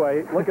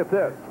 Anyway, look at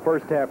this.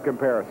 First half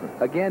comparison.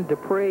 Again,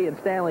 Dupree and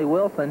Stanley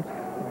Wilson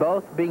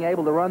both being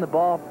able to run the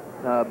ball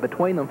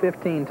between them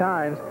 15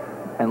 times.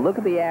 And look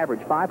at the average,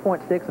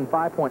 5.6 and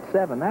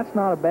 5.7. That's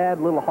not a bad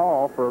little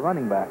haul for a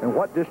running back. And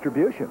what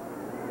distribution?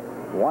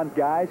 One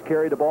guy's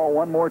carried the ball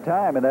one more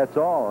time, and that's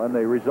all. And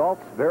the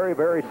results very,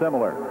 very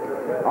similar.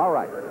 All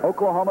right,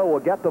 Oklahoma will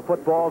get the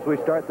football as we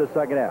start the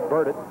second half.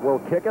 Burditt will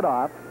kick it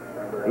off.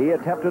 He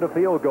attempted a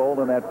field goal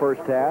in that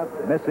first half,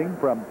 missing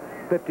from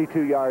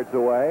 52 yards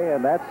away,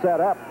 and that set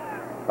up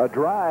a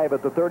drive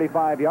at the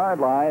 35-yard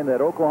line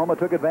that Oklahoma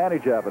took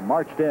advantage of and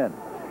marched in.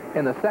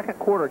 In the second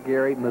quarter,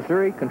 Gary,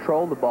 Missouri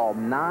controlled the ball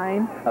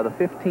 9 of the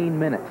 15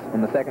 minutes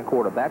in the second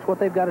quarter. That's what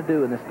they've got to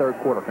do in this third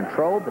quarter,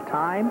 control the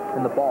time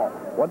and the ball.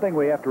 One thing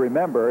we have to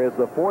remember is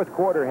the fourth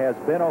quarter has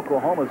been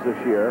Oklahoma's this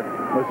year.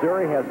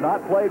 Missouri has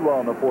not played well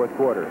in the fourth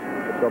quarter,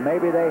 so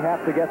maybe they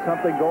have to get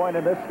something going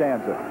in this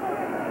stanza.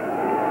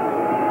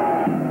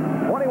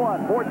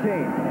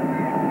 21-14.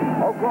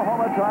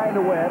 Oklahoma trying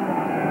to win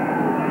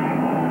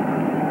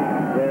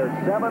their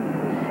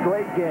 7th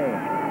straight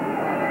game.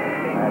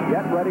 And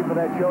get ready for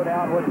that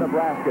showdown with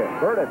Nebraska.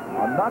 Burditt,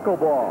 a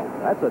knuckleball.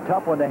 That's a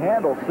tough one to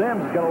handle. Sims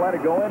is going to let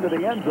it go into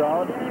the end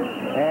zone.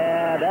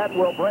 And that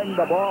will bring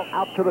the ball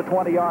out to the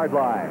 20-yard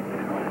line.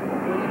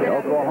 The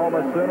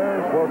Oklahoma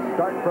Sooners will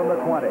start from the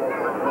 20.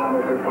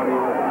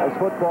 This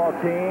football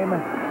team,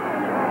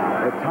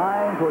 at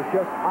times, was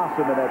just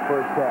awesome in that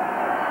first half.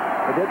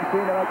 It didn't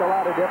seem to make a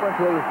lot of difference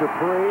whether it was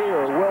Dupree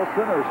or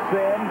Wilson or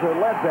Sims or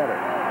Ledbetter.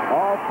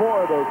 All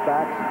 4 of those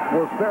backs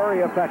were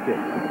very effective.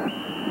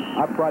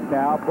 Up front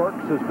now,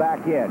 Burks is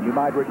back in. You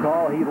might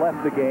recall he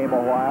left the game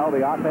a while.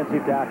 The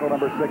offensive tackle,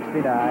 number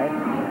 69.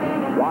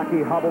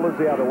 Rocky Hubble is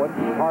the other one.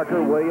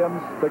 Parker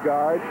Williams, the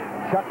guard.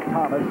 Chuck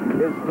Thomas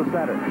is the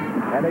center.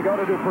 And they go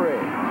to Dupree.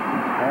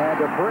 And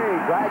Dupree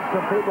drags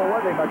some people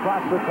with him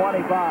across the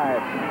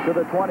 25 to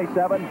the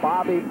 27.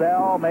 Bobby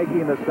Bell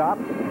making the stop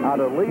out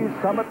of Lee's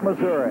Summit,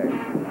 Missouri.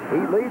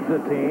 He leads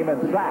the team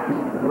in sacks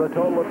with a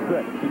total of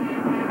 6.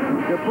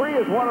 Dupree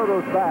is one of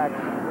those backs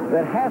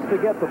that has to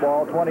get the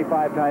ball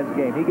 25 times a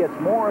game. He gets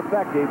more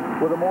effective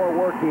with the more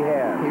work he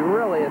has. He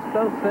really is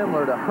so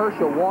similar to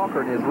Herschel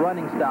Walker in his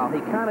running style. He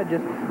kind of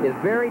just is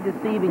very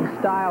deceiving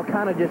style,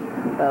 kind of just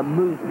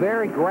moves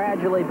very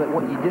gradually, but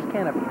what you just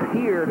can't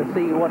appear to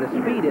see what his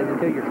speed is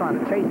until you're trying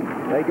to chase him.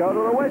 They go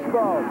to the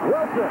wishbone.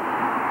 Wilson,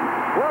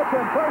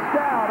 first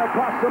down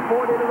across the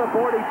 40 to the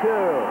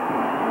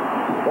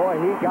 42. Boy,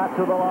 he got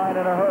to the line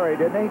in a hurry,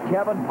 didn't he?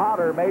 Kevin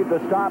Potter made the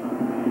stop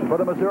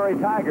for the Missouri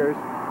Tigers.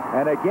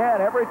 And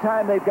again, every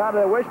time they've gone to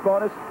the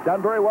wishbone, it's done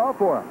very well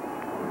for them.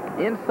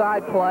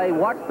 inside play.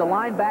 Watch the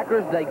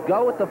linebackers. They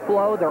go with the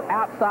flow. They're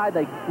outside.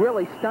 They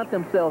really stunt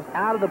themselves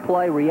out of the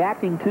play,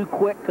 reacting too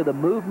quick to the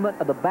movement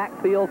of the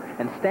backfield,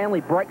 and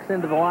Stanley breaks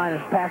into the line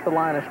and past the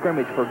line of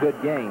scrimmage for a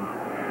good gain.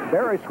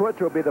 Barry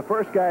Switzer will be the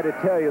first guy to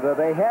tell you that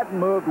they hadn't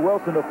moved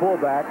Wilson to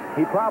fullback.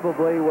 He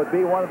probably would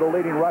be one of the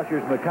leading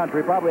rushers in the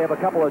country, probably have a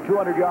couple of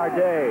 200-yard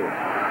days.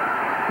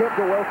 Skip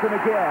to Wilson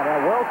again,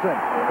 and Wilson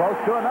close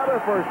to another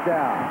first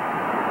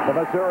down. The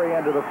Missouri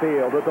end of the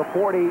field at the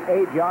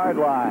 48-yard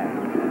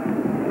line.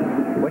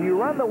 When you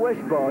run the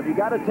wishbone, you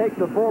got to take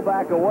the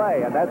fullback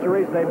away, and that's the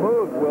reason they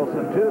moved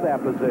Wilson to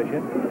that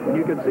position. And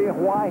you can see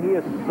why he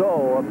is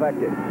so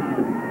effective.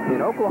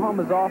 In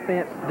Oklahoma's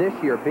offense this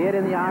year, be it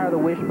in the eye or the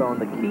wishbone,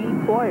 the key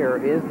player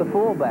is the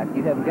fullback.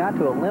 You have got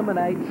to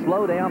eliminate,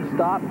 slow down,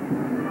 stop,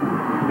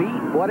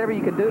 beat, whatever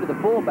you can do to the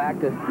fullback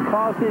to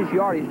cause his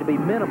yardage to be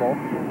minimal.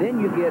 Then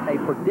you get a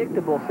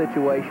predictable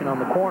situation on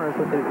the corners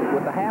with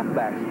the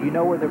halfbacks. You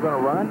know where they're going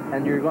to run,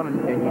 and you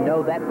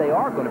know that they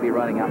are going to be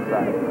running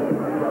outside.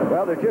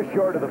 Well, they're just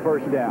short of the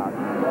first down,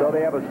 so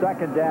they have a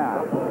second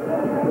down.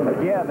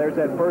 Again, there's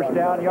that first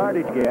down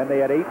yardage again. They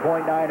had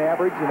 8.9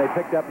 average, and they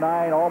picked up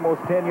 9,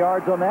 almost 10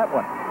 yards on that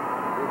one.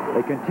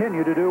 They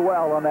continue to do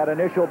well on that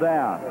initial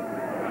down.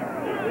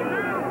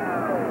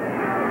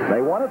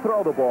 They want to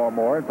throw the ball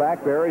more. In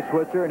fact, Barry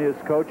Switzer and his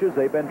coaches,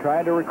 they've been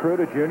trying to recruit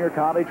a junior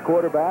college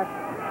quarterback,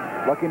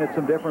 looking at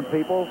some different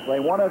people. They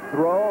want to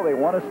throw. They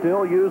want to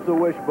still use the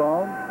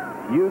wishbone.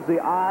 Use the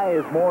eye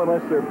as more or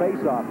less their base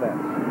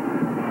offense.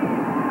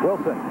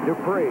 Wilson,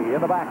 Dupree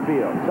in the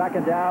backfield.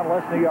 Second down,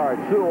 less than a yard.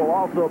 Sewell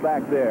also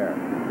back there.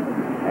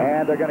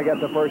 And they're going to get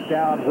the first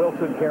down.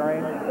 Wilson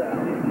carrying.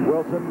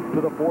 Wilson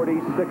to the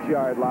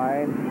 46-yard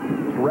line.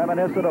 It's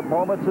reminiscent of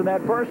moments in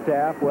that first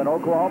half when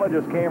Oklahoma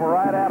just came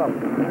right at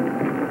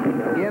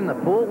them. Again, the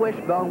full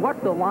wishbone. Watch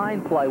the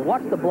line play.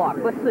 Watch the block.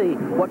 Let's see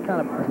what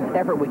kind of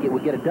effort we get.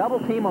 We get a double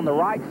team on the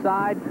right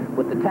side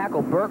with the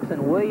tackle Burks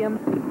and Williams.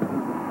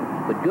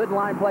 But good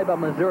line play by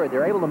Missouri.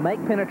 They're able to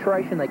make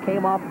penetration. They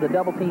came off of the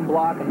double team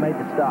block and made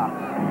the stop.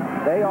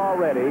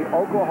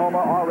 Oklahoma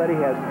already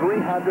has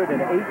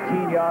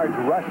 318 yards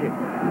rushing.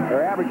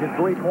 They're averaging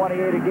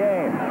 328 a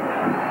game.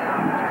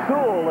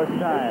 Sewell this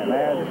time,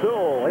 and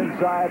Sewell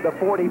inside the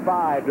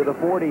 45 to the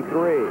 43.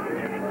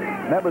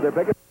 Remember, their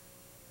biggest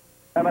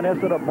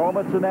reminiscent of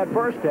moments in that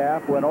first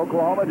half when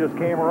Oklahoma just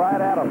came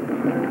right at them.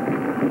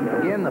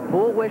 Again, the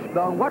full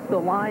wishbone. Watch the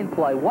line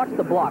play. Watch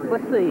the block.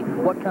 Let's see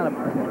what kind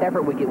of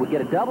effort we get. We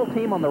get a double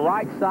team on the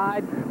right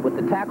side with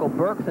the tackle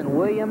Burks and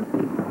Williams.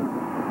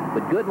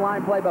 But good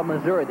line play by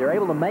Missouri. They're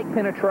able to make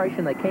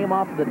penetration. They came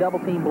off of the double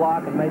team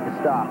block and made the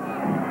stop.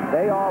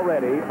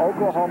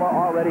 Oklahoma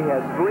already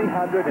has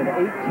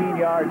 318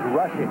 yards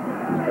rushing.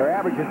 They're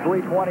averaging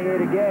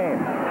 328 a game.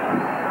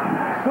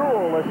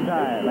 Sewell this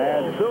time,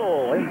 and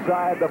Sewell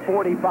inside the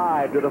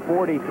 45 to the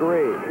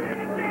 43.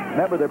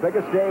 Remember, their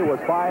biggest day was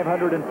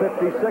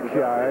 556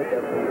 yards.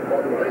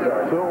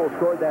 Sewell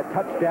scored that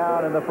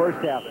touchdown in the first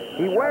half.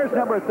 He wears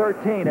number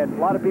 13, and a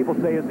lot of people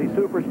say, is he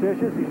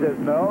superstitious? He says,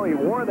 no, he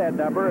wore that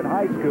number in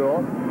high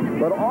school,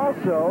 but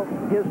also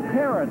his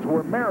parents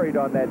were married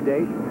on that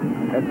date,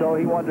 and so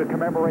he wanted to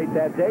commemorate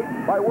that date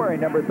by wearing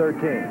number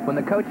 13. When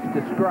the coaches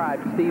describe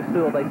Steve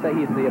Sewell, they say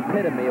he's the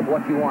epitome of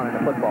what you want in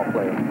a football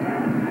player.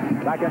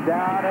 Second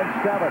down and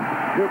 7.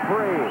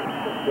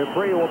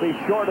 Dupree will be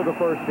short of the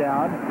first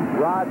down.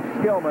 Rod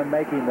Skillman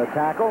making the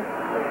tackle.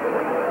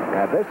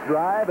 And this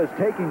drive is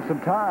taking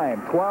some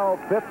time.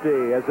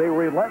 12:50 as they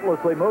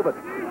relentlessly move it.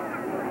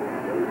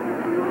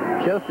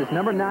 Joseph's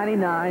number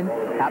 99,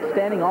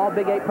 outstanding all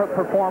Big 8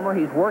 performer.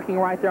 He's working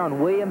right there on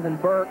Williams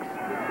and Burks.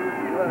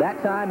 That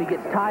time he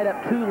gets tied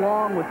up too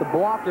long with the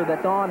blocker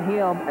that's on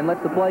him and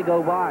lets the play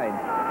go by.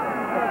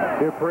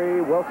 Dupree,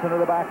 Wilson in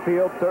the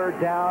backfield, third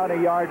down, a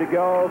yard to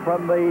go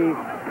from the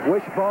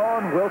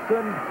wishbone.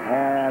 Wilson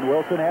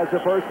has the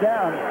first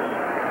down.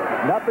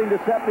 Nothing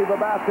deceptive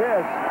about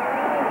this.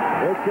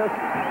 It's just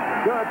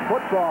good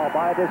football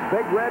by this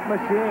big red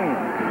machine.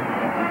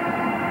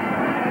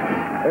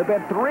 There have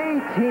been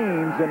 3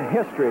 teams in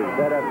history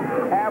that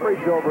have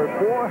averaged over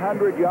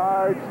 400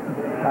 yards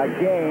a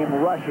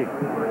game rushing.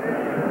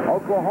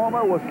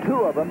 Oklahoma was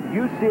 2 of them.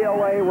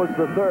 UCLA was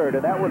the 3rd,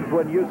 and that was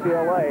when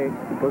UCLA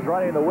was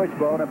running the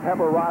wishbone, and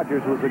Pepper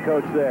Rogers was the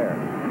coach there.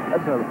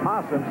 That's an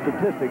awesome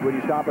statistic when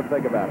you stop and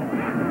think about it.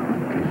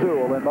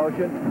 Sewell in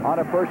motion on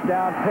a first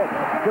down pitch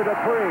to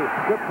Dupree.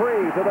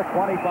 Dupree to the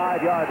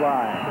 25-yard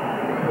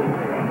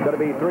line. Going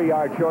to be 3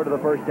 yards short of the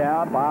first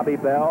down. Bobby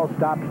Bell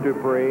stops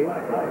Dupree.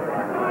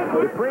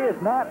 Dupree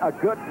is not a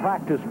good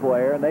practice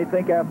player, and they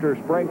think after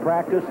spring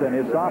practice and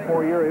his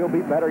sophomore year, he'll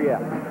be better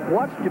yet.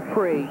 Watch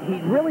Dupree.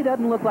 He really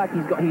doesn't look like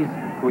he's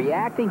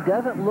reacting,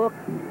 doesn't look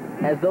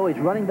as though he's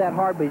running that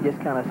hard, but he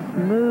just kind of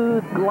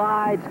smooth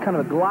glides, kind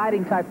of a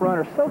gliding type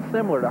runner, so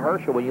similar to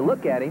Herschel. When you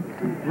look at him,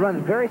 he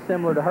runs very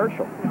similar to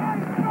Herschel.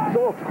 He's a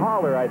little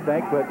taller, I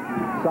think, but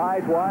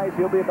size-wise,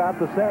 he'll be about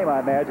the same, I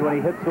imagine, when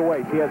he hits the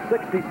weights. He has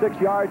 66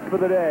 yards for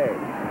the day.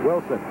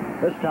 Wilson,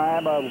 this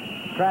time a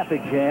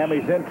traffic jam.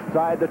 He's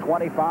inside the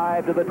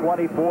 25 to the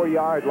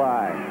 24-yard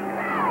line.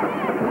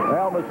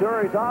 Well,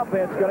 Missouri's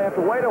offense is going to have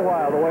to wait a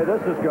while the way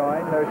this is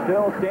going. They're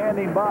still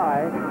standing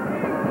by.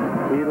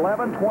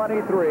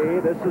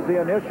 11:23. This is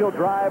the initial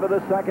drive of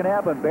the second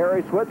half, and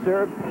Barry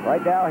Switzer,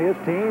 right now, his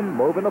team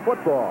moving the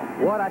football.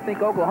 What I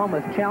think Oklahoma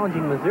is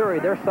challenging Missouri.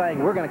 They're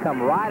saying we're going to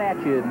come right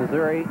at you,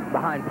 Missouri,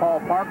 behind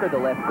Paul Parker, the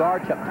left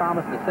guard, Chuck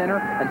Thomas, the center,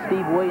 and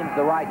Steve Williams,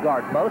 the right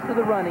guard. Most of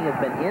the running has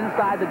been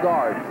inside the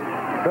guards.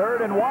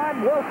 3rd and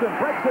 1. Wilson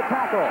breaks the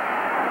tackle,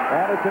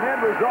 and it's an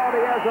end result.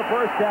 He has a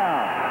first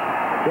down.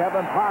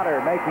 Kevin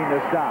Potter making the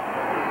stop.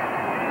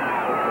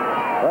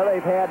 Well,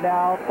 they've had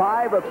now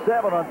 5 of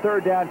 7 on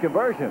 3rd down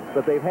conversions,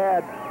 but they've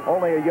had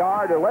only a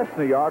yard or less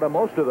than a yard on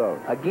most of those.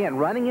 Again,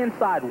 running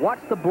inside. Watch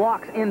the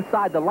blocks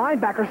inside. The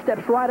linebacker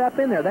steps right up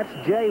in there. That's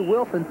Jay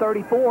Wilson,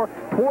 34.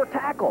 Poor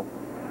tackle.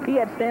 He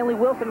had Stanley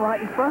Wilson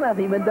right in front of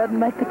him and doesn't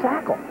make the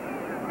tackle.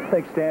 I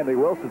think Stanley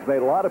Wilson's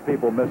made a lot of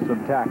people miss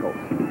some tackles.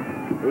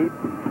 He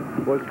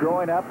was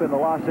growing up in the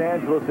Los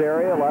Angeles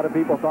area. A lot of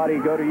people thought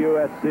he'd go to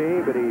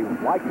USC, but he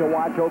liked to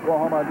watch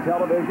Oklahoma on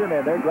television,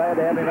 and they're glad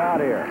to have him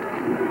out here.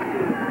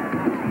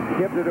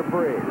 Give to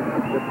Dupree.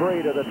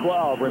 Dupree to the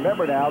 12.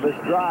 Remember now, this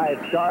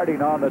drive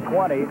starting on the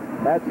 20.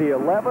 That's the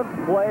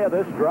 11th play of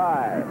this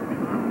drive.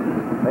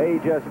 They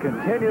just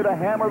continue to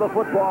hammer the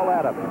football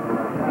at him.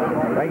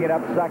 Bringing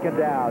up second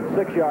down,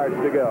 6 yards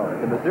to go.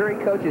 The Missouri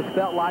coaches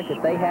felt like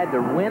that they had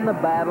to win the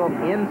battle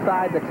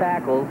inside the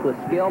tackles with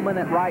Skillman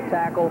at right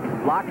tackle,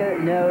 Lockett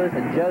at nose,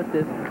 and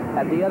Joseph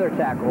at the other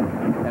tackle.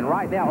 And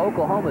right now,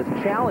 Oklahoma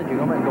is challenging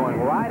them and going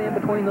right in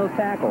between those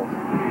tackles.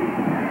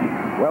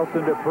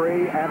 Wilson,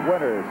 Dupree, and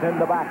Winters in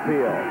the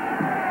backfield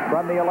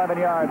from the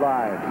 11-yard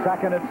line.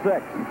 2nd and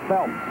 6.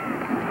 Phelps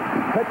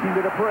pitching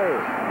to Dupree.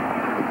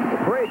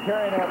 Dupree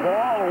carrying that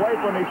ball away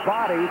from his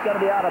body. He's going to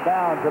be out of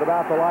bounds at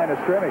about the line of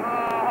scrimmage.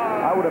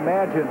 I would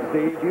imagine,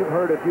 Steve, you've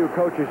heard a few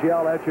coaches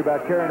yell at you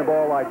about carrying the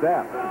ball like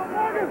that.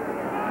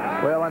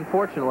 Well,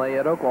 unfortunately,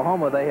 at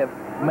Oklahoma, they have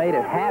made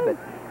a habit,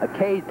 a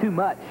K too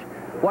much.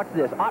 Watch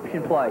this,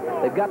 option play.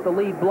 They've got the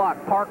lead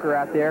block, Parker,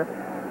 out there.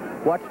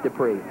 Watch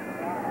Dupree.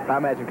 I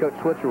imagine Coach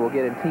Switzer will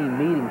get a team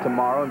meeting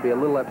tomorrow and be a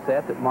little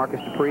upset that Marcus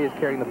Dupree is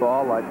carrying the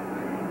ball like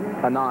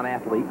a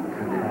non-athlete.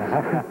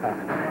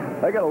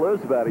 They're going to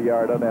lose about a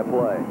yard on that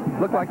play.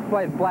 Look like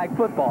playing flag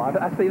football.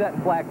 I see that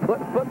in flag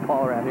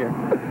football around here.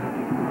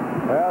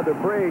 Well,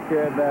 Dupree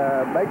can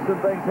make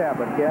some things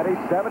happen, can't he?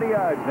 70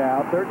 yards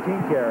now, 13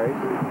 carries.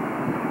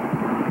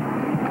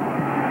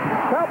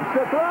 Phelps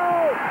to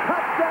throw.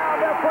 Touchdown,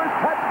 their first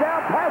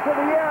touchdown pass of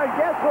the year, and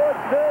guess who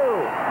it's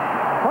due?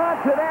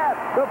 Fontenette,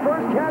 the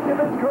first catch of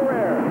his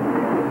career.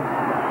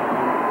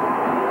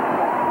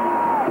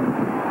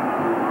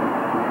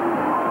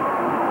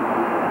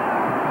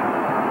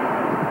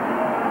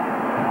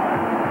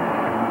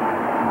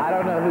 I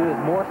don't know who is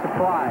more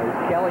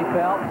surprised, Kelly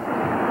Phelps,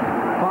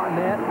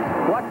 Fontenette.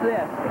 Watch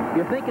this.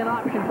 You're thinking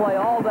option play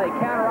all day.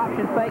 Counter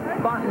option fake.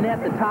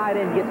 Fontenette, the tight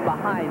end, gets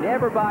behind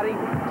everybody.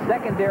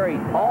 Secondary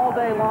all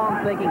day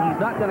long thinking he's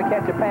not going to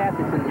catch a pass.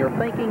 It's in your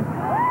thinking.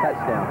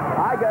 Touchdown.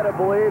 I got to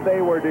believe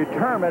they were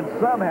determined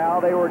somehow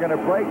they were going to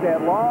break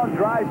that long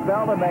dry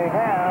spell, and they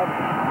have.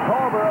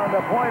 Culver on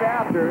the point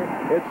after.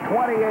 It's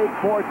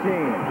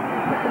 28-14.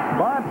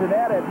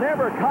 Fontenette had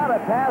never caught a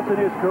pass in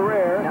his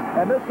career,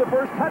 and this is the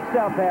first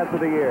touchdown pass of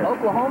the year.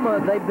 Oklahoma,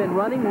 they've been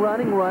running.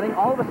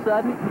 All of a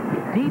sudden,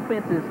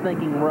 defense is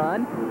thinking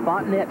run.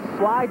 Fontenette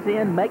slides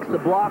in, makes the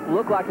block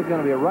look like it's going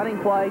to be a running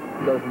play,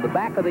 goes in the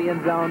back of the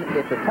end zone.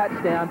 It's a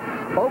touchdown.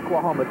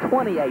 Oklahoma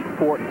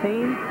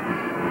 28-14.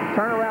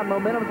 Turnaround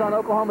momentum's on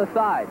Oklahoma's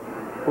side.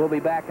 We'll be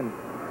back and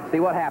see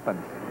what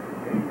happens.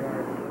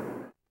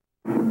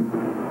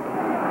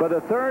 For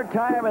the 3rd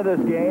time in this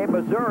game,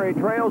 Missouri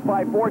trails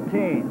by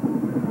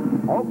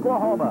 14.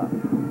 Oklahoma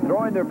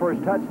throwing their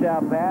first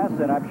touchdown pass,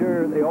 and I'm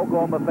sure the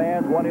Oklahoma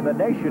fans wanting the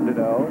nation to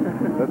know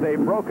that they've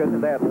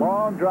broken that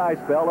long dry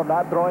spell of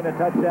not throwing a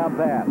touchdown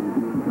pass.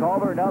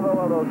 Culver, another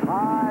one of those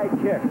high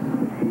kicks.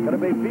 Going to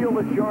be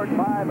fielded short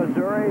by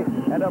Missouri,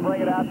 and they'll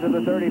bring it out to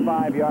the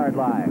 35-yard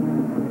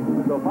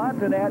line. So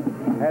Fontenette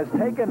has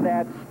taken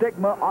that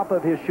stigma off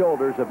of his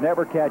shoulders of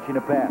never catching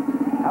a pass.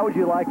 How would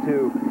you like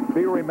to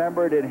be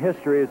remembered in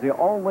history as the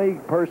only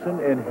person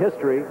in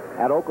history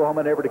at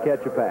Oklahoma never to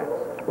catch a pass?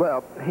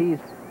 Well, he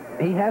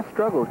has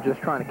struggled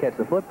just trying to catch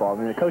the football. I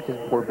mean, the coaches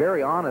were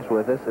very honest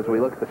with us as we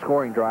look at the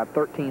scoring drive.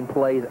 13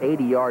 plays,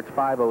 80 yards,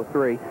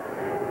 503.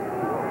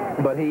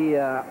 But he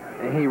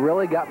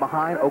really got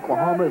behind.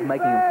 Oklahoma is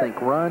making him think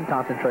run,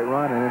 concentrate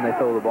run, and then they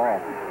throw the ball.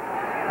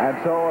 And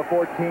so a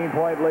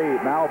 14-point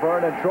lead.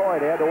 Malvern and Troy,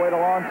 they had to wait a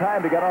long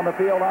time to get on the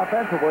field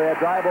offensively. A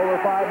drive over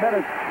 5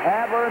 minutes.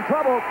 Adler in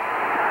trouble.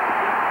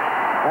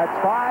 That's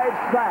 5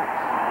 sacks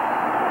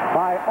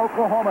by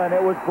Oklahoma, and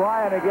it was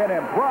Bryan again,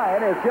 and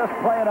Bryan is just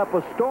playing up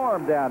a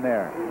storm down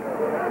there.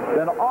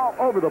 Then all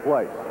over the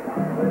place.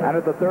 And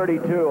at the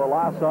 32, a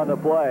loss on the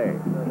play.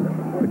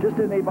 But just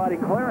didn't anybody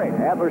clearing.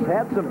 Adler's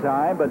had some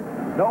time, but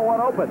no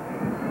one open.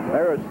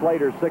 There is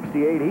Slater,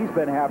 68. He's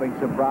been having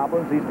some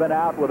problems. He's been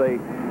out with a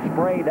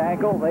sprained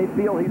ankle. They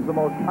feel he's the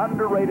most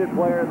underrated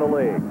player in the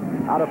league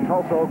out of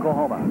Tulsa,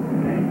 Oklahoma.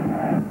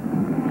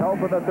 held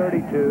for the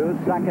 32.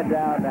 Second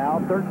down now.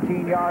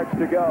 13 yards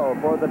to go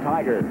for the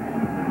Tigers.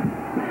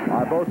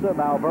 Barbosa,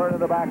 Malvern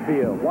in the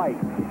backfield. White.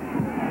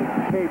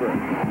 Tabor.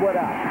 Split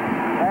out.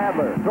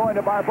 Adler throwing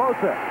to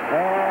Barbosa.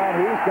 And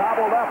he's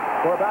gobbled up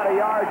for about a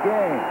yard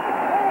gain.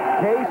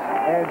 Case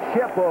and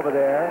Ship over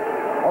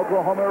there.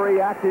 Oklahoma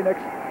reacting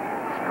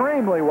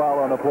extremely well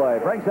on the play.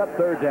 Brings up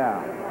third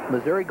down.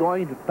 Missouri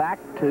going back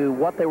to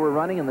what they were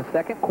running in the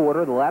second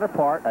quarter, the latter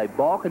part, a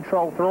ball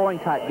control throwing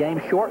type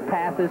game, short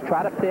passes,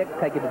 try to pick,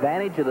 take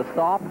advantage of the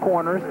soft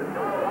corners.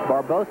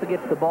 Barbosa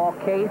gets the ball,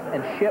 Case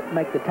and Ship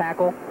make the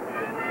tackle,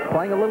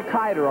 playing a little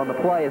tighter on the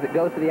play as it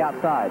goes to the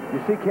outside.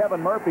 You see Kevin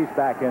Murphy's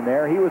back in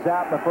there. He was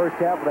out in the first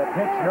half with that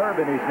pinched nerve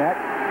in his neck.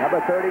 Number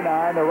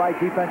 39, the right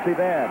defensive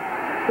end.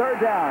 Third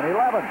down,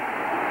 11.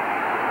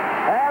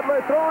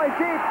 Adler throwing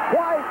deep.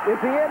 White, is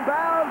he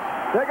inbounds?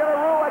 They're going to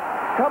rule it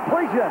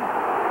completion.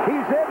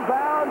 He's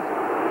inbounds.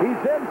 He's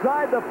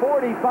inside the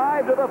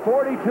 45 to the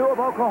 42 of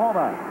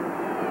Oklahoma.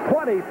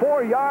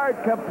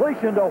 24-yard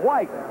completion to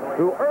White,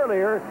 who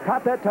earlier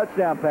caught that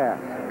touchdown pass.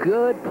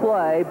 Good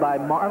play by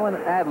Marlon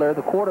Adler,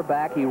 the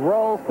quarterback. He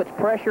rolls, puts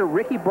pressure.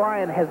 Ricky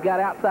Bryant has got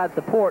outside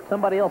support.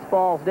 Somebody else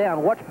falls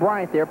down. Watch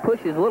Bryant there,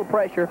 pushes a little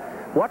pressure.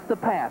 Watch the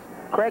pass.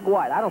 Craig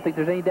White, I don't think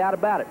there's any doubt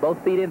about it.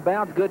 Both feet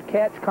inbounds, good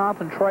catch,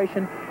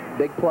 concentration.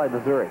 Big play,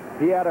 Missouri.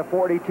 He had a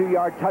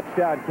 42-yard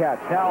touchdown catch.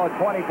 Now a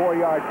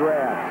 24-yard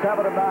grab.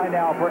 7 of 9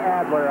 now for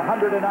Adler.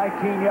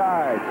 119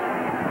 yards.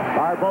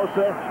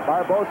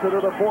 Barbosa to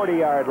the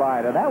 40-yard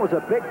line. And that was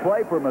a big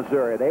play for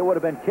Missouri. They would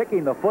have been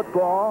kicking the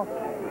football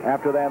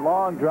after that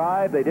long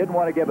drive. They didn't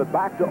want to give it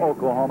back to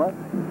Oklahoma.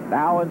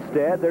 Now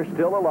instead, they're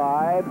still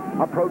alive,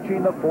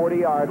 approaching the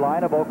 40-yard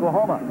line of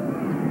Oklahoma.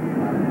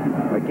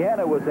 Again,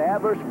 it was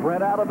Adler's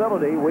sprint out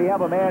ability. We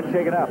have a man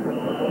shaken up.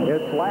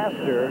 It's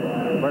Laster,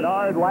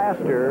 Bernard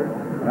Laster,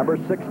 number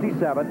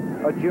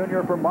 67, a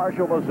junior from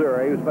Marshall,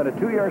 Missouri, who's been a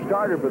 2-year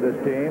starter for this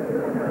team,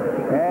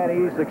 and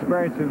he's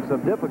experiencing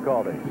some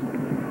difficulties.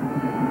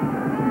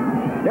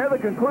 Near the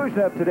conclusion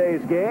of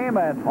today's game,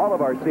 and all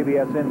of our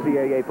CBS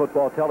NCAA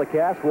football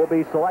telecasts, will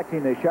be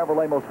selecting the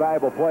Chevrolet Most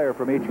Valuable Player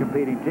from each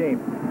competing team.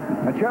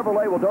 And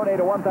Chevrolet will donate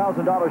a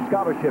 $1,000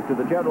 scholarship to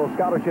the General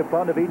Scholarship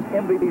Fund of each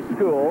MVB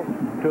school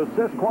to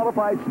assist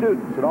qualified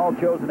students in all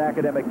chosen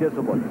academic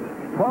disciplines.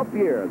 12th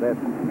year that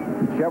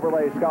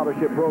Chevrolet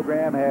Scholarship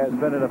Program has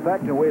been in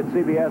effect, and we at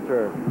CBS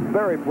are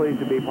very pleased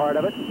to be part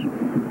of it.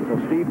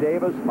 So Steve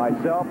Davis,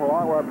 myself,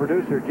 along with our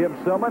producer Jim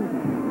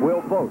Sillman,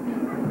 will vote.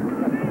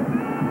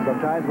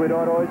 Sometimes we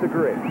don't always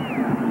agree,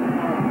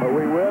 but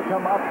we will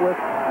come up with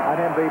an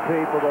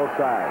MVP for both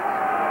sides.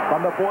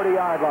 From the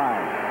 40-yard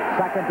line,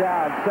 second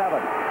down,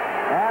 7.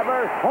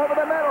 Adler over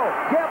the middle.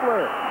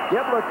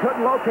 Gibler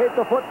couldn't locate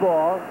the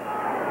football.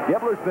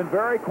 Gibler's been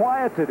very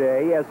quiet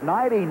today. He has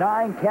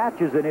 99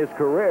 catches in his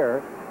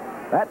career.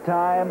 That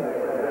time,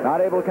 not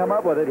able to come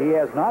up with it. He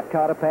has not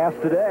caught a pass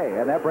today,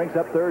 and that brings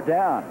up third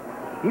down.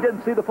 He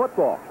didn't see the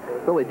football.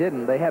 Really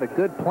didn't. They had a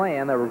good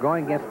plan. They were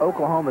going against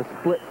Oklahoma's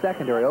split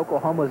secondary.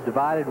 Oklahoma was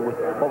divided with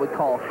what we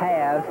call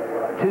halves,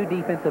 2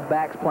 defensive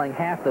backs playing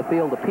half the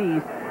field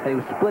apiece, and he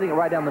was splitting it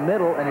right down the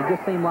middle, and it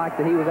just seemed like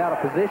that he was out of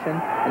position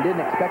and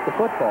didn't expect the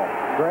football.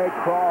 Greg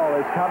Kroll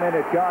has come in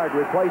at guard,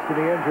 replacing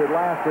the injured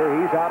Laster.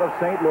 He's out of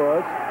St.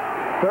 Louis.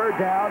 Third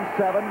down,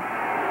 7.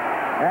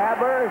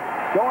 Adler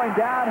going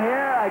down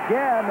here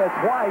again. It's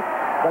White,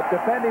 but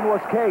defending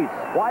was Case.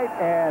 White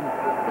and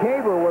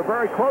Tabor were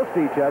very close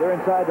to each other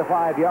inside the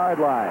 5-yard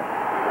line.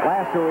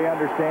 Laster, we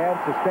understand,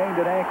 sustained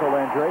an ankle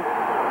injury.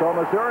 So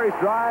Missouri's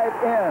drive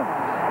ends.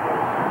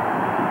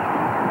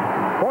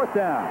 Fourth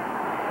down.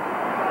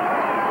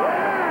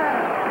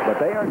 But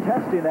they are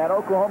testing that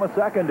Oklahoma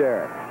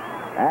secondary.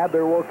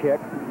 Adler will kick.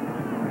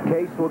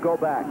 Case will go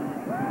back.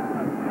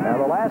 Now,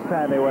 the last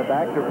time they went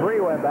back, Dupree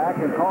went back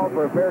and called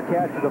for a fair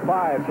catch to the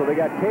 5, so they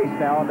got Case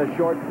now in the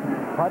short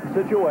punt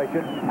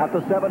situation at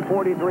the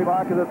 7:43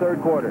 mark of the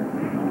third quarter.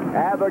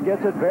 Adler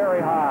gets it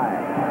very high.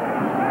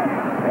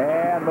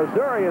 And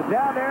Missouri is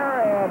down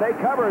there, and they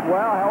covered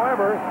well.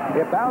 However,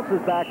 it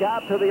bounces back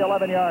out to the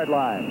 11-yard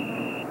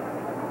line.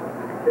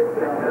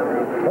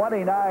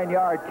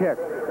 29-yard kick.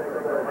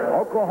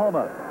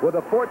 Oklahoma with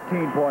a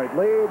 14-point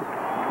lead.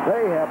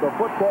 They have the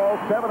football,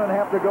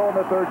 7.5 to go in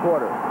the third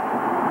quarter.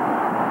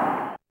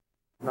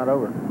 Not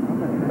over.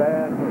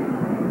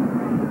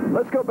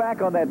 Let's go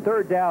back on that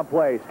third down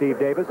play, Steve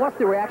Davis. Watch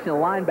the reaction of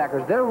the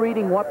linebackers. They're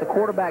reading what the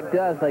quarterback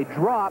does. They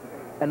drop,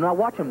 and now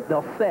watch them.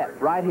 They'll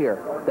set right here.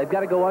 They've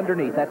got to go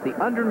underneath. That's the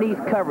underneath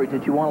coverage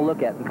that you want to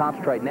look at and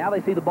concentrate. Now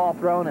they see the ball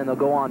thrown, and they'll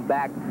go on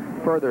back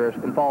further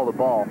and follow the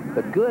ball.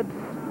 But good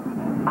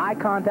eye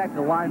contact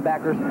with the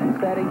linebackers and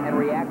setting and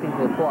reacting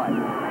to the play.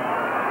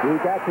 You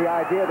got the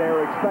idea they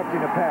were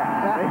expecting a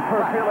pass. They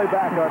were really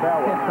back on that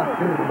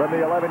one. From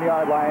the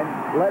 11-yard line,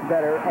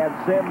 Ledbetter and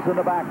Sims in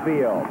the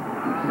backfield.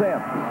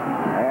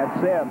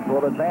 Sims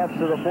will advance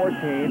to the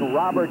 14.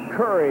 Robert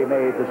Curry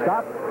made the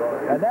stop.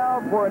 And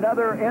now for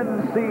another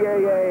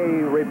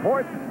NCAA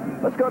report.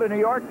 Let's go to New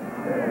York.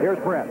 Here's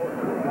Brent.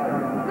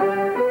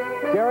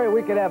 Gary, we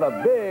we could have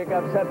a big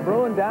upset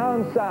brewing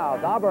down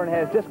south. Auburn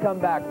has just come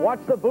back. Watch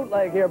the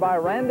bootleg here by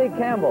Randy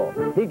Campbell.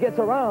 He gets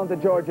around the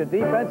Georgia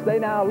defense. They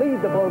now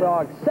lead the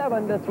Bulldogs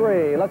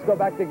 7-3. Let's go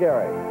back to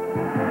Gary.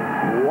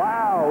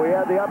 Wow, we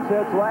had the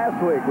upsets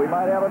last week. We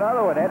might have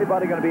another one.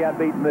 Anybody going to be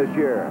unbeaten this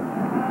year?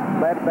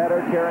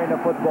 Ledbetter carrying the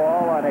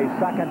football on a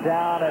 2nd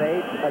down and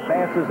 8.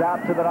 Advances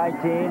out to the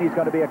 19. He's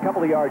going to be a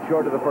couple of yards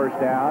short of the first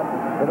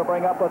down. It'll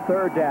bring up a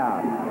 3rd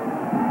down.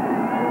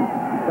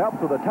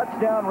 Phelps with a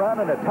touchdown run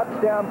and a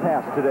touchdown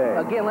pass today.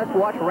 Again, let's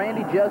watch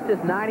Randy Justice,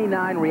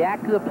 99,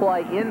 react to the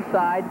play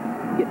inside,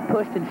 get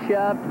pushed and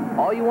shoved.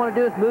 All you want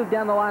to do is move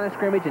down the line of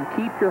scrimmage and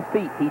keep your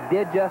feet. He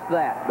did just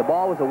that. The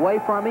ball was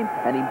away from him,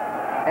 and he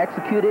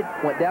executed,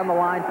 went down the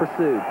line,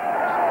 pursued.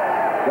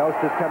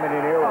 Justice coming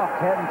in here with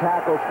 10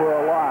 tackles for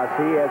a loss.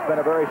 He has been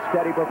a very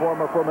steady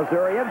performer for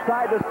Missouri.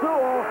 Inside to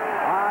Sewell.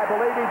 I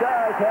believe he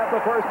does have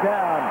the first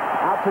down.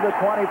 Out to the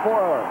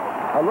 24.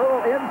 A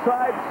little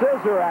inside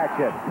scissor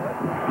action.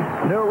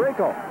 New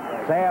wrinkle.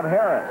 Sam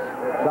Harris,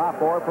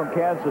 sophomore from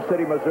Kansas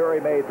City, Missouri,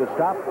 made the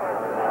stop.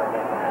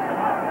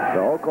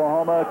 So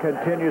Oklahoma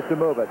continues to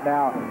move it.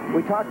 Now,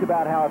 we talked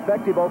about how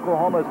effective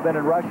Oklahoma has been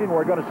in rushing.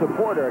 We're going to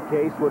support our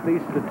case with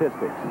these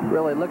statistics.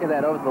 Really, look at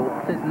that.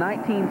 Since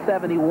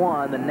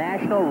 1971, the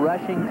national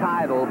rushing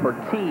title for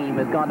team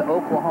has gone to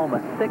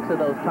Oklahoma 6 of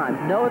those times.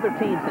 No other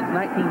team since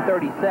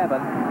 1937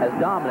 has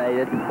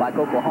dominated like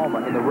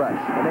Oklahoma in the rush.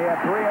 And they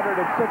have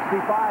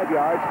 365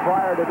 yards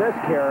prior to this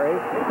carry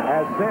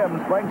as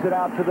Sims brings it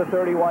out to the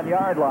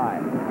 31-yard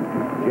line.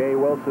 Jay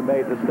Wilson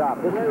made the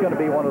stop. This is going to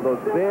be one of those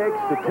big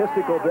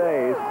statistical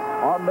days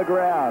on the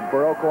ground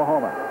for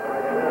Oklahoma.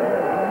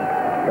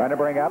 Trying to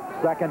bring up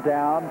 2nd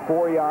down,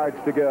 4 yards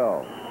to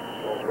go.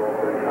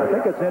 I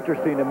think it's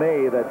interesting to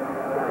me that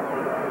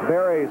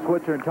Barry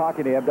Switzer, in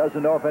talking to him,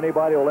 doesn't know if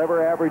anybody will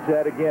ever average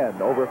that again,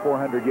 over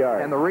 400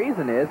 yards. And the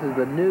reason is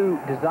the new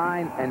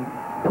design and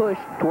push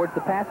towards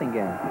the passing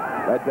game.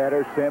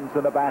 Ledbetter, Sims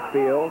in the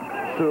backfield.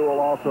 Sewell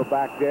also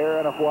back there,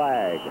 and a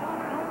flag.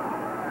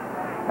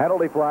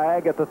 Penalty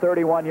flag at the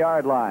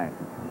 31-yard line.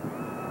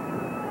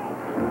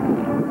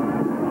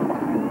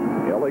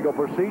 Illegal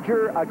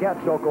procedure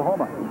against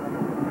Oklahoma.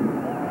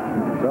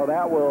 So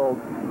that will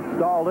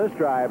stall this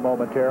drive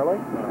momentarily.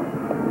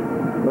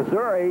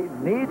 Missouri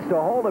needs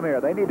to hold them here.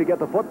 They need to get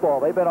the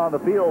football. They've been on the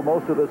field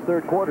most of this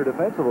 3rd quarter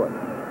defensively.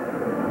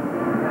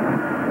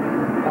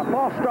 A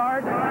false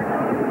start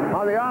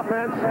on the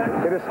offense.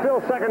 It is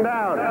still 2nd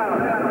down.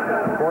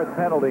 4th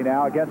penalty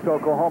now against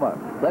Oklahoma.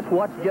 Let's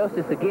watch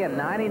Justice again.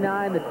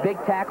 99, the big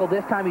tackle.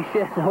 This time he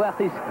should.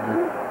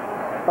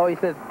 Well, he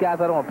says,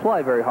 guys, I don't want to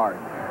play very hard.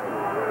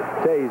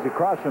 Say, he's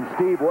across from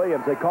Steve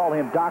Williams. They call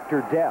him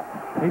Dr. Death.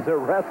 He's a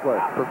wrestler.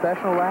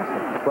 Professional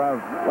wrestler.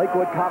 From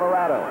Lakewood,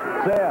 Colorado.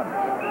 Sims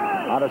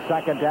on a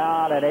 2nd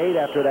down and 8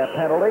 after that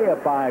penalty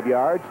of 5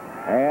 yards.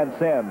 And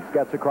Sims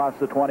gets across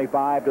the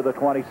 25 to the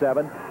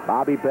 27.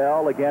 Bobby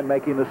Bell again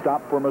making the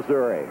stop for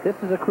Missouri. This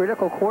is a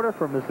critical quarter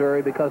for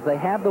Missouri because they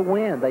have the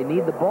wind. They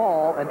need the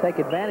ball and take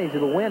advantage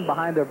of the wind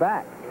behind their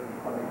back.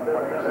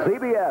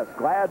 CBS,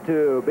 glad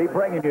to be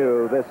bringing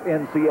you this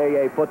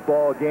NCAA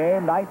football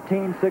game.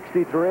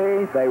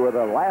 1963, they were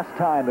the last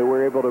time that we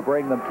were able to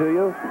bring them to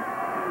you.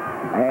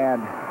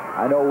 And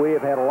I know we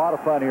have had a lot of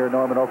fun here in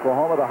Norman,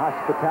 Oklahoma, the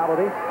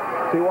hospitality.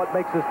 See what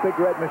makes this big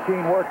red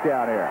machine work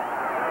down here.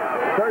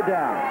 3rd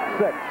down,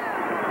 6.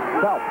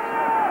 Phelps.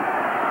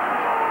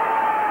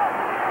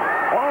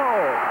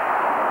 Oh,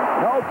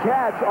 no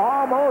catch,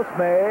 almost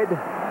made.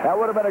 That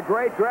would have been a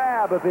great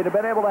grab if he'd have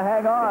been able to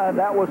hang on.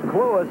 That was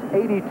Cluas,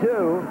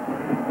 82.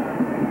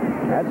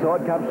 And so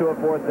it comes to a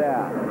 4th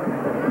down.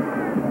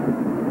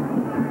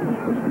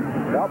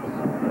 Phelps,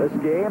 this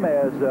game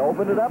has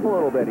opened it up a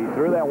little bit. He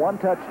threw that 1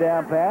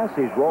 touchdown pass.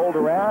 He's rolled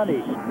around.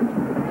 He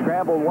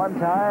scrambled 1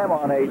 time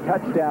on a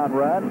touchdown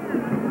run.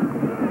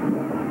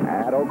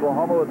 And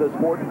Oklahoma, with this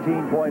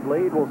 14-point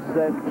lead, will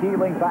send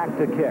Keeling back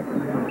to kick.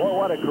 Well,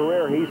 what a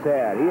career he's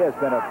had. He has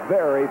been a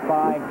very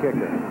fine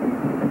kicker.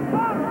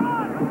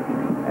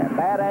 And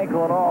bad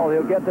ankle and all,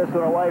 he'll get this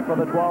one away from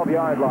the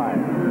 12-yard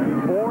line.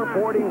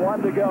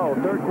 4:41 to go,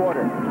 3rd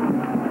quarter.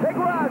 Big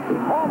rush,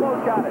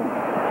 almost got it.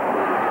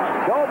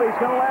 Dobie's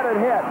going to let it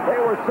hit. They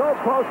were so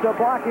close to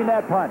blocking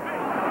that punt.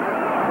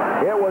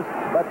 It was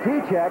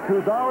Maticek,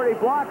 who's already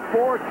blocked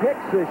 4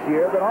 kicks this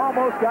year, that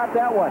almost got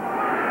that one.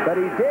 But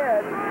he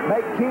did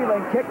make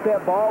Keeling kick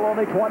that ball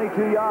only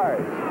 22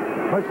 yards.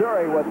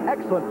 Missouri with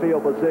excellent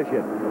field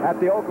position at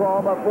the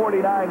Oklahoma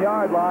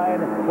 49-yard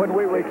line when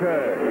we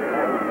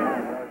return.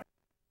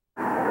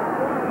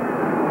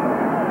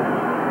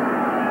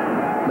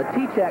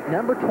 Maticek,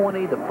 number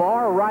 20, the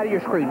far right of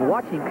your screen.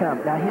 Watch him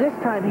come. Now, this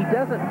time he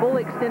doesn't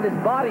fully extend his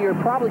body, or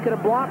probably could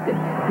have blocked it.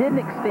 Didn't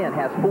extend.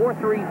 Has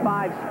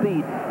 4.35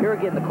 speed. Here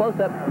again, the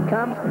close-up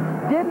comes.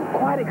 Didn't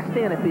quite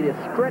extend. If he'd have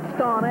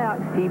stretched on out,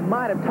 he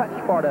might have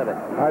touched part of it.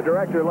 Our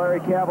director, Larry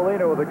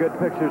Cavallino, with the good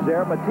pictures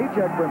there.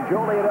 Maticek from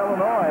Joliet,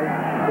 Illinois.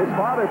 His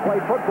father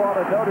played football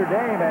at Notre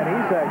Dame, and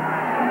he's a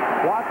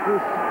block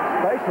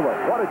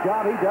specialist. What a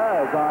job he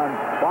does on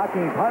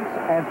blocking punts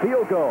and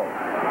field goals.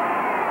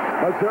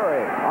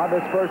 Missouri on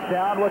this first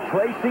down with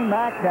Tracy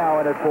Mack now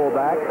in at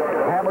fullback.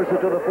 Hammers it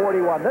to the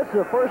 41. This is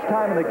the first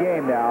time in the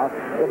game now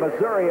that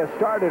Missouri has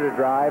started a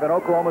drive and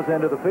Oklahoma's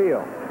into the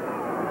field.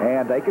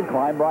 And they can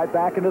climb right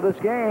back into this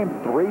game.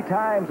 3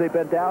 times they've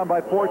been down by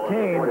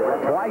 14.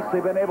 Twice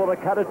they've been able to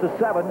cut it to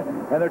 7,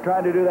 and they're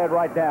trying to do that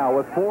right now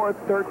with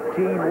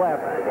 4:13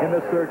 left in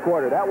this third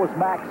quarter. That was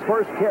Mack's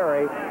first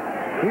carry.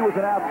 He was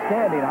an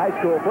outstanding high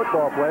school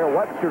football player.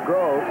 Webster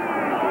Groves,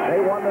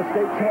 they won the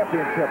state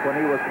championship when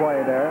he was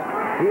playing there.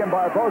 He and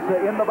Barbosa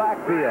in the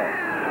backfield.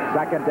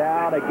 Second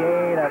down, a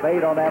gain of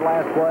 8 on that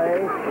last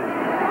play.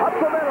 Up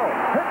the middle.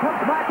 Here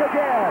comes Mack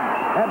again.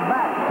 And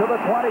Mack to the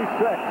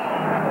 26.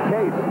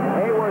 Case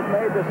Hayworth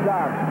made the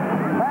stop.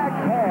 Mack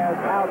has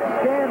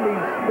outstanding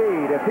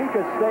speed. If he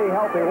could stay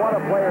healthy, what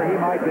a player he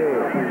might be.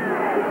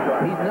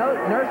 He's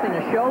nursing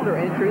a shoulder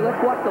injury.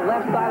 Let's watch the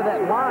left side of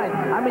that line.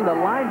 I mean, the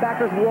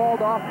linebacker's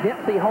walled off.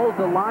 Dempsey holds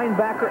the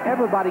linebacker.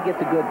 Everybody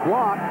gets a good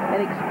block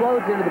and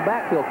explodes into the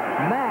backfield.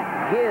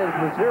 Mack gives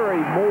Missouri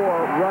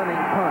more running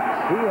punts.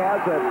 He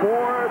has a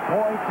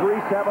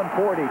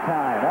 4.3740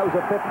 time. That was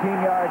a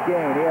 15-yard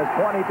gain. He has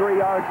 23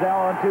 yards now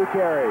on 2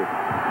 carries.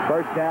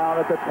 First down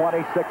at the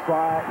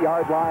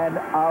 26-yard line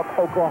of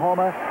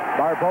Oklahoma.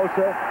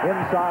 Barbosa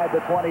inside the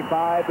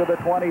 25 to the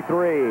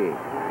 23.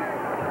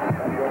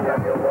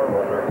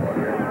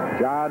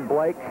 John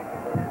Blake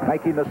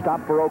making the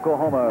stop for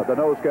Oklahoma, the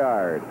nose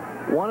guard.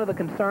 One of the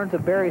concerns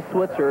of Barry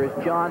Switzer is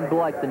John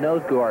Blake, the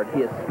nose guard.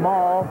 He is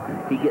small.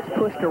 He gets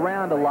pushed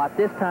around a lot.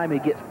 This time he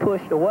gets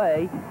pushed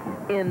away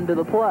into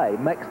the play,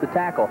 makes the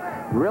tackle.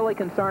 Really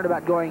concerned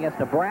about going against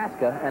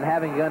Nebraska and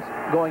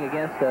going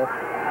against a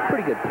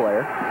pretty good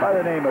player by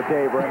the name of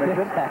Dave Remington.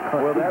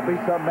 Exactly. Will that be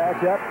some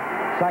matchup?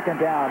 Second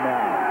down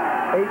now.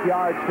 8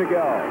 yards to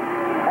go.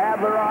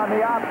 Adler on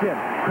the option.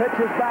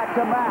 Pitches back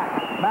to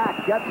Mack.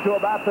 Mack gets to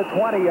about the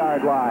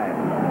 20-yard line.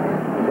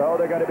 So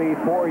they're going to be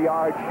 4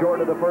 yards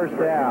short of the first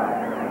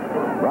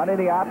down. Running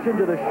the option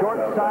to the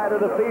short side of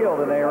the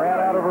field, and they ran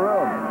out of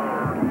room.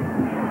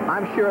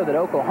 I'm sure that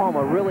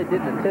Oklahoma really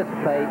didn't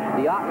anticipate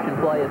the option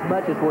play as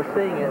much as we're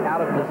seeing it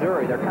out of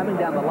Missouri. They're coming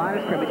down the line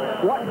of scrimmage.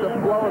 Watch the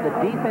flow of the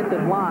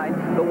defensive line.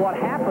 But what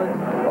happens,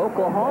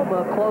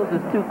 Oklahoma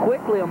closes too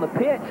quickly on the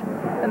pitch,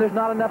 and there's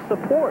not enough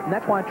support. And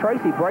that's why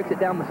Tracy breaks it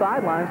down the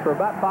sidelines for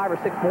about 5 or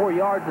 6 more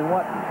yards than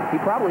what he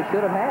probably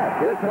should have had.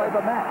 Good play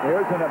by Mack.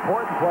 Here's an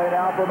important play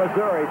now for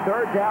Missouri.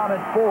 3rd down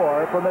and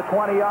 4 from the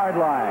 20-yard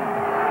line.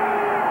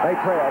 They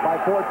trail by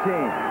 14.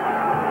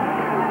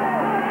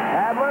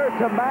 Adler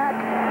to Mack.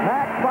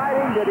 Mack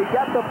fighting. Did he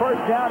get the first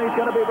down? He's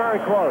going to be very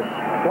close.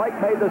 Blake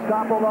made the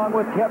stop along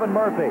with Kevin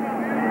Murphy.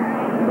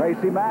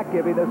 Tracy Mack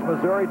giving this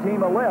Missouri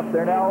team a lift.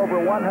 They're now over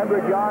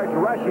 100 yards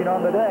rushing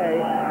on the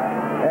day.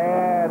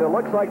 And it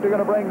looks like they're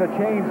going to bring the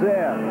chains in.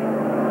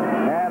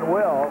 And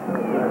will.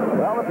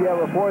 Well, if you have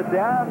a 4th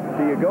down,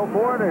 do you go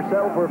for it or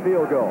settle for a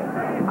field goal?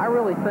 I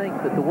really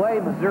think that the way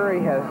Missouri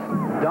has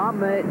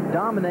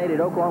dominated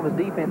Oklahoma's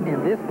defense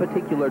in this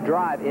particular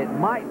drive, it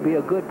might be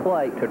a good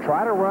play to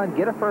try to run,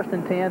 get a 1st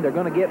and 10. They're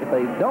going to get, if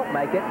they don't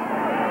make it,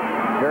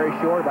 very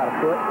short, about a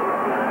foot.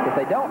 If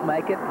they don't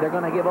make it, they're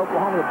going to give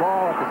Oklahoma the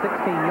ball at the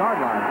 16-yard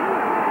line.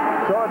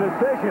 So a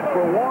decision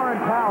for Warren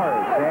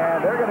Powers,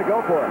 and they're going to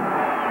go for it.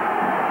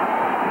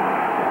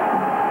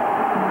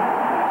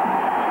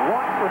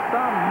 For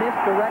some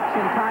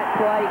misdirection type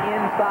play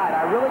inside.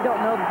 I really don't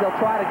know that they'll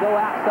try to go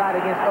outside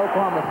against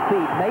Oklahoma's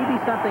speed. Maybe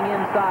something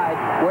inside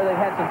where they've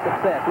had some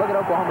success. Look at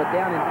Oklahoma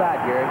down inside,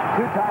 Gary.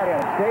 2 tight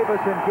ends, Davis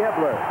and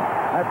Gibler,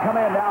 have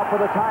come in now for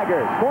the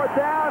Tigers. 4th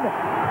down?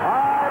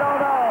 I don't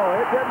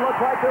know. It didn't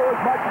look like there was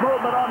much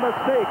movement on the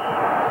sneak.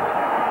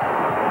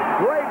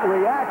 Great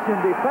reaction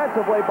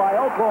defensively by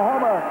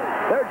Oklahoma.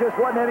 There just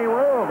wasn't any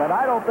room, and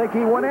I don't think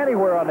he went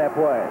anywhere on that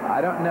play. I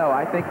don't know.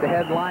 I think the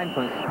headline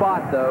from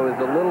Spot, though, is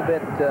a little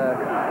bit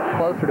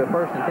closer to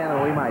 1st and 10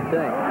 than we might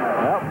think.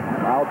 Well,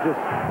 I'll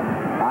just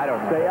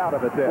stay out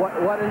of it then.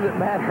 What does it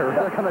matter?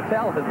 They're going to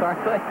tell us,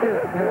 aren't they?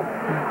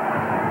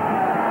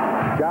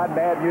 John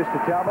Madden used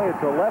to tell me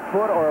it's a left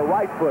foot or a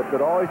right foot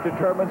that always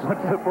determines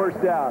what's the first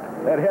down.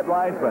 That head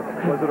linesman.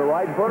 Was it a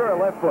right foot or a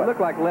left foot? It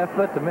looked like left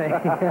foot to me.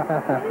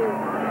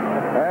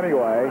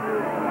 Anyway,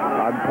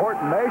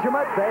 important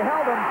measurement. They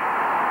held him.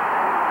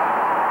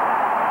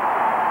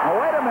 Now,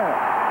 wait a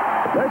minute.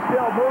 They're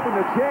still moving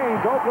the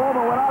chains.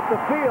 Oklahoma went off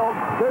the field.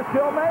 They're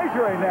still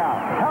measuring now.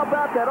 How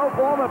about that?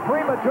 Oklahoma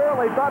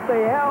prematurely thought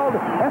they held,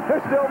 and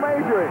they're still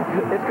measuring.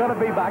 It's going to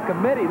be by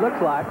committee,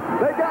 looks like.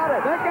 They got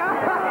it. They got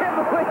it. I can't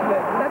believe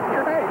it. That's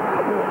great.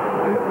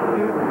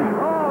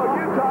 Oh,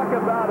 you talk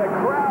about a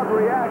crowd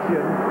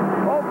reaction.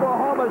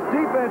 Oklahoma's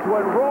defense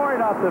went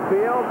roaring off the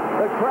field,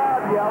 the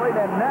crowd yelling,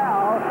 and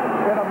now,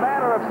 in a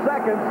matter of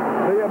seconds,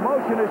 the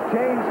emotion has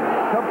changed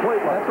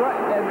completely. That's right.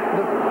 And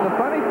the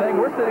funny thing,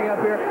 we're sitting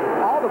up here,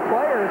 all the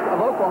players of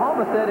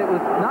Oklahoma said it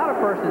was not a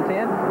 1st and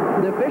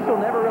 10. The official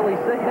never really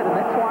said, and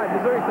that's why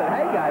Missouri said,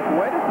 hey, guys,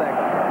 wait a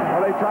second.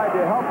 Well, they tried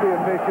to help the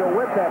official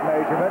with that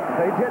measurement.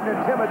 They didn't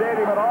intimidate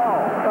him at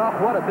all. Oh,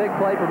 what a big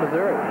play for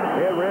Missouri.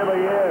 It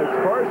really is.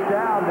 First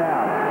down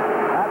now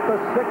at the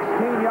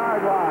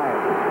 16-yard line.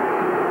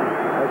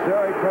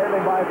 Missouri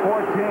trailing by 14.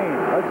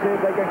 Let's see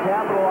if they can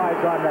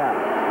capitalize on that.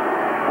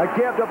 A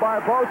give to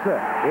Barbosa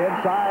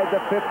inside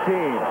the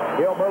 15.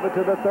 He'll move it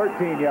to the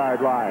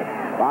 13-yard line.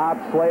 Bob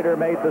Slater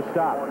made the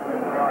stop.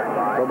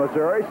 So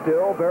Missouri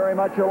still very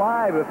much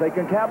alive if they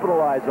can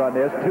capitalize on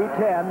this.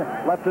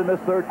 2:10 left in this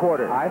third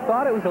quarter. I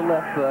thought it was a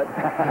left foot.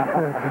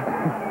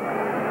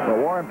 But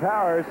Warren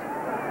Powers,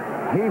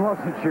 he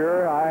wasn't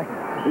sure.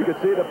 You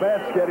could see the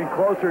bench getting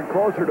closer and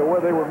closer to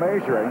where they were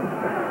measuring.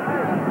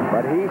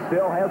 But he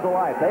still has a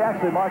life. They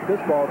actually marked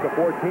this ball at the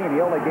 14. He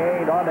only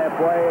gained on that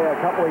play a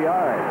couple of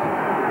yards.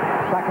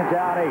 Second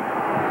down, 8.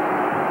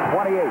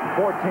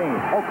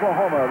 28-14.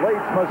 Oklahoma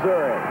leads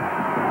Missouri.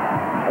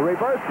 A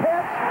reverse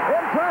pitch.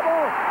 In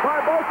trouble.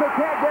 Barbosa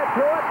can't get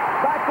to it.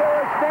 Back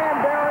there is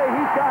Stanberry.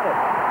 He's got it.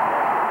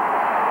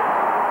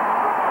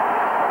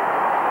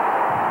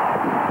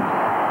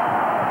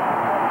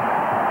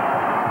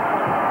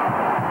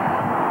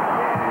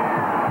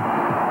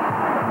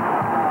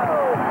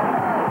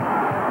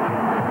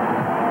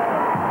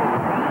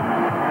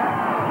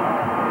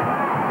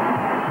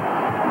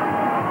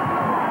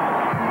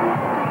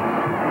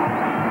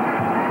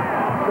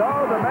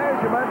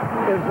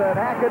 Is an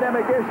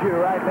academic issue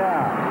right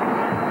now.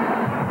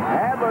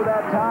 Adler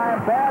that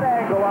time, bad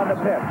angle on the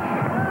pitch.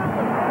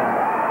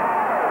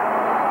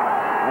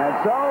 And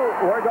so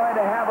we're going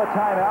to have a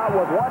timeout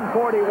with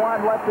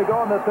 1:41 left to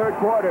go in the third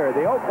quarter.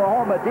 The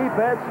Oklahoma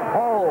defense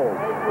holds.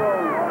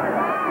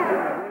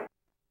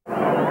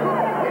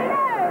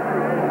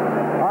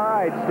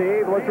 All right,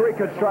 Steve, let's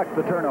reconstruct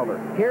the turnover.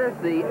 Here's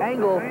the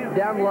angle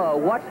down low.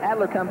 Watch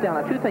Adler come down.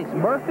 Now, two things.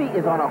 Murphy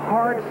is on a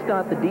hard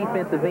stunt, the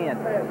defensive end.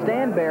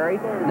 Stanberry,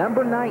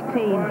 number 19,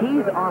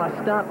 he's on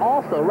a stunt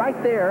also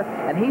right there,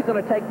 and he's going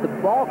to take the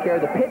ball carrier,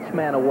 the pitch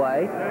man,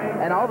 away.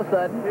 And all of a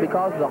sudden,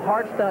 because of the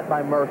hard stunt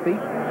by Murphy,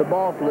 the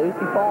ball's loose.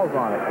 He falls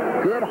on it.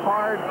 Good,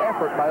 hard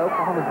effort by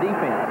Oklahoma's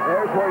defense.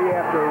 There's where you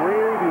have to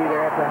read. You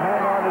either have to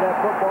hang on to that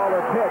football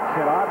or pitch,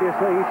 and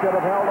obviously he should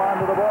have held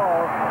on to the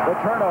ball. The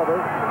turnover.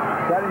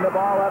 Setting the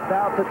ball up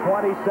now to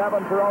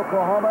 27 for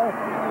Oklahoma.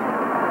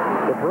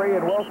 Dupree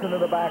and Wilson in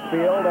the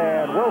backfield,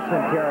 and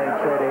Wilson carrying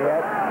straight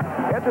ahead.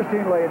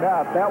 Interestingly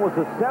enough, that was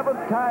the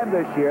 7th time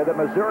this year that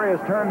Missouri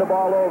has turned the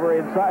ball over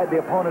inside the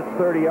opponent's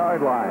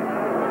 30-yard line.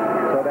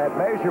 So that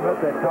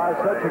measurement that caused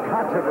such a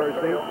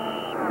controversy,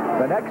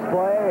 the next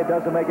play, it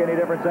doesn't make any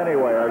difference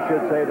anyway, or I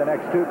should say the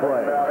next two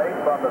plays.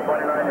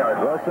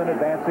 Wilson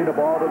advancing the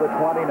ball to the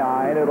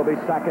 29. It'll be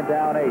second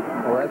down, 8.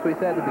 Well, as we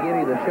said at the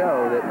beginning of the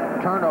show, that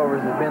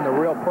turnovers has been the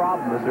real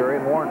problem in Missouri,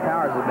 and Warren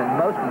Powers has been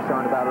most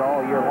concerned about it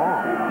all year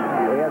long.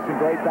 We have some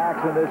great backs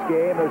in this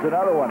game. There's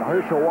another one,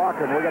 Herschel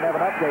Walker, and we're going to have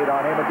an update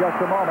on him in just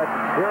a moment.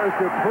 Here's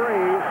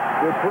Dupree.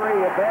 Dupree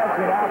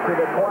advancing out to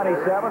the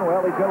 27.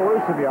 Well, he's going to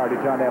lose some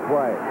yardage on that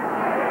play.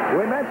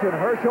 We mentioned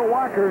Herschel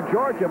Walker in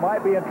Georgia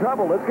might be in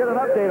trouble. Let's get an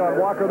update on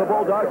Walker and the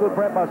Bulldogs with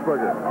Brent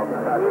Musburger.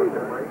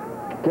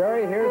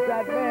 Gary, here's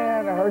that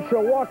man,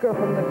 Herschel Walker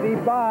from the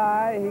deep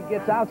eye. He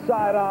gets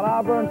outside on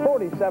Auburn,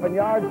 47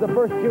 yards, the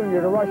first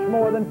junior to rush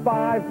more than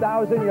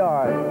 5,000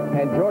 yards.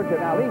 And Georgia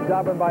now leads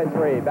Auburn by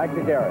 3. Back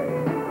to Gary.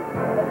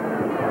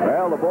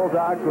 Well, the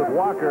Bulldogs with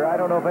Walker, I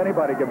don't know if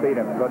anybody can beat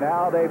him. So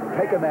now they've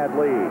taken that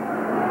lead.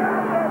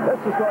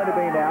 This is going to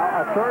be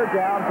now a third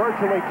down,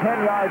 virtually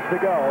 10 yards to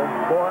go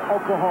for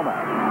Oklahoma.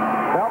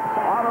 Phelps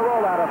on a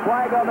rollout, a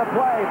flag on the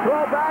play.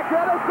 Throw back to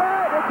the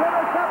side. It's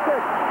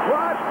intercepted.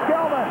 Rod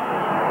Skillman.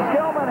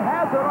 Skillman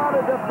has it on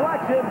a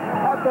deflection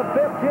at the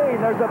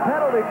 15. There's a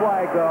penalty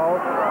flag, though.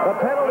 The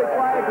penalty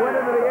flag went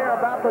into the air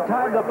about the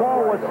time the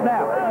ball was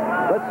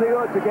snapped. Let's see who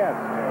it's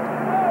against.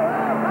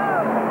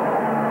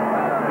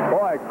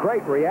 Boy,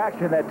 great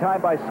reaction that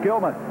time by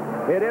Skillman.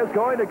 It is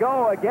going to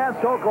go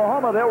against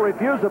Oklahoma. They'll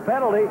refuse a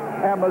penalty,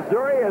 and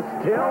Missouri is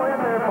still in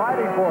there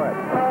fighting for it.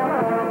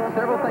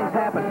 Several things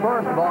happened.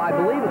 First of all, I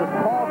believe it was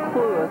Paul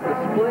Cluess, the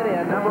split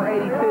end, number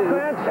 82.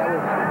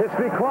 It's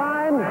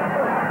declined.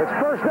 It's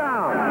first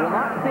down. You will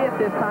not see it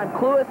this time.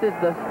 Cluess is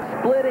the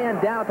split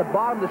end down at the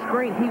bottom of the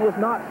screen. He was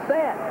not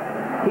set.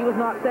 He was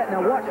not set.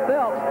 Now watch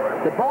Phelps.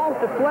 The ball's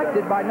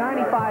deflected by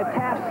 95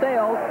 Taft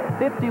Sales.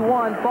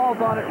 51 falls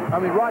on it.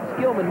 Rod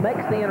Skillman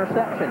makes the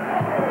interception.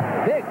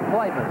 Big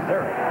play,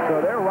 Missouri.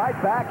 So they're right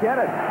back in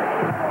it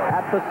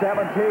at the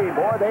 17.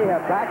 Boy, they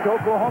have backed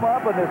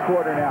Oklahoma up in this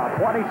quarter now.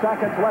 20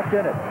 seconds left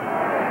in it.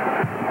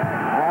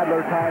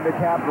 Adler trying to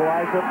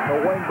capitalize it.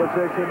 The wing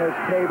position is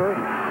Tabor.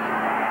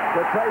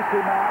 To Tracy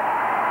Mack.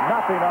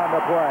 Nothing on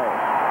the play.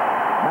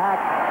 Mack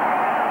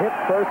hit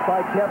first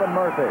by Kevin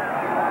Murphy.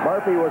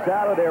 Murphy was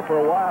out of there for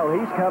a while.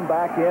 He's come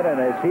back in,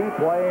 and is he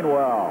playing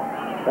well?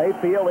 They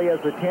feel he has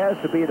a chance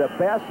to be the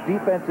best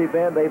defensive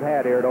end they've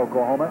had here at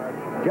Oklahoma.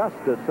 Just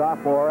a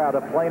sophomore out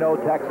of Plano,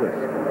 Texas.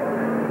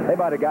 They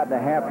might have gotten a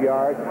half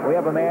yard. We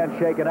have a man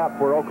shaken up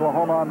for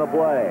Oklahoma on the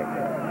play.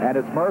 And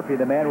it's Murphy,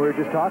 the man we were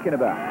just talking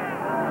about.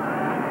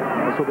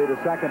 This will be the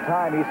second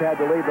time he's had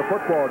to leave the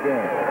football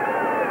game.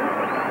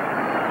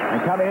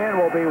 And coming in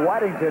will be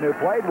Whittington, who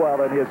played well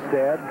in his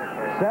stead.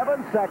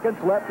 7 seconds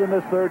left in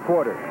this third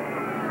quarter.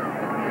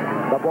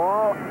 The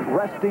ball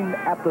resting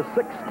at the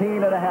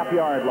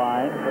 16.5-yard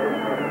line.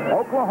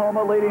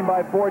 Oklahoma leading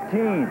by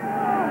 14.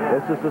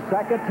 This is the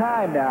second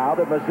time now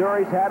that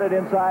Missouri's had it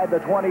inside the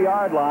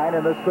 20-yard line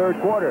in this third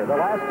quarter. The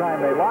last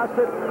time they lost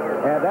it,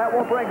 and that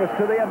will bring us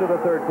to the end of the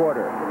third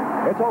quarter.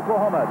 It's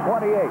Oklahoma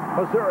 28,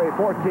 Missouri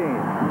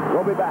 14.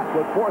 We'll be back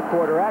with fourth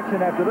quarter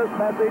action after this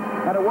message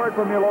and a word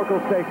from your local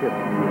station.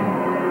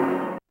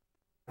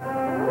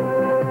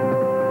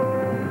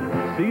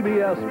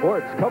 CBS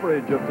Sports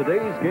coverage of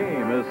today's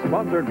game is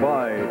sponsored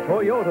by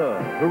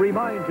Toyota, to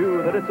remind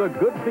you that it's a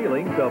good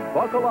feeling to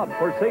buckle up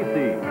for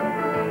safety.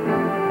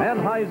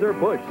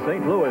 Anheuser-Busch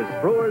St. Louis,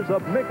 brewers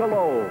of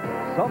Michelob.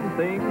 Some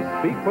things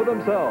speak for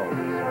themselves.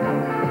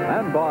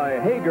 And by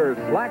Hager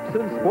slacks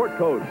and sport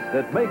coats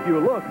that make you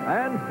look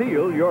and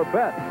feel your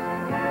best.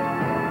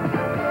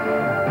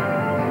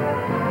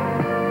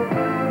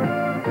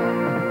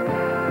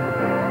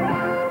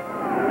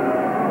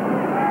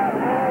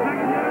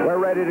 We're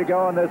ready to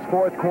go in this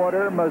fourth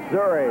quarter.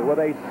 Missouri with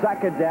a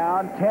second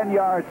down, 10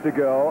 yards to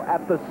go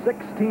at the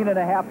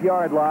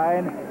 16.5-yard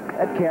line.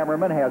 That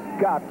cameraman has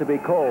got to be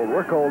cold.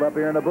 We're cold up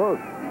here in the booth.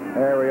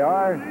 There we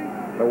are.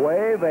 The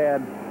wave,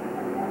 and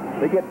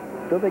do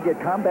they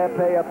get combat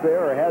pay up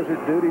there or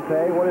hazard duty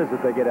pay? What is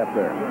it they get up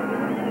there?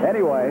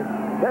 Anyway,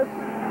 this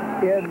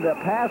in the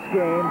past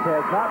games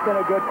has not been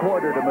a good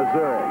quarter to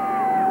Missouri.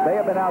 They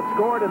have been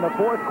outscored in the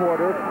fourth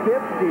quarter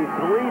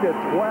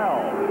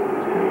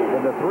 53-12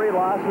 in the 3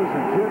 losses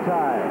and 2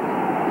 ties.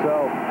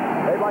 So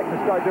they'd like to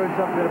start doing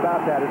something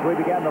about that as we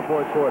begin the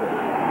fourth quarter.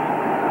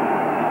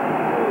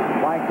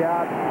 Flanked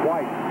out,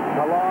 White,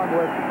 along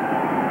with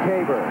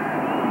Tabor.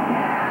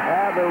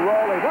 And they're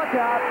rolling. Look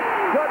out!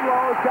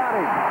 Goodlow's got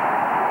him.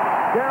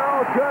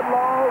 Darrell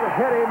Goodlow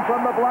hit him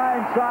from the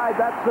blind side.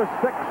 That's the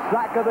 6th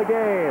sack of the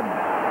game.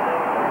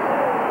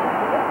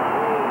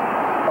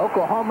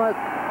 Oklahoma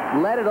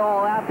let it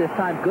all out this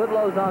time.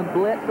 Goodlow's on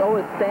blitz. So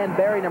is Stan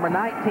Berry, number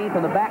 19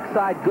 from the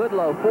backside.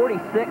 Goodlow,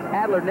 46.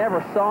 Adler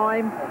never saw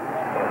him.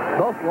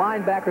 Both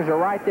linebackers are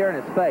right there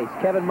in his face.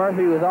 Kevin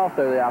Murphy was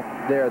also out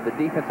there, the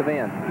defensive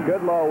end.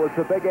 Goodlow was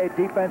the Big 8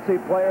 Defensive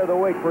Player of the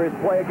Week for his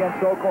play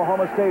against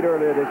Oklahoma State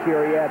earlier this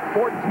year. He had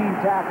 14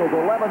 tackles,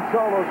 11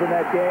 solos in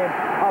that game.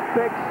 A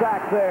big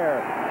sack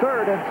there.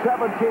 3rd and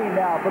 17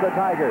 now for the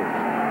Tigers.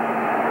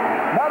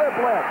 Another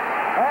blitz.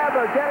 And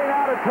they're getting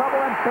out of trouble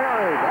and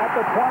buried at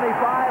the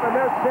 25, and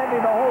they're sending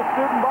the whole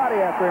student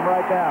body after him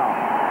right now.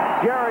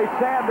 Jerry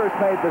Sanders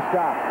made the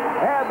stop.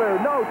 Adler,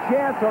 no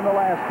chance on the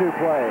last 2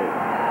 plays.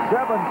 7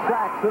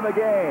 sacks in the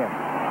game.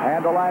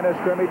 And the line of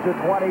scrimmage, a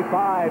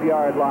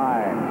 25-yard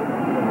line.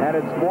 And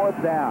it's 4th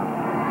down.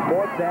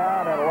 4th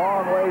down and a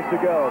long ways to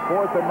go.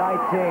 4th and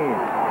 19.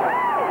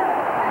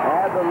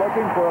 As they're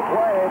looking for a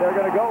play, they're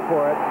going to go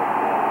for it.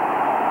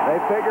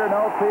 They figure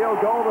no field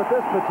goal at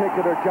this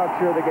particular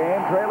juncture of the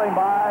game, trailing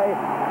by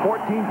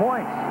 14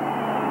 points.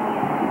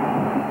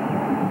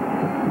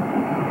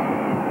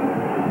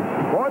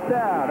 4th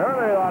down.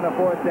 Earlier on the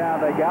 4th down,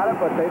 they got it,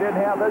 but they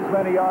didn't have this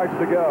many yards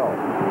to go.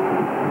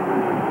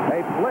 They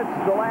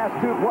blitzed the last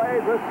 2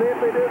 plays. Let's see if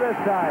they do this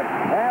time.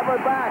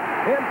 Adler back,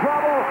 in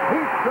trouble.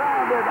 He's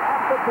grounded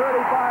at the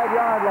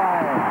 35-yard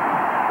line.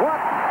 What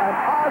an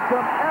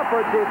awesome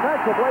effort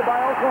defensively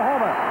by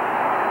Oklahoma.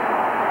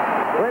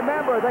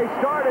 Remember, they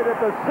started at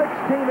the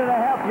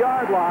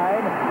 16.5-yard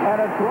line,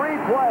 and in 3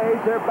 plays,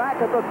 they're back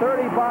at the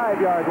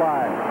 35-yard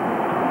line.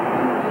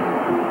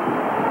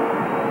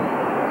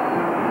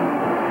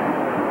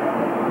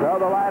 So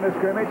the line of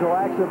scrimmage will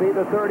actually be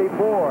the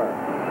 34.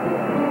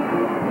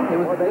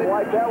 They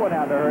wiped that one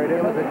out there.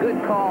 It was a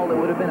good call. It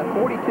would have been a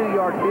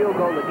 42-yard field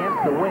goal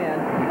against the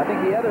wind. I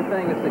think the other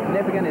thing that's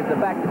significant is the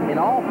fact that in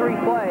all 3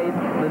 plays,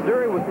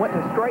 Missouri went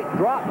to straight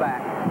drop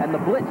back, and the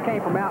blitz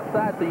came from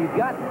outside, so you've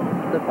got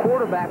the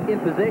quarterback in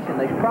position.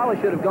 They probably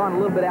should have gone a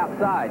little bit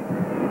outside.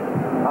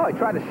 Oh, he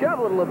tried to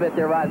shovel it a little bit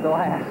there right at the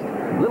last.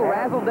 Little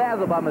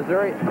razzle-dazzle by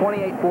Missouri. It's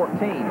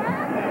 28-14.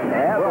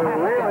 Yeah, they're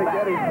really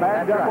getting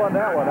backed up on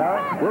that one,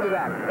 huh? We'll be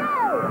back.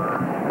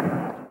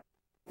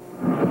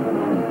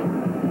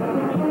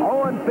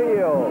 Owen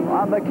Field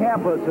on the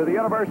campus of the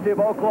University of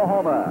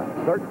Oklahoma.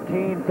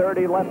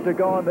 13:30 left to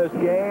go in this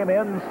game.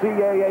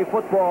 NCAA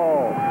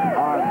football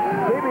on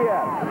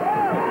CBS.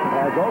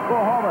 As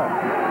Oklahoma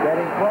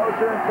getting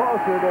closer and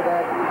closer to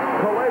that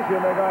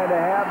collision they're going to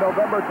have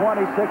November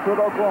 26th with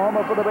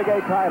Oklahoma for the Big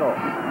 8 title.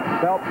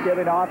 Phelps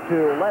giving off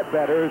to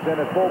Ledbetter, who's in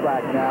at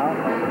fullback now.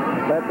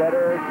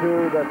 Ledbetter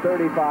to the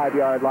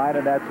 35-yard line,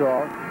 and that's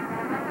all.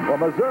 Well,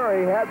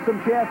 Missouri had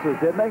some chances,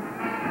 didn't they?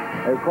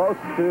 They were close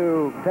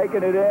to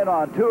taking it in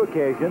on 2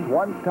 occasions.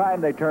 One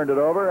time they turned it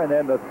over, and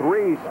then the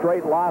 3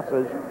 straight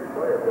losses.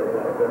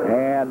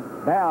 And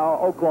now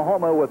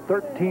Oklahoma with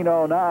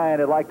 13:09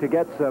 would like to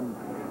get some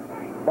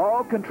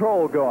ball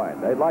control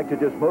going. They'd like to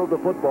just move the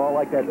football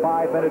like that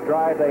 5-minute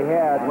drive they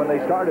had when they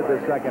started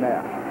the second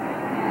half.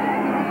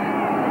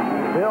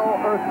 Bill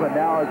Earthman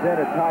now is in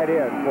at tight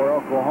end for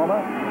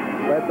Oklahoma.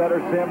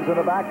 Ledbetter, Sims in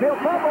the backfield.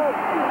 Fumble!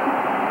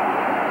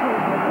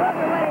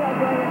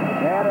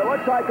 And it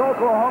looks like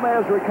Oklahoma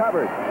has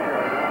recovered.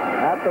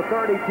 at the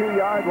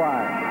 32-yard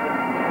line.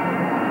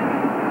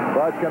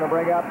 Bud's going to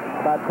bring up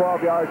about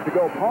 12 yards to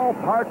go. Paul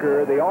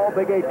Parker, the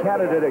All-Big 8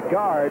 candidate at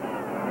guard,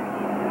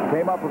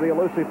 came up with the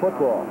elusive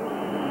football.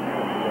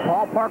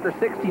 Paul Parker,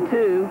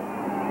 62.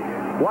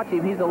 Watch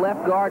him. He's a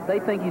left guard. They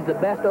think he's the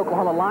best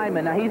Oklahoma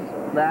lineman.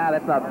 Now,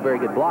 that's not very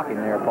good blocking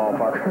there, Paul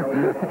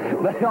Parker.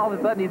 But all of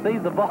a sudden, he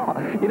sees the ball.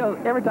 You know,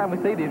 every time we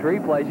see these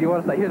replays, you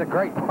want to say, here's a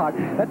great block.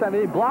 That time, he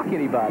didn't block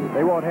anybody.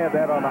 They won't have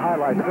that on the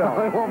highlight film.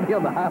 No, it won't be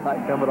on the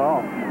highlight film at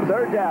all.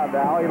 Third down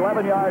now,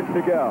 11 yards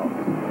to go.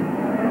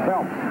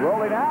 Phelps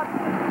rolling out,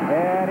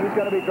 and he's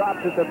going to be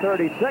dropped at the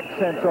 36,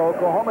 and so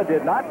Oklahoma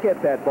did not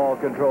get that ball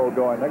control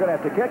going. They're going to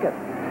have to kick it.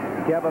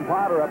 Kevin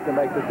Potter up to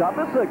make the stop.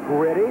 This is a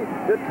gritty,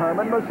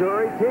 determined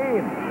Missouri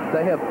team.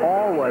 They have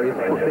always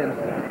been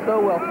so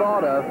well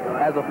thought of.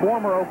 As a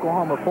former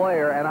Oklahoma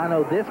player, and I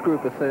know this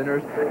group of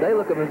Sooners, they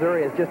look at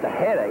Missouri as just a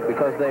headache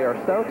because they are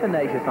so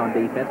tenacious on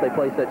defense. They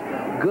play such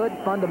good,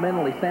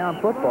 fundamentally sound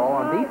football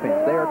on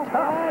defense. They are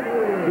tough.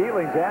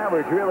 Keeling's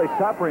average really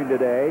suffering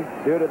today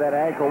due to that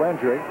ankle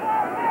injury.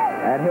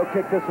 And he'll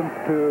kick this one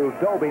to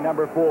Doby,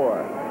 number 4.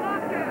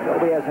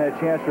 Doby hasn't had a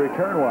chance to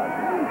return one.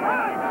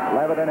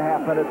 11 and a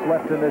half minutes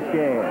left in this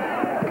game.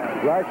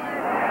 Rush.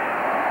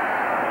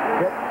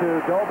 Kick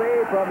to Doby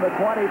from the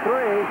 23.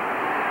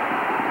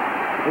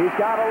 He's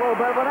got a little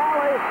bit of an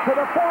alley to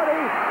the 40.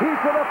 He's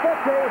to the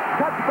 50.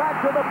 Cuts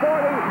back to the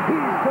 40.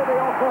 He's to the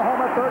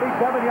Oklahoma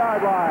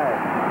 37-yard line.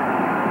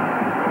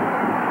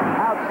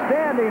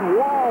 Outstanding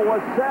wall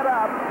was set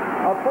up.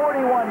 A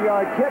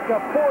 41-yard kick, a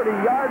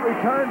 40-yard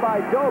return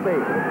by Doby.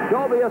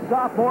 Doby, a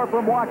sophomore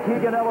from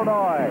Waukegan,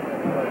 Illinois.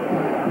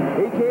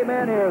 He came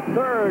in here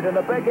third in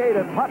the Big 8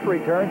 in punt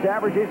returns,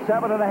 averaging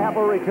 7.5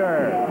 a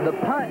return. The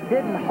punt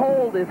didn't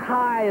hold as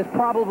high as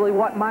probably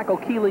what Michael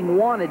Keeling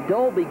wanted.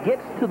 Doby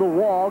gets to the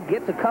wall,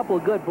 gets a couple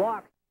of good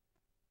blocks.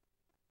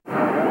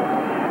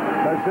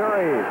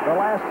 Missouri, the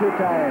last 2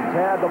 times,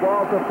 had the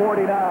ball to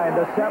 49,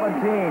 the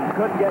 17.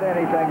 Couldn't get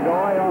anything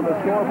going on the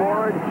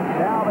scoreboard.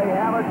 Now they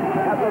have it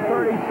at the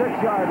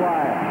 36-yard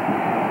line.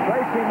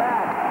 Tracy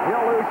Mack,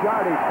 he'll lose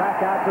yardage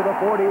back out to the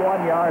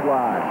 41-yard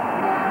line.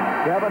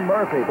 Kevin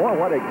Murphy, boy,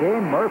 what a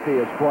game Murphy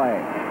is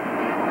playing.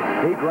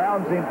 He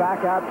grounds him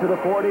back out to the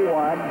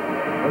 41.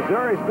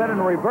 Missouri's been in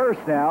reverse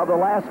now. The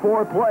last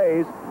 4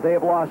 plays, they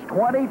have lost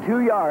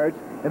 22 yards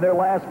in their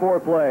last 4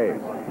 plays.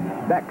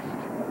 Next,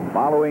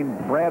 following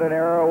Brandon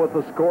Arrow with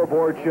the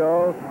scoreboard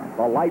show,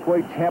 the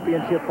lightweight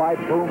championship fight,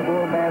 Boom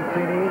Boom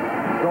Mancini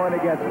going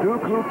against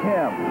Dooku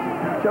Kim.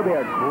 Should be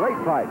a great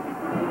fight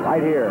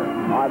right here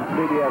on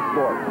CBS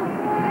Sports.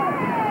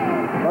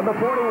 From the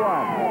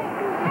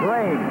 41,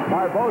 Drain,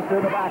 Barbosa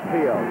in the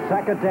backfield.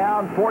 Second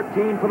down,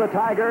 14 for the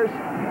Tigers.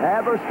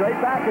 And they're straight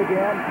back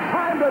again.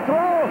 Time to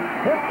throw.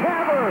 It's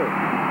Caver.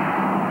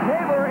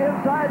 Caver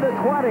inside the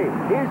 20.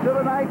 He's to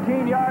the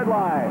 19-yard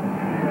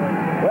line.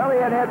 Well, he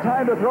hadn't had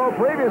time to throw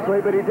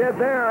previously, but he did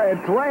there,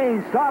 and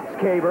Drain stops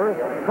Caver.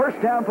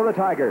 First down for the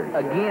Tigers.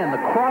 Again, the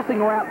crossing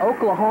route,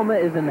 Oklahoma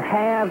is in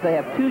halves. They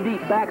have 2 deep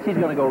backs. He's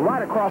going to go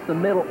right across the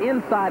middle,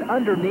 inside,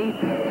 underneath.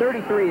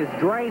 33 is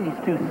Drain.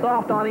 He's too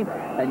soft on him,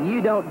 and you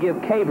don't give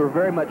Caver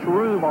very much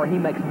room, or he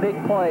makes big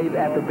plays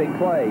after big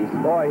plays.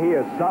 Boy, he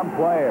is some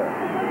player.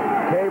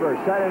 Caver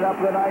set it up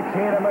the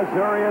 19, and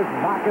Missouri is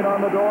knocking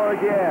on the door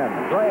again.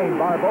 Drain,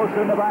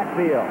 Barbosa in the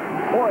backfield.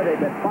 Boy,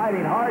 they've been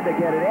fighting hard to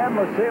get it in.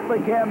 Let's see if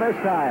they can this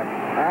time.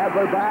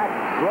 Adler back,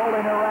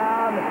 rolling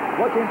around,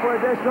 looking for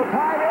additional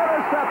time.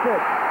 Intercepted.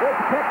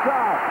 It's picked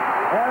off.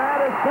 And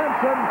that is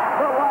Benson,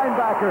 the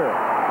linebacker.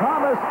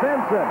 Thomas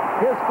Benson,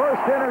 his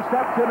first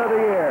interception of the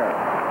year.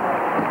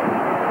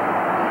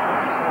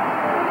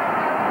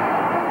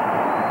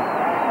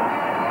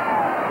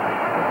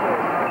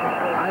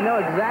 I know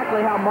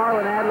exactly how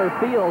Marlon Adler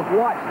feels.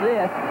 Watch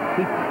this.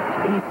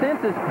 He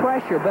senses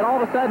pressure, but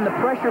all of a sudden the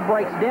pressure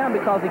breaks down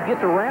because he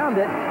gets around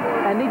it,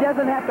 and he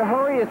doesn't have to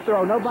hurry his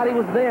throw. Nobody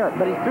was there,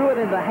 but he threw it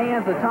in the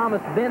hands of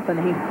Thomas Benson.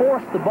 He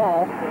forced the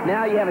ball.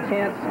 Now you have a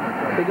chance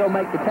to go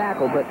make the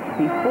tackle, but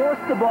he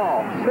forced the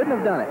ball. Shouldn't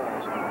have done it.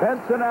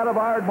 Benson out of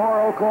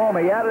Ardmore,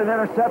 Oklahoma. He had an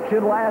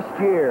interception last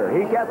year.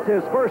 He gets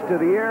his first of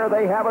the year.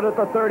 They have it at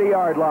the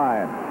 30-yard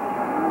line.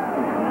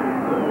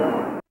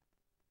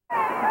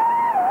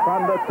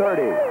 From the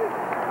 30.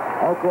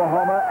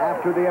 Oklahoma,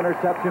 after the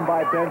interception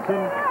by Benson,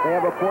 they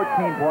have a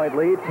 14-point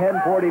lead,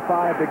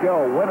 10:45 to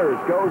go. Winters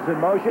goes in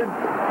motion.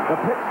 The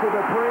pitch to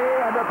Dupree,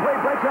 and Dupree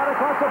breaks out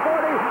across the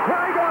 40.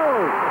 Here he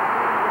goes!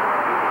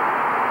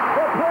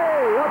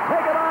 Dupree will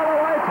take it all the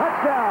way.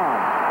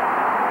 Touchdown!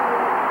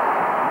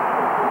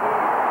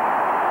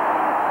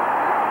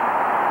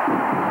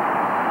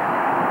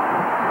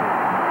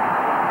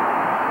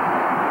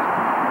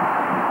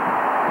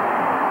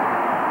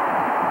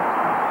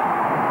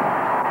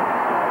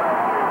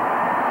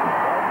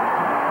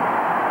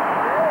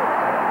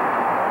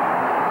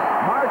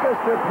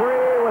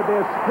 Dupree with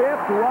his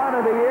 5th run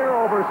of the year,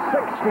 over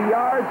 60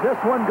 yards. This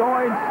one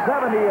going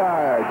 70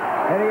 yards.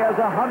 And he has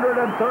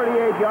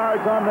 138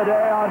 yards on the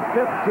day on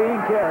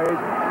 15 carries.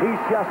 He's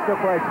just a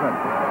freshman.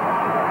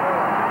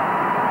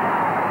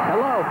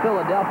 Hello.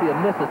 Philadelphia,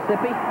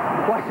 Mississippi.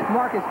 Watch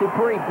Marcus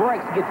Dupree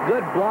breaks, gets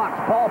good blocks.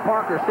 Paul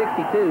Parker,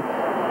 62.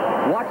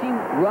 Watch him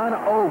run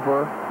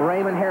over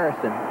Raymond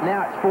Harrison.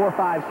 Now it's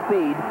 4-5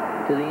 speed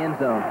to the end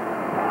zone.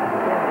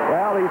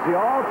 Well, he's the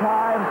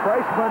all-time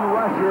freshman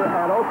rusher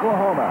at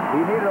Oklahoma. He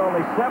needed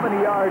only 70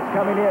 yards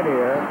coming in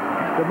here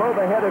to move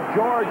ahead of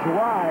George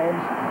Rhymes.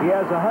 He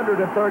has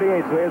 138,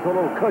 so he has a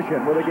little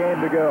cushion with a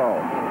game to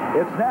go.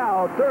 It's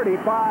now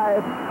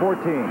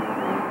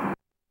 35-14.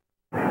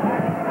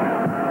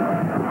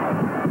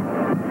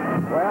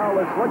 Well,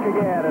 let's look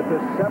again at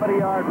this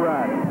 70-yard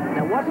run.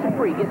 Now watch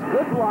Dupree. Gets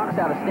good blocks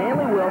out of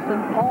Stanley Wilson,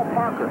 Paul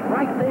Parker,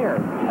 right there.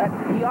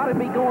 He ought to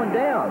be going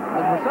down.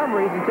 But for some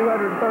reason,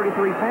 233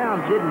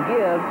 pounds didn't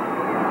give,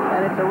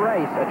 and it's a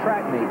race, a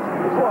track meet.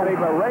 It's not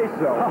even a race,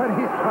 though.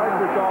 He's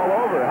practiced all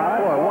over.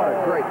 Boy, what a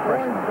great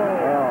freshman.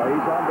 Well,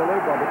 he's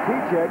unbelievable. But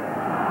T-Chick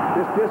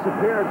just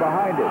disappeared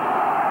behind it.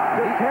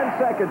 Just 10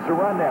 seconds to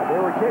run that.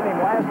 They were kidding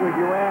last week.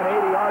 He ran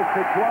 80 yards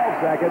to 12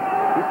 seconds.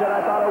 He said,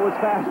 I thought it was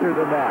faster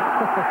than that.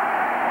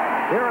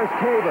 Here is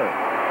Caver.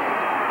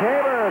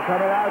 Caver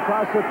coming out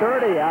across the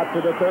 30, out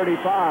to the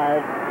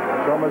 35.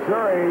 So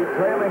Missouri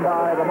trailing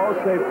by the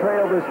most they've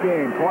trailed this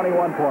game,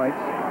 21 points,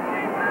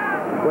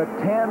 with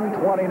 10:29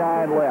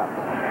 left.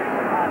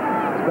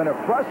 It's been a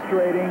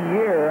frustrating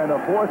year in the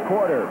fourth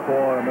quarter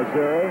for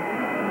Missouri,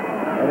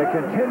 and it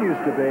continues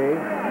to be.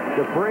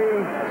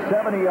 Dupree,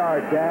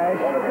 70-yard dash.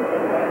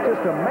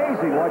 Just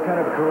amazing what kind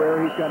of a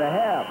career he's going to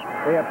have.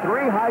 They have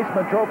 3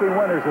 Heisman Trophy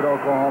winners at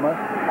Oklahoma.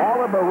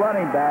 All of them are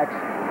running backs,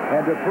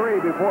 and Dupree,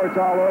 before it's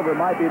all over,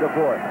 might be the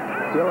 4th.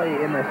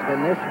 Billy, in this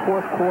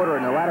fourth quarter,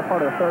 in the latter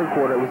part of the third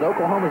quarter, it was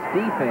Oklahoma's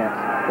defense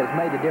that's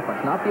made the difference,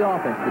 not the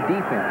offense, the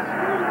defense.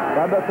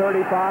 Number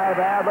 35,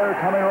 Adler,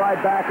 coming right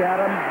back at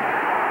him.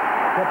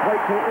 Complete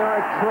to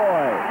Eric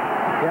Troy.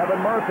 Kevin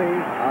Murphy,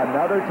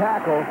 another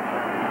tackle.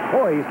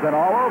 Boy, he's been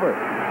all over.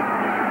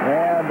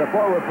 And the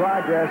forward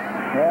progress,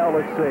 well,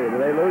 let's see. Do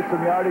they lose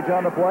some yardage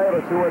on the play?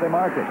 Let's see where they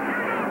mark it.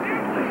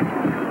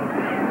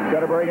 Got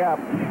to bring up.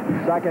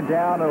 Second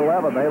down at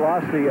 11. They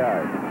lost a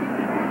yard.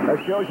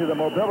 That shows you the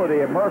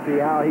mobility of Murphy,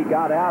 how he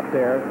got out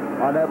there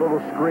on that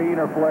little screen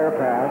or flare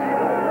pass.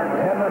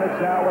 10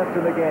 minutes now left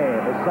in the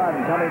game. The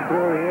sun coming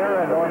through here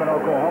in Norman,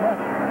 Oklahoma.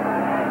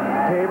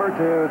 Caver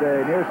to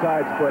the near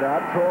side split out.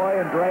 Troy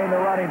and Drain, the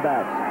running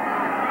backs.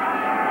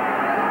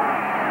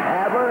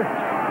 Adler.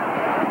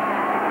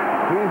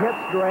 He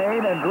hits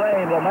Drain, and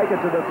Drain will make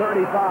it to the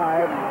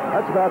 35.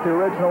 That's about the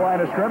original line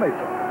of scrimmage.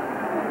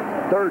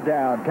 Third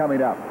down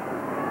coming up.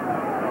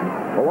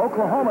 Well,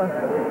 Oklahoma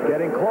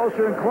getting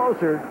closer and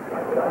closer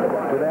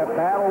to that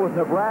battle with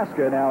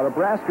Nebraska. Now,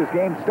 Nebraska's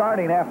game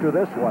starting after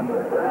this one.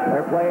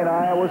 They're playing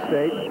Iowa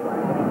State.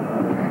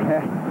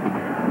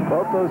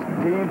 Both those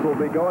teams will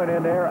be going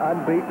in there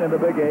unbeaten in the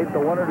Big 8. The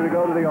winner to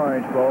go to the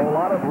Orange Bowl. A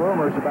lot of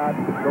rumors about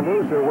the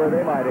loser, where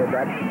they might end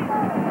up.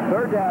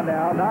 Third down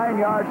now, 9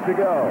 yards to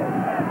go.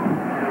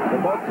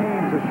 But both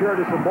teams assured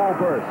us of bowl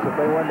berths if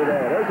they win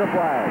today. There's a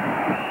flag.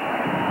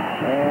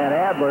 And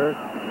Adler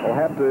will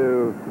have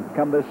to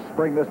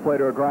bring this play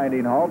to a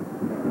grinding halt.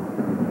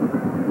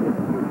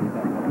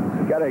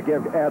 You got to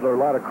give Adler a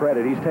lot of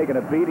credit. He's taken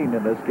a beating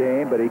in this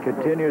game, but he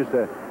continues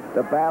to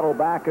battle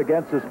back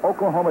against this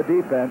Oklahoma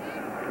defense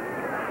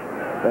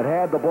that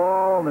had the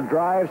ball and the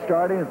drive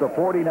starting at the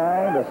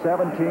 49, the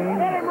 17,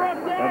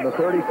 and the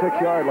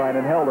 36-yard line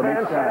and held them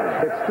each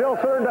time. It's still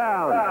third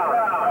down.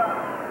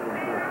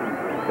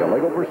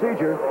 Illegal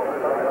procedure.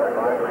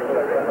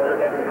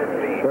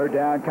 Third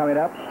down coming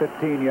up,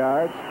 15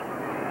 yards.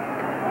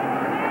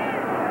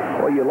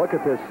 Well, you look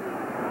at this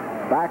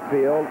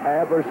backfield.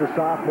 Adler's a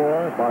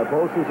sophomore.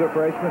 Barbosa's a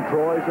freshman.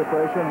 Troy's a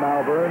freshman.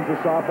 Malverne's a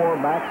sophomore.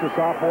 Mack's a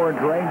sophomore. And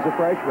Drain's a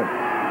freshman.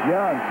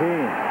 Young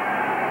team.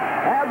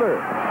 Adler,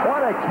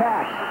 what a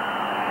catch.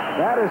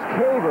 That is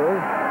Caver,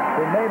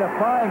 who made a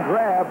fine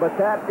grab, but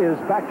that is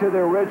back to the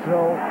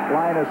original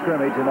line of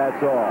scrimmage, and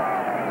that's all.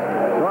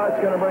 So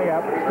it's going to bring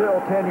up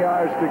still 10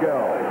 yards to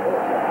go.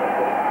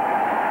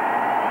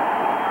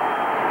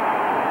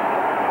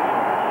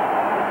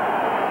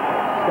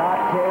 Scott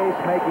Case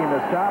making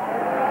the stop.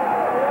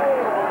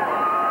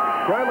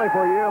 Certainly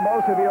for you,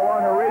 most of you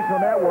along our regional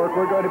network,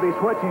 we're going to be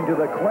switching to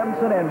the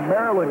Clemson and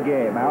Maryland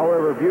game.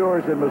 However,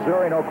 viewers in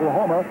Missouri and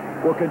Oklahoma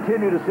will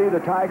continue to see the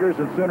Tigers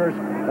and Sooners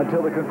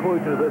until the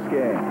conclusion of this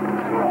game.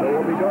 So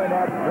we'll be doing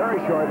that very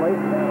shortly.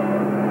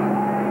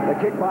 The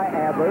kick by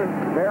Adler.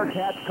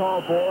 Bearcats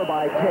called for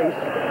by Case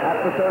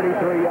at the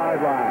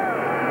 33-yard line.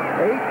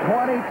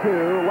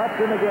 8:22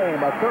 left in the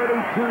game. A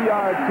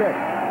 32-yard kick.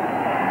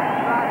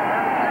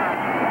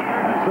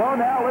 So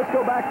now let's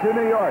go back to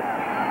New York.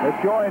 It's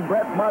showing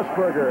Brett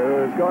Musburger,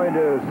 who is going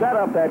to set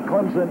up that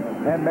Clemson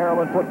and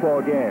Maryland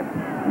football game.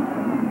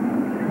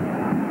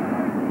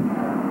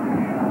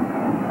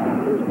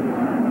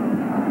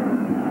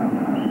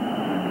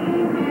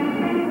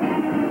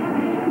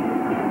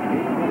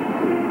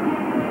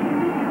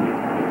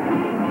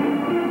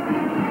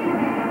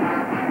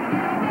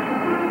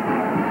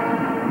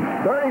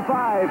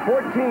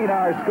 14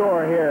 our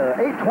score here.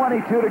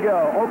 8:22 to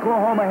go.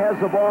 Oklahoma has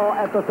the ball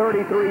at the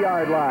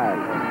 33-yard line.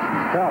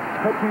 Phelps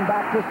pitching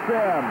back to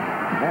Sims.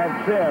 And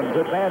Sims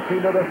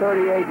advancing to the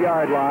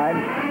 38-yard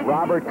line.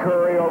 Robert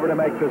Curry over to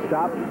make the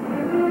stop.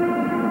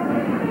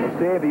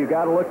 Steve, you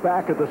got to look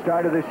back at the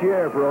start of this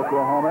year for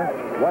Oklahoma.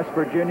 West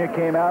Virginia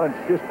came out and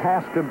just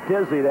passed them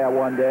dizzy that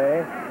one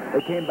day.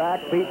 They came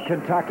back, beat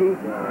Kentucky.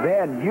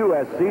 Then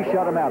USC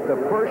shut them out. The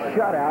first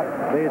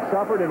shutout they had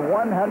suffered in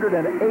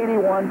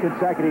 181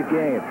 consecutive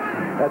games.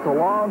 That's a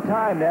long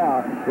time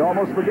now. You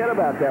almost forget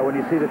about that when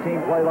you see the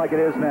team play like it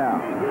is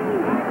now.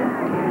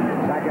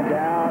 Second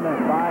down and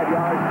 5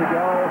 yards to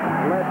go.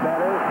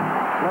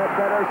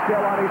 Ledbetter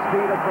still on his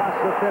feet across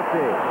the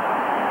 50.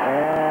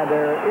 And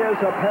there is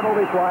a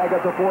penalty flag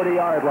at the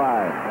 40-yard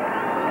line.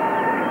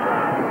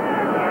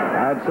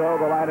 And so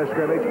the line of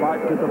scrimmage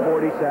marked at the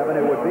 47.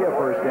 It would be a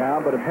first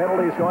down, but a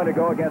penalty is going to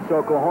go against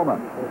Oklahoma.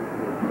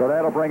 So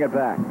that'll bring it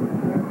back.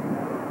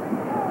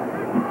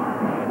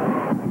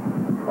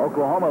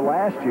 Oklahoma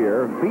last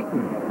year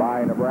beaten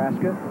by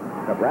Nebraska.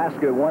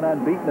 Nebraska went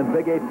unbeaten in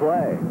Big 8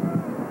 play.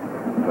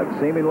 But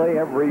seemingly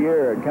every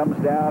year it comes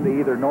down to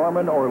either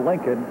Norman or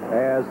Lincoln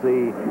as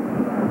the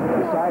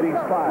deciding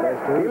spot as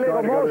to who's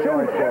going to go to the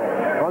Orange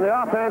Bowl. On the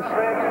offense,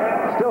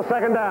 still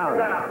second down.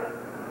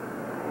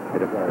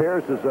 It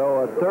appears as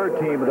though a third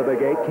team of the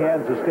Big 8,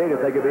 Kansas State,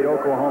 if they could beat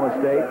Oklahoma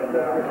State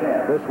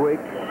this week,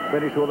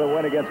 finish with a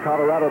win against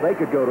Colorado, they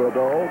could go to a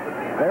bowl.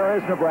 There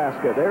is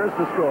Nebraska. There's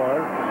the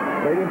score,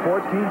 leading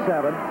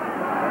 14-7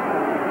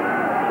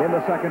 in the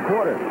second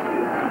quarter.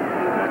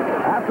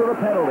 After the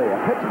penalty, a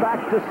pitch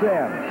back to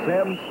Sims.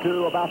 Sims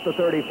to about the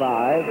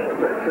 35. It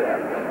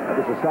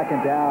was a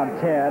second down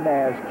 10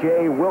 as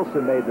Jay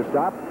Wilson made the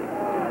stop.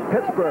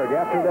 Pittsburgh,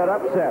 after that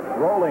upset,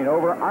 rolling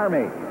over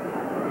Army.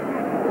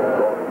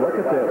 Look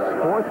at this,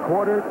 fourth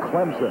quarter,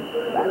 Clemson.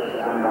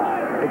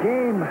 The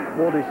game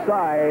will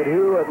decide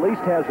who at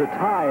least has a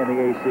tie in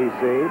the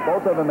ACC.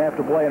 Both of them have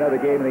to play another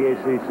game in the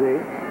ACC.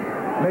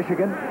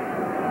 Michigan,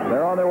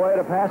 they're on their way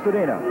to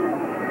Pasadena.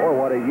 Boy,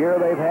 what a year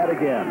they've had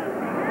again.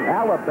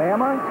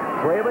 Alabama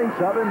trailing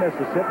Southern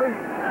Mississippi.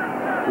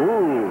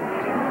 Ooh.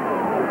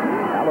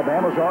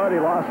 Alabama's already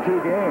lost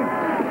 2 games.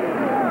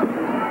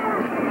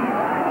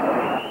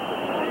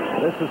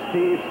 This is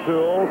Steve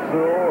Sewell.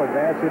 Sewell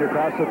advancing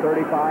across the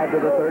 35 to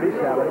the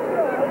 37.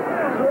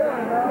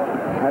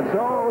 And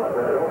so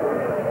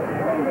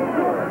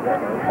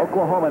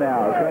Oklahoma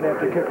now is going to have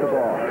to kick the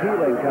ball.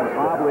 Keeling comes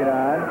hobbling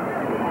on.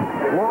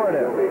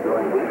 Florida.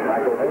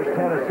 There's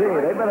Tennessee.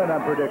 They've been an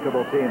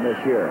unpredictable team this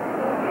year.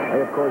 They,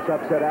 of course,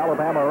 upset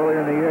Alabama earlier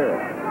in the year.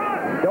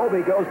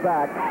 Doby goes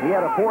back. He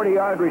had a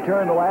 40-yard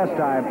return the last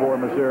time for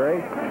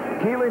Missouri.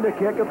 Keeling to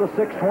kick at the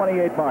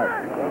 6:28 mark.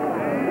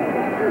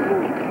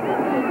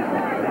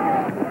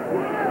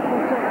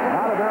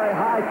 Not a very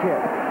high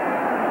kick.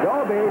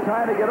 Doby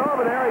trying to get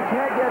over there. He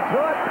can't get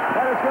to it.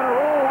 And it's going to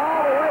roll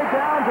all the way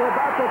down to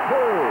about the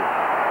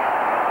 2.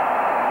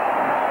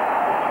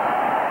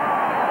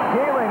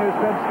 Keeling, who's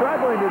been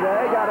struggling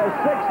today, got a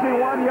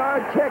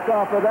 61-yard kick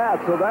off of that,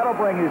 so that'll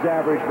bring his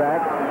average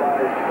back.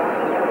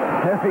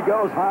 There he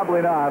goes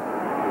hobbling off.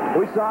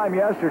 We saw him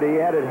yesterday. He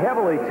had it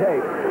heavily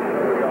taped,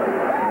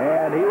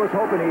 and he was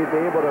hoping he'd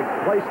be able to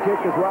place kick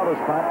as well as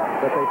punt,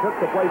 but they took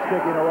the place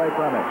kicking away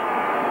from him.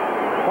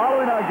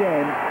 Following our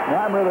game,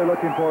 now I'm really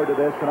looking forward to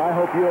this, and I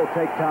hope you'll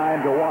take time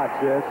to watch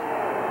this.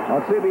 On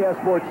CBS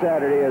Sports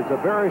Saturday is a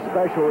very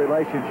special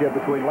relationship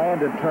between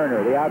Landon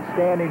Turner, the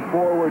outstanding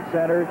forward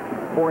center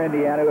for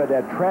Indiana, who had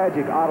that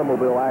tragic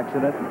automobile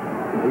accident.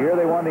 The year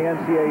they won the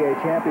NCAA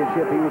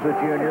championship, he was a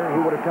junior. He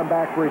would have come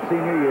back for his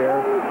senior year.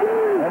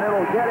 And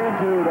it'll get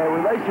into the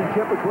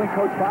relationship between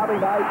Coach Bobby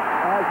Knight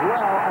as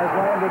well as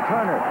Landon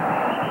Turner.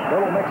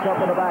 Little mix-up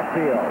in the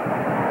backfield.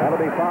 That'll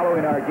be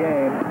following our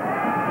game.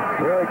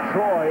 Eric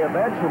Troy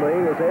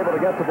eventually was able to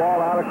get the ball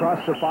out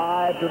across the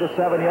 5 to the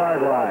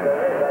 7-yard line.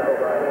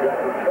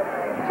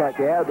 Looks like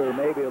Adler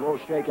may be a little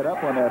shaken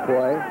up on that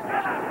play.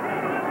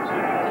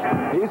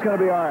 He's going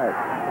to be all right.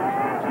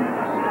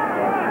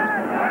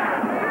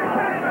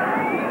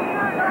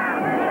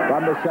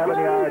 From the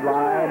 7-yard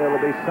line, it'll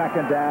be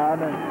second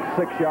down and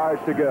 6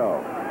 yards to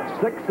go.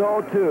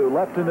 6:02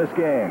 left in this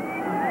game.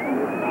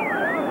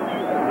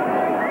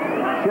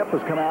 Shipp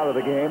has come out of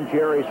the game.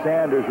 Jerry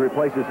Sanders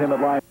replaces him at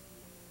line.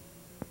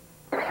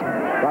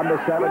 From the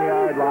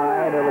 7-yard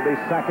line, it'll be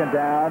second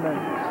down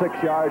and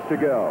 6 yards to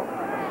go.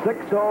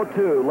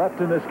 6:02 left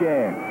in this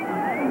game.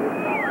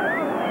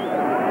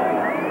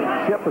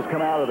 Shipp has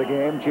come out of the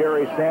game.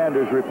 Jerry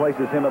Sanders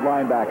replaces him at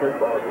linebacker.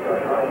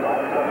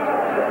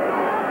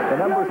 The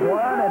numbers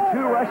 1 and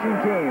 2 rushing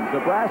teams,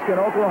 Nebraska and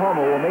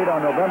Oklahoma, will meet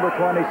on November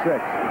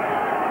 26th.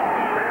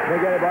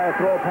 Think anybody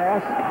throw a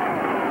pass?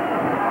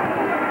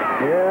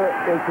 Here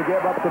is to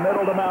give up the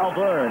middle to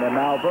Malvern, and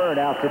Malvern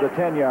out to the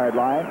 10-yard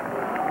line.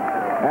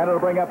 And it'll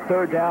bring up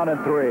third down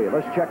and 3.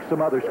 Let's check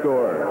some other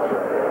scores.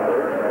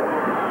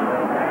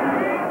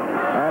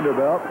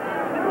 Vanderbilt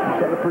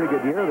had a pretty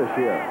good year this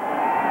year.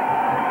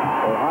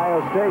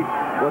 Ohio State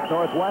with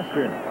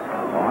Northwestern.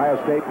 Ohio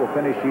State will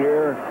finish the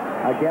year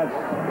against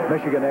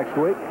Michigan next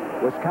week.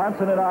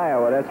 Wisconsin and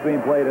Iowa, that's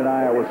being played in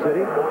Iowa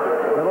City.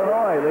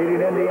 Illinois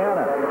leading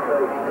Indiana.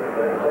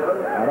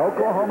 And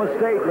Oklahoma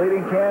State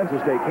leading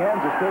Kansas State.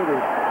 Kansas State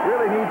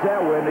really needs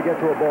that win to get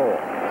to a bowl.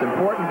 It's an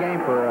important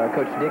game for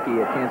Coach Dickey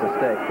at Kansas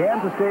State.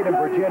 Kansas State and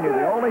Virginia,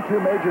 the only two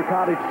major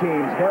college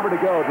teams never to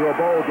go to a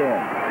bowl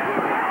game.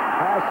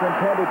 Pass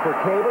intended for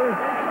Caber,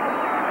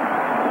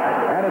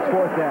 and it's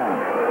 4th down.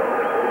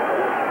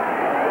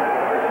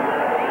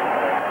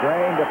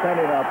 Drain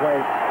defending our play.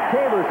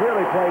 Caber's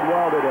really played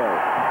well today.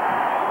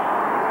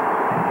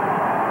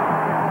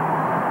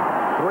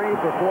 3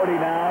 for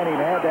 49. He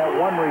had that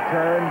one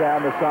return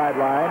down the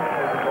sideline.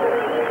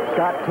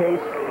 Scott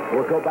Case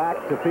will go back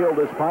to field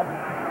his punt,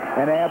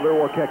 and Adler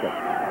will kick it.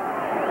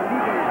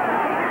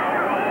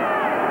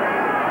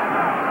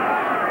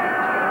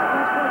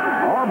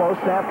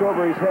 Almost snapped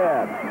over his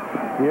head.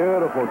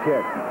 Beautiful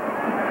kick.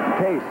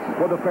 Case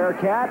with a fair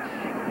catch,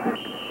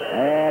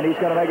 and he's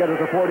going to make it to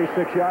the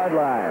 46-yard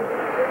line.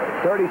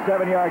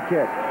 37-yard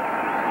kick.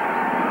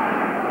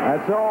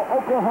 And so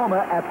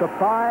Oklahoma at the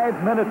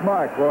 5-minute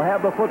mark will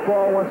have the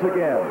football once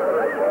again.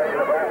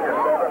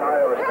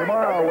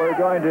 Tomorrow we're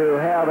going to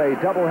have a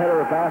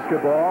doubleheader of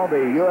basketball, the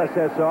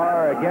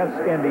USSR against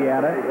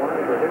Indiana.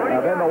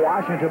 Then the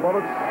Washington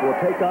Bullets will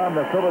take on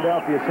the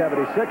Philadelphia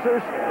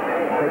 76ers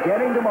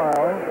beginning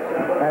tomorrow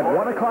at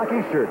 1 o'clock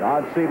Eastern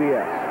on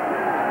CBS.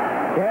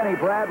 Danny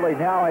Bradley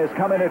now has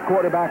come in at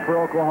quarterback for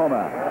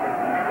Oklahoma.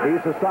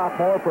 He's a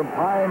sophomore from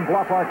Pine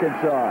Bluff,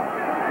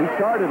 Arkansas. He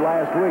started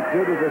last week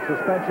due to the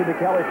suspension to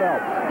Kelly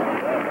Phelps.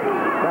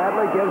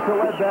 Bradley gives to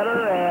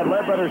Ledbetter, and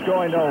Ledbetter's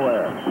going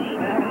nowhere.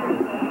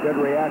 Good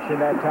reaction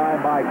that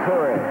time by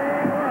Curry.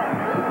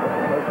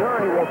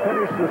 Missouri will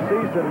finish the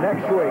season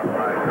next week.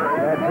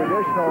 That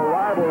traditional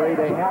rivalry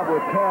they have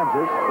with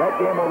Kansas, that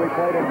game will be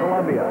played in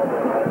Columbia.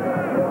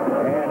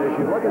 And as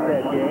you look at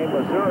that game,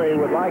 Missouri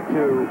would like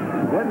to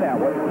win that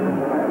one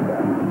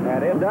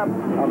and end up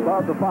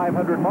above the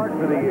 500 mark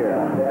for the year.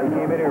 They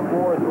came in here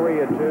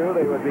 4-3-2.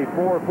 They would be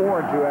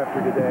 4-4-2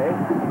 after today.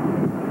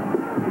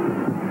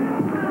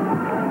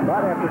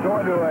 But after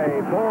going to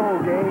a bowl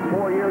game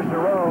 4 years in a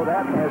row,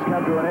 that has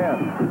come to an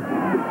end.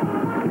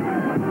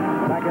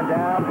 Second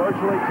down,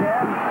 virtually 10.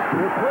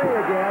 Dupree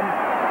again.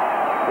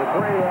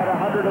 Dupree had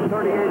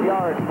 138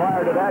 yards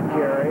prior to that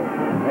carry,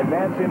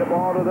 advancing the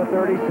ball to the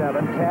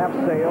 37. Taft,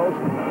 Sales,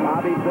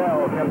 Bobby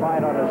Bell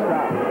combined on a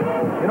stop.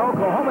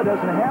 Oklahoma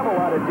doesn't have a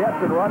lot of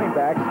depth in running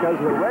backs because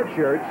of the red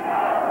shirts.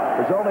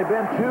 There's only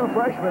been 2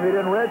 freshmen that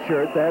didn't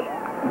redshirt. That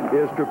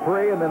is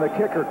Dupree and then the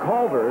kicker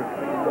Culver.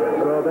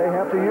 So they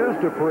have to use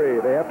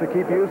Dupree. They have to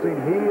keep using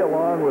he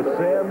along with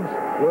Sims,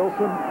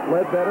 Wilson,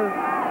 Ledbetter.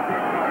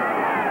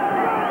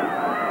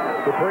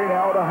 Dupree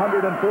now at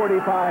 145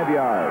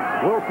 yards.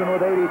 Wilson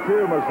with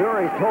 82.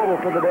 Missouri's total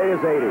for the day is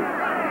 80.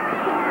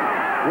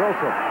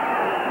 Wilson.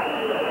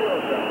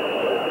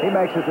 He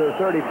makes it to the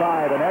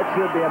 35, and that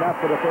should be enough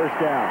for the first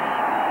down.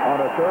 On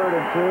a 3rd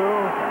and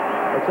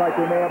 2, looks like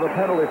we may have a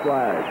penalty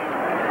flag.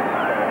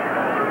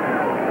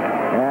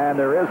 And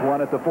there is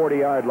one at the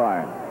 40-yard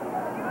line.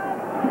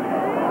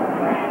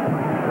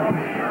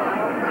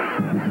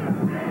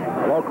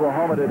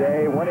 Oklahoma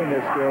today winning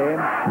this game,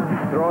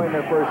 throwing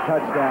their first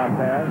touchdown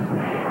pass.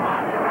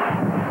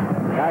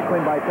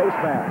 Tackling by face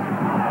mask.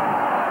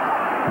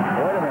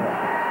 Wait a minute.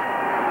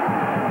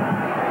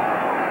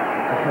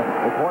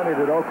 They pointed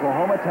at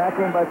Oklahoma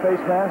tackling by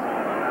face mask.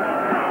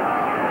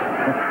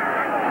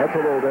 That's a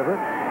little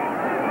different.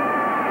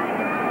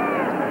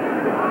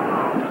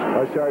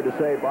 It's hard to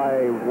say.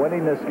 By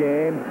winning this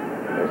game,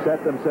 they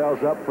set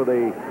themselves up for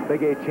the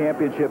Big 8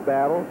 championship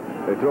battle.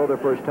 They throw their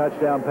first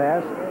touchdown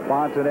pass.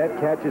 Fontenette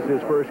catches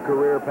his first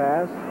career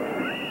pass.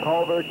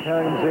 Culver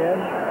comes in,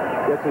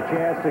 gets a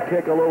chance to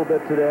kick a little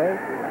bit today.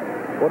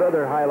 What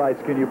other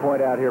highlights can you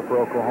point out here for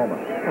Oklahoma?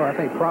 Well, I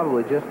think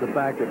probably just the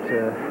fact that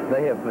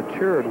they have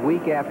matured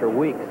week after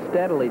week,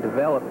 steadily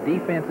developed.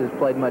 Defense has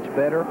played much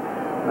better.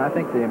 And I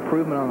think the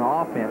improvement on the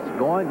offense,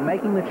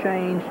 making the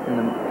change,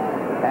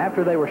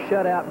 after they were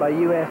shut out by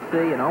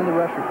USC and only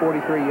rushed for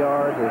 43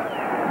 yards as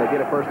they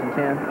get a 1st and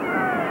 10,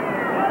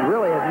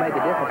 really has made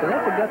the difference. And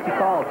that's a gutsy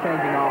call,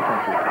 changing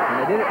offenses. When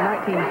they did it in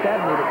 1970,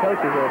 the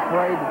coaches were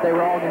afraid that they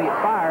were all going to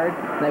get fired,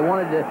 and they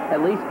wanted to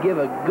at least give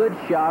a good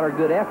shot or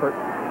good effort.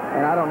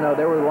 And I don't know,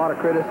 there was a lot of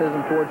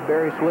criticism towards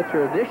Barry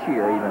Switzer this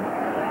year even.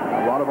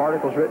 A lot of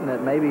articles written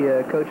that maybe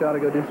a coach ought to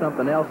go do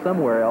something else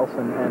somewhere else,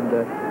 and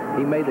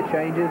he made the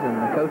changes, and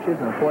the coaches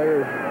and the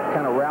players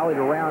kind of rallied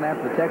around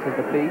after the Texas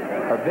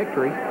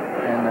victory,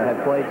 and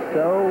have played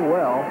so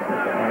well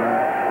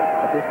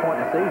at this point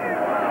in the season.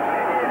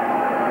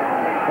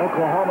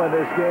 Oklahoma in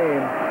this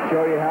game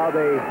show you how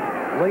they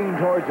lean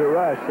towards the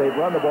rush. They've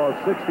run the ball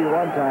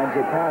 61 times.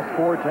 They passed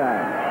 4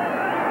 times.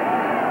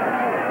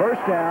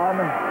 First down,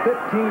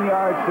 15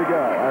 yards to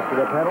go after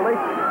the penalty.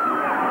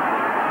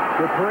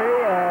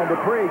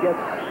 Dupree gets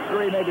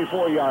 3, maybe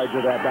 4 yards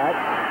of that back.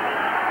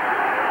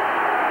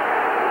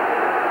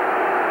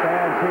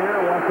 Fans here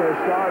want their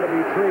star to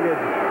be treated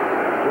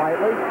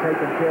lightly,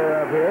 taken care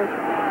of here.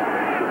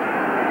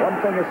 One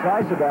thing that's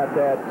nice about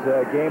that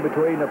game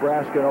between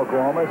Nebraska and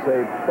Oklahoma is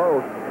they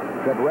both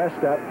can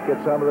rest up, get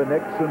some of the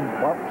nicks and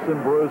bumps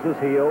and bruises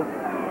healed,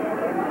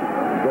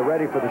 get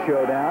ready for the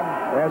showdown.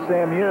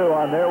 SMU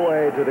on their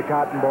way to the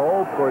Cotton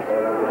Bowl. Of course,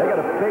 they got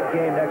a big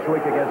game next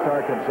week against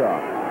Arkansas.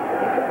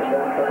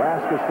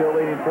 Nebraska still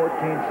leading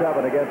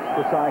 14-7 against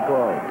the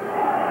Cyclones.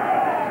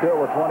 Still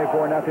with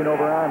 24-0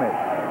 over Army.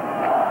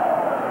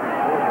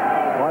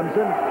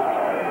 Clemson.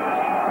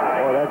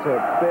 Oh, that's a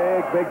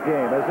big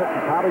game, isn't it?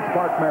 In College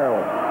Park,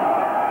 Maryland.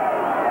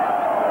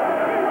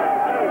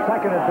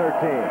 2nd and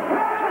 13.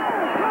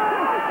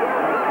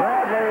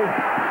 Bradley,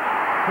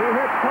 he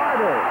hits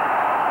Carter.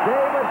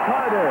 David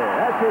Carter,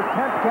 that's his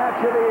 10th catch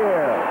of the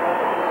year.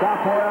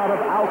 Sophomore out of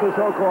Altus,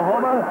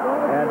 Oklahoma,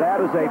 and that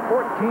is a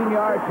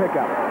 14-yard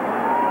pickup.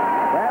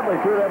 Bradley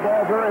threw that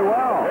ball very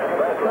well.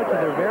 Touches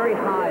are very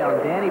high on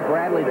Danny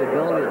Bradley's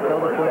ability to throw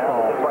the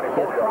football.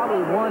 It's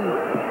probably one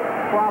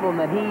problem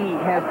that he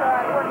has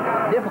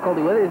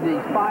difficulty with is he's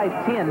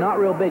 5'10", not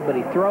real big, but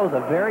he throws a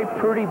very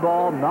pretty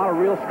ball, not a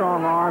real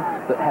strong arm,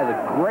 but has a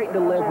great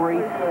delivery.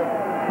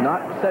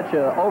 Not such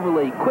a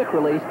overly quick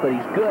release, but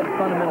he's good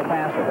fundamental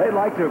passer. They'd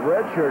like to have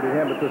redshirted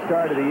him at the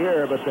start of the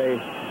year, but they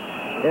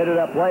ended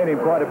up playing him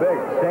quite a bit.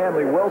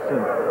 Stanley Wilson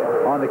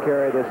on the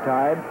carry this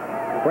time.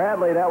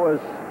 Bradley, that was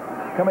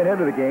coming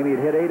into the game, he'd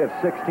hit 8 of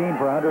 16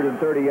 for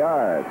 130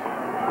 yards.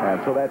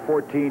 And so that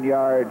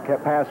 14-yard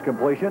pass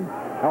completion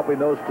helping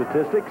those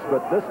statistics,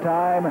 but this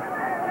time,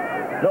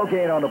 no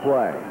gain on the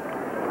play.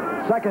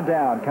 2nd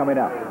down coming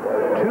up.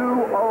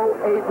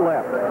 2:08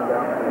 left.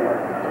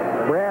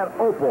 Brad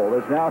Opel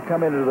has now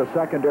come into the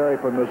secondary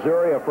from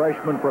Missouri, a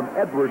freshman from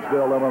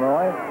Edwardsville,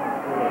 Illinois.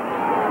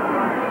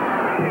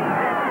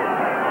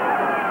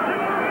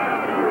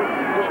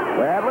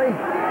 Bradley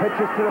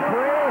pitches to the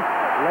free.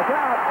 Look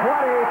out,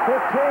 20,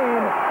 15,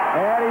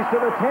 and he's to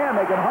the 10.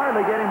 They can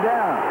hardly get him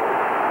down.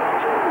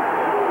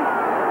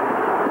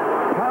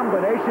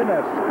 Combination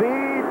of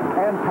speed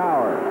and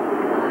power.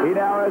 He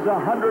now has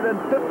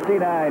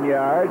 159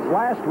 yards.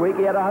 Last week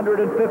he had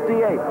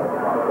 158.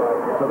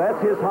 So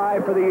that's his high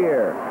for the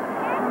year.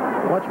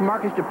 Watch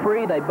Marcus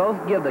Dupree. They both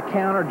give the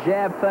counter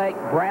jab fake.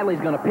 Bradley's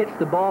going to pitch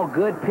the ball.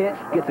 Good pitch.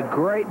 Gets a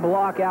great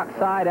block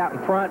outside, out in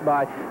front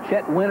by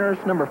Chet Winters,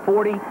 number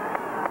 40.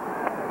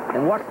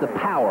 And watch the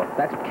power.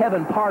 That's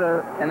Kevin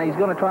Parter, and he's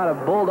going to try to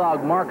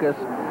bulldog Marcus.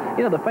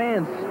 You know, the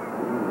fans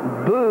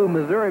boo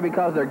Missouri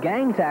because they're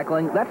gang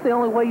tackling. That's the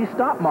only way you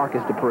stop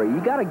Marcus Dupree. You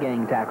got to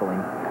gang tackle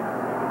him.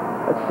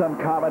 That's some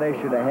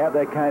combination to have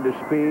that kind of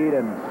speed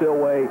and still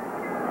weigh.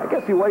 I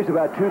guess he weighs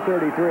about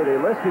 233. They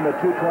list him at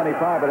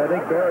 225, but I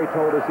think Barry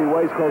told us he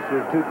weighs closer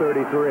to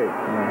 233.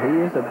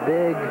 He is a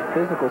big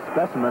physical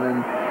specimen,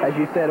 and as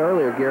you said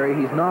earlier, Gary,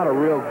 he's not a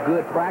real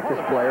good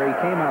practice player. He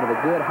came out of a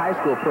good high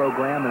school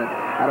program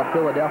out of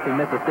Philadelphia,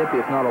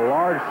 Mississippi. It's not a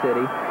large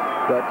city,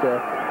 but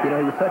you know,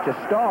 he was such a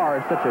star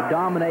and such a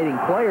dominating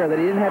player that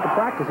he didn't have to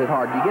practice it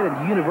hard. You get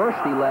at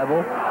university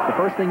level, the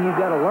first thing you've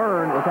got to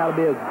learn is how to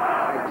be an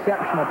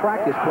exceptional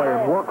practice player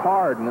and work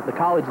hard and at the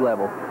college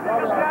level.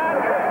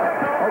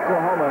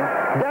 Oklahoma.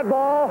 Dead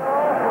ball.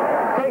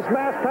 Face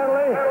mask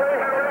penalty.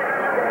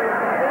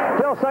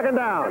 Still 2nd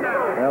down.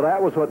 Well,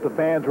 that was what the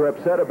fans were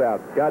upset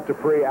about. Got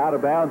Dupree out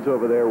of bounds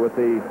over there with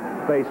the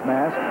face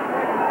mask.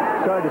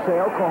 Started to say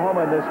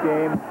Oklahoma in this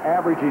game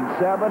averaging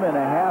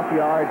 7.5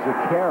 yards a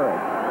carry.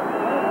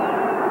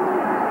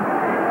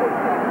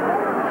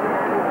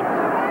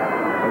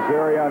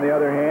 Missouri, on the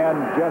other hand,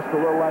 just a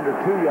little under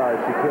 2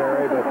 yards to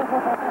carry, but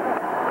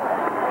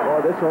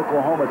boy, this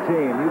Oklahoma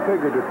team, you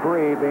figure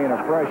Dupree being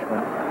a freshman,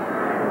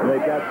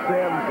 they've got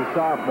Sims, the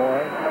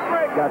sophomore,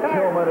 got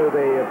Tillman, who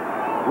they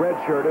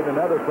redshirted,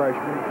 another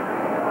freshman.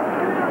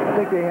 I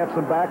think they have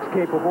some backs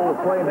capable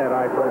of playing that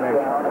I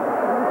formation.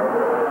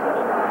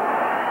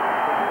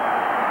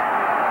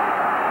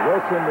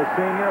 Wilson, the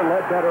senior,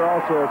 Ledbetter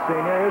also a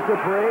senior. Here's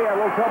Dupree, a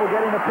little trouble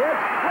getting the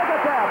pitch. Look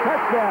at that,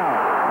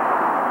 touchdown.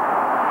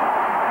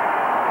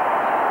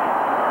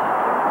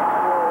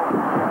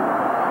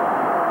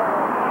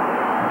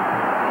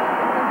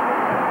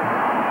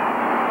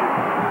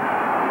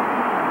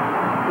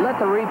 Let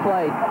the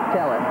replay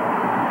tell it.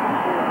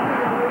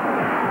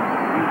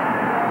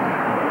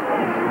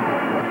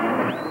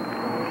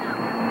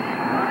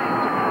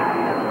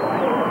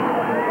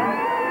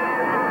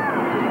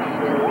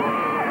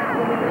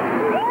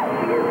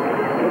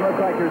 Didn't look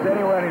like there's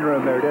any running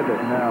room there, did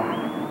it? No.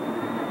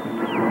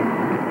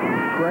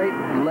 Great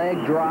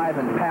leg drive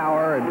and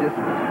power and just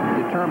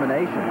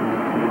determination.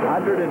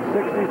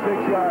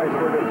 166 yards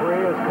for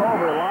Dupree as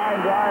Culver line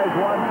drives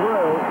one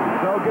through.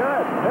 No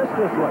good. Missed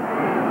this one.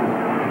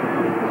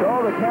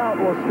 So the count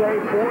will stay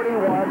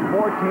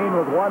 41-14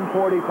 with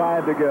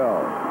 1:45 to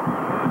go.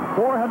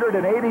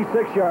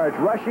 486 yards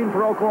rushing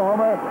for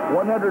Oklahoma,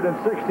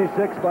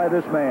 166 by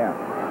this man.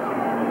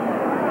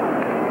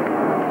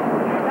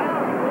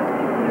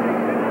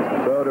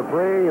 So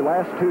Dupree,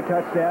 last 2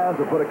 touchdowns,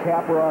 will put a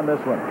capper on this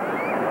one.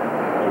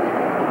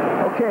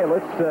 Okay,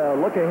 let's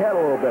look ahead a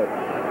little bit.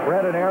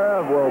 Brendan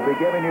Era will be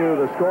giving you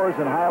the scores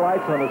and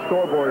highlights on the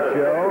scoreboard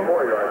show.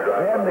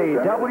 Then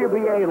the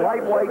WBA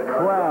lightweight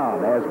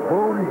crown as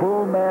Boom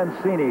Boom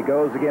Mancini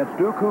goes against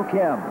Dooku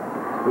Kim,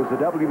 who's the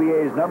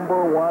WBA's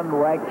 #1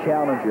 ranked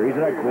challenger. He's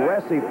an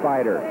aggressive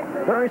fighter,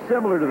 very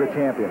similar to the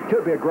champion.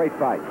 Should be a great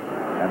fight.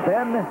 And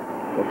then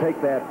we'll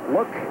take that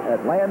look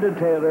at Landon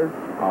Turner,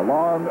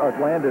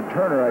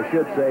 I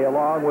should say,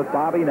 along with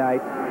Bobby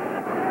Knight.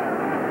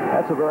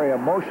 That's a very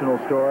emotional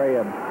story,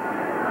 and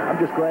I'm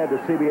just glad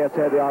that CBS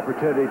had the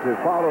opportunity to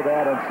follow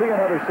that and see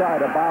another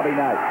side of Bobby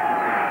Knight.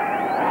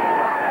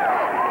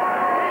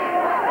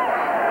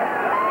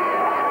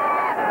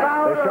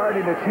 They're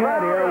starting to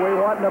chant here, "We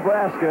want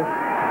Nebraska."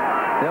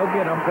 They'll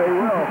get them. They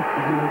will.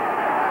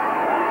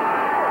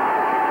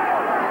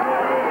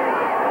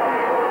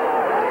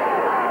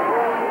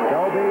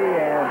 Dobie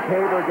and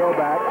Tabor go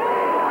back.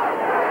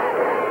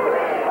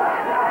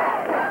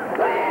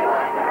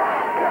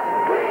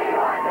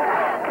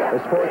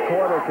 This fourth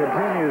quarter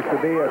continues to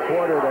be a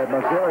quarter that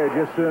Missouri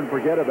just soon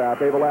forget about.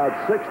 They've allowed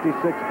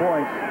 66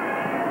 points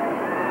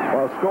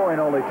while scoring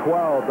only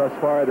 12 thus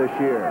far this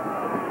year.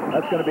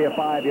 That's going to be a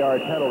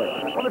 5-yard penalty.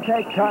 I want to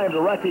take time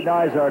to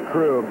recognize our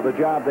crew for the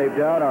job they've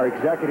done. Our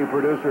executive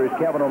producer is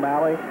Kevin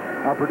O'Malley.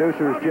 Our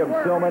producer is Jim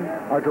Silman.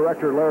 Our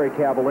director, Larry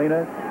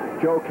Cavallina.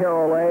 Joe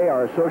Carolet,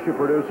 our associate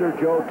producer,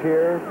 Joe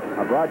Tier.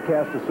 Our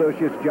broadcast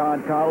associates,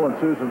 John Connell and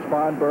Susan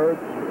Sponberg.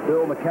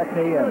 Bill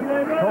McKechnie and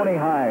Tony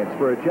Hines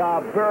for a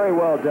job very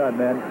well done,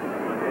 men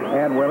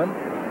and women.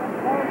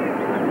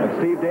 And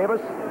Steve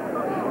Davis,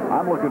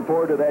 I'm looking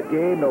forward to that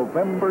game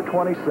November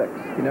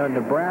 26th. You know,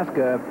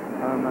 Nebraska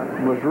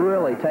was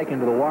really taken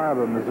to the wire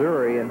by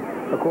Missouri, and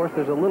of course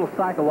there's a little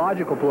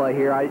psychological play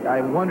here. I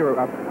wonder,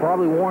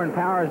 probably Warren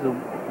Powers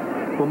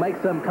will make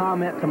some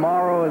comment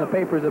tomorrow in the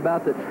papers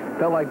about that.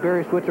 Felt like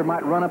Barry Switzer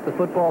might run up the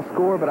football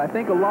score, but I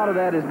think a lot of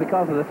that is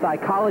because of the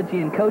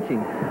psychology and coaching.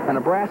 And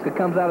Nebraska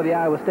comes out of the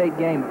Iowa State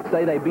game,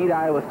 say they beat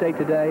Iowa State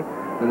today,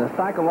 and the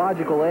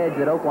psychological edge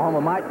that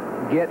Oklahoma might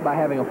get by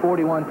having a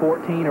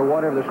 41-14 or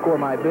whatever the score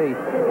might be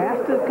has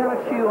to kind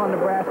of chew on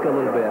Nebraska a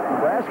little bit.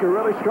 Nebraska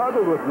really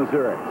struggled with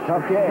Missouri.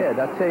 Tough game.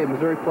 I'd say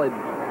Missouri played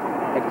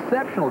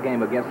exceptional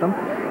game against them,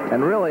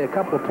 and really a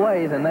couple of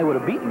plays and they would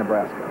have beaten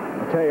Nebraska.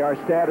 I tell you, our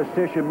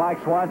statistician Mike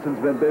Swanson's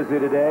been busy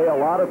today. A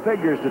lot of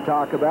figures to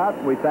talk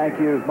about. We thank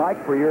you,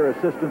 Mike, for your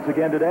assistance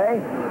again today.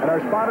 And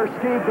our spotter,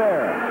 Steve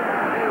Bear.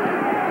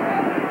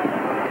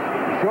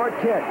 Short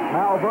kick.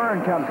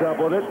 Malvern comes up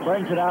with it,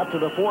 brings it out to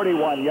the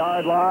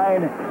 41-yard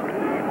line.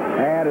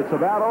 And it's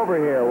about over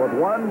here with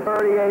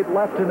 1:38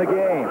 left in the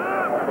game.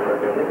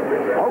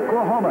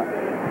 Oklahoma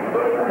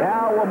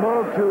now will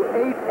move to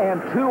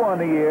 8-2 on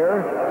the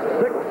year,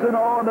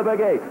 6-0 in the Big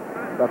 8.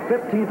 The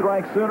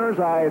 15th-ranked Sooners,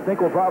 I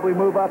think, will probably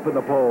move up in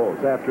the polls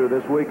after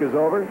this week is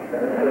over.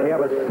 They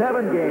have a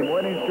 7-game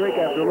winning streak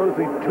after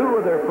losing 2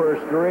 of their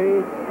first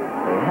 3.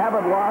 They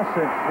haven't lost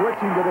since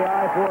switching to the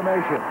I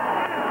formation.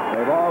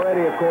 They've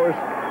already, of course,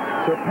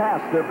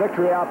 surpassed their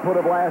victory output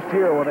of last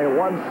year when they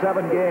won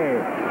 7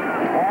 games.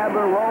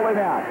 Adler rolling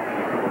out.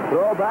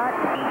 Throw back,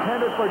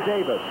 intended for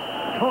Davis.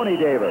 Tony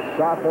Davis,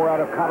 sophomore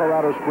out of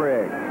Colorado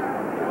Springs.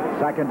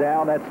 Second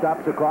down, that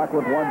stops the clock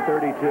with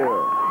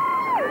 1:32.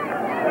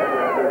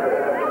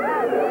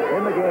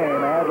 In the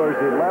game, Adler's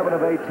 11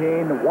 of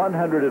 18,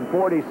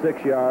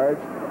 146 yards,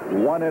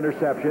 1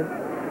 interception.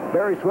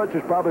 Barry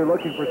Switzer's probably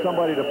looking for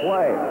somebody to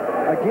play.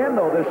 Again,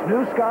 though, this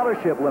new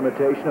scholarship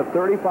limitation of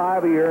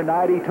 35 a year,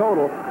 90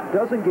 total,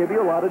 doesn't give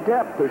you a lot of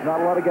depth. There's not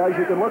a lot of guys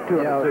you can look to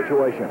in this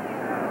situation.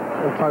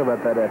 We'll talk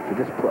about that after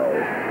this play.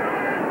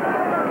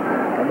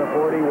 And the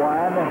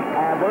 41,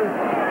 Adler.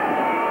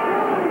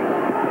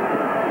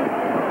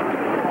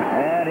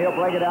 And he'll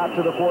bring it out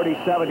to the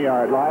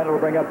 47-yard line. It'll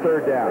bring up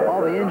third down.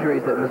 All the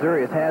injuries that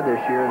Missouri has had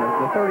this year, and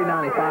the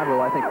 30-95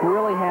 rule, I think,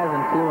 really has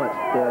influenced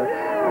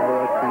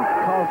and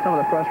caused some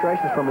of the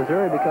frustrations from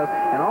Missouri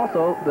and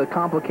also the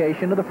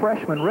complication of the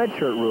freshman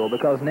redshirt rule,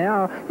 because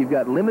now you've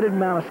got limited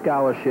amount of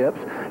scholarships,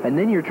 and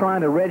then you're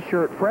trying to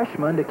redshirt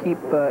freshmen to keep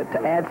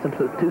to add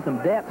some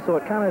depth, so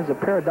it kind of is a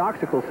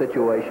paradoxical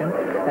situation,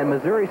 and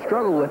Missouri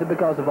struggled with it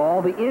because of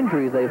all the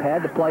injuries they've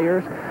had to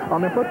players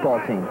on their football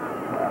team.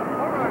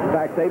 In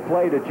fact, they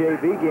played a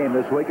JV game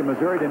this week, and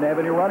Missouri didn't have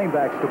any running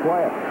backs to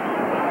play it.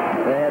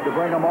 They had to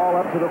bring them all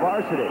up to the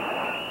varsity.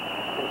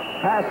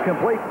 Pass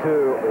complete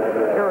to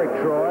Eric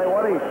Troy.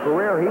 What a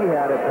career he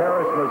had at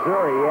Paris,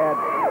 Missouri. He had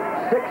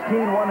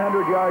 16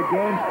 100-yard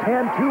games,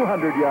 10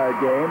 200-yard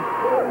games.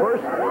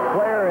 First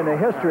player in the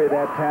history of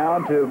that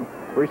town to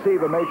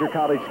receive a major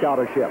college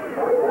scholarship.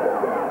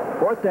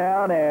 Fourth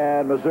down,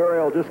 and Missouri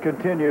will just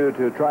continue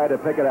to try to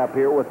pick it up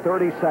here with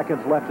 30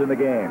 seconds left in the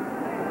game.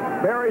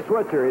 Barry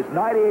Switzer, his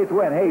 98th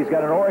win. Hey, he's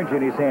got an orange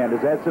in his hand.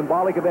 Is that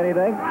symbolic of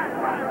anything?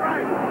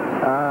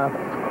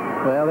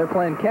 Well, they're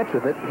playing catch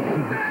with it.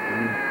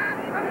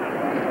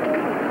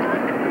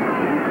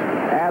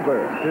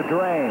 Adler to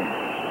Drain.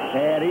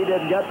 And he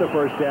didn't get the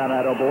first down,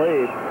 I don't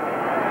believe.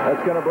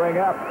 That's going to bring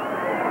up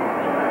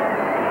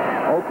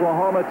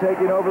Oklahoma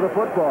taking over the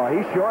football.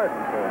 He's short.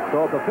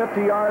 So at the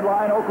 50-yard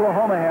line,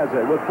 Oklahoma has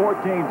it with 14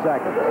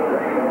 seconds.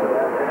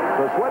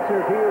 So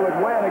Switzer, if he would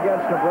win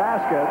against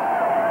Nebraska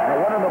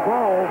and win in the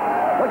bowl,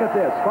 look at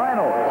this.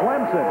 Final,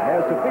 Clemson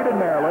has defeated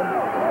Maryland.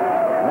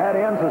 That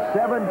ends a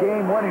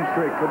 7-game winning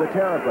streak for the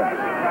Terrapins.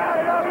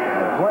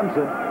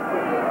 Clemson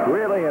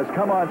really has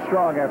come on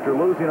strong after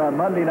losing on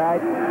Monday night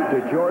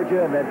to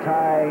Georgia and then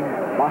tying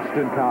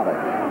Boston College.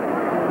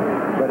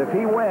 But if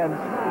he wins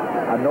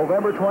on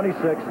November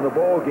 26th in the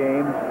bowl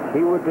game,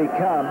 he would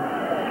become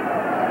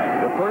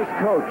the first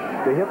coach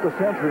to hit the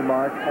century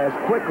mark as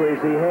quickly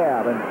as he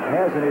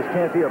has in his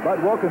 10th year.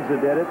 Bud Wilkinson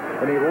did it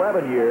in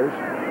 11 years.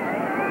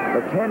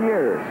 But 10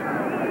 years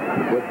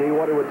would be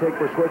what it would take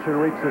for Switzer to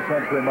reach the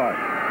century mark.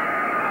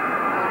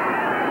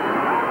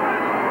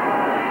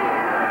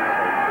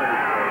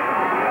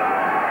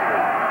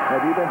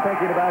 Have you been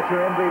thinking about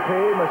your MVP,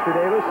 Mr.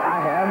 Davis? I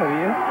have. Have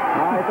you?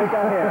 I think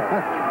I have.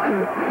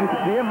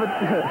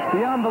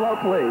 The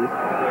envelope, please.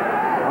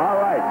 All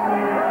right.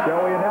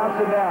 Shall we announce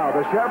it now?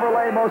 The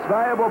Chevrolet Most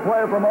Valuable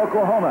Player from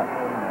Oklahoma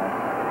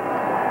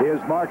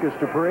is Marcus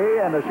Dupree,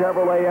 and the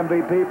Chevrolet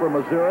MVP from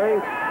Missouri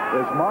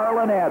is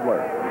Marlon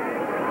Adler.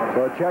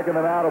 So a check in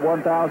the amount of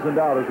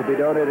 $1,000 will be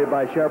donated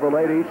by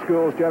Chevrolet to each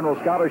school's general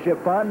scholarship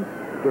fund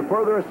to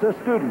further assist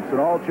students in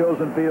all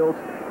chosen fields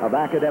of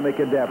academic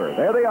endeavor.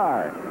 There they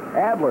are.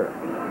 Adler,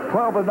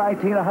 12 of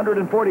 19,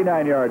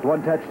 149 yards,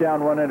 1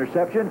 touchdown, 1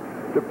 interception.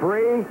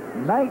 Dupree,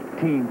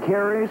 19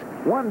 carries,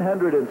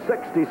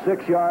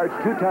 166 yards,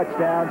 2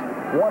 touchdowns,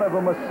 one of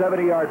them a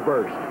 70-yard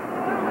burst.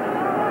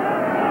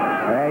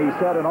 And he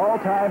set an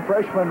all-time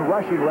freshman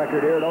rushing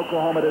record here at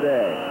Oklahoma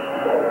today.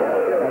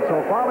 And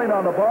so following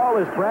on the ball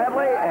is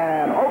Bradley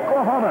and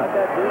Oklahoma.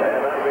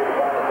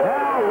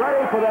 Now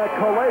ready for that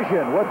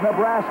collision with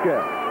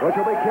Nebraska, which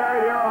will be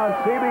carried here on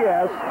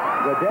CBS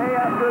the day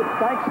after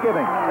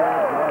Thanksgiving.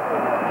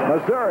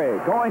 Missouri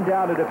going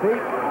down to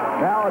defeat.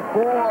 Now at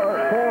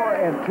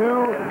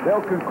 4-2,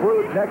 they'll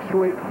conclude next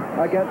week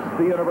against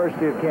the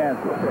University of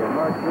Kansas.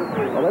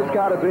 Well, it's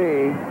got to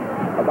be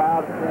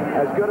about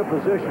as good a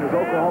position as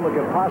Oklahoma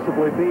can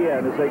possibly be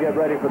in as they get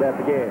ready for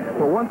that game.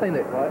 Well, one thing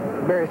that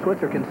Barry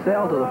Switzer can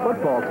sell to the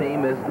football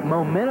team is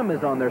momentum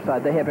is on their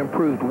side. They have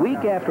improved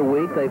week after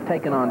week. They've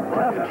taken on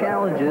tough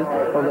challenges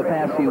over the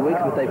past few weeks,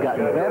 but they've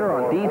gotten better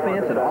on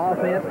defense and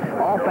offense,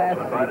 all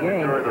facets of the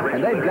game,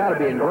 and they've got to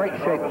be in great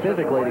shape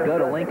physically to go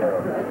to Lincoln.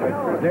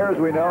 As near as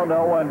we know,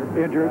 no one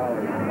injured.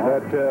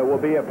 That will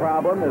be a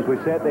problem. As we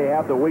said, they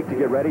have the week to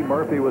get ready.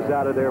 Murphy was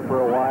out of there for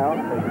a while.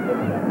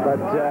 But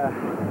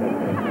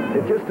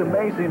it's just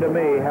amazing to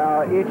me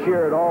how each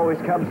year it always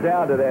comes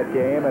down to that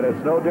game, and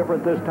it's no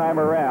different this time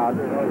around.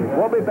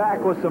 We'll be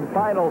back with some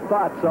final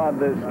thoughts on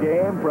this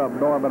game from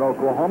Norman,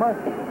 Oklahoma.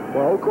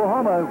 Well,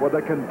 Oklahoma with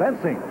a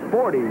convincing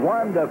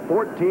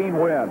 41-14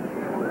 win.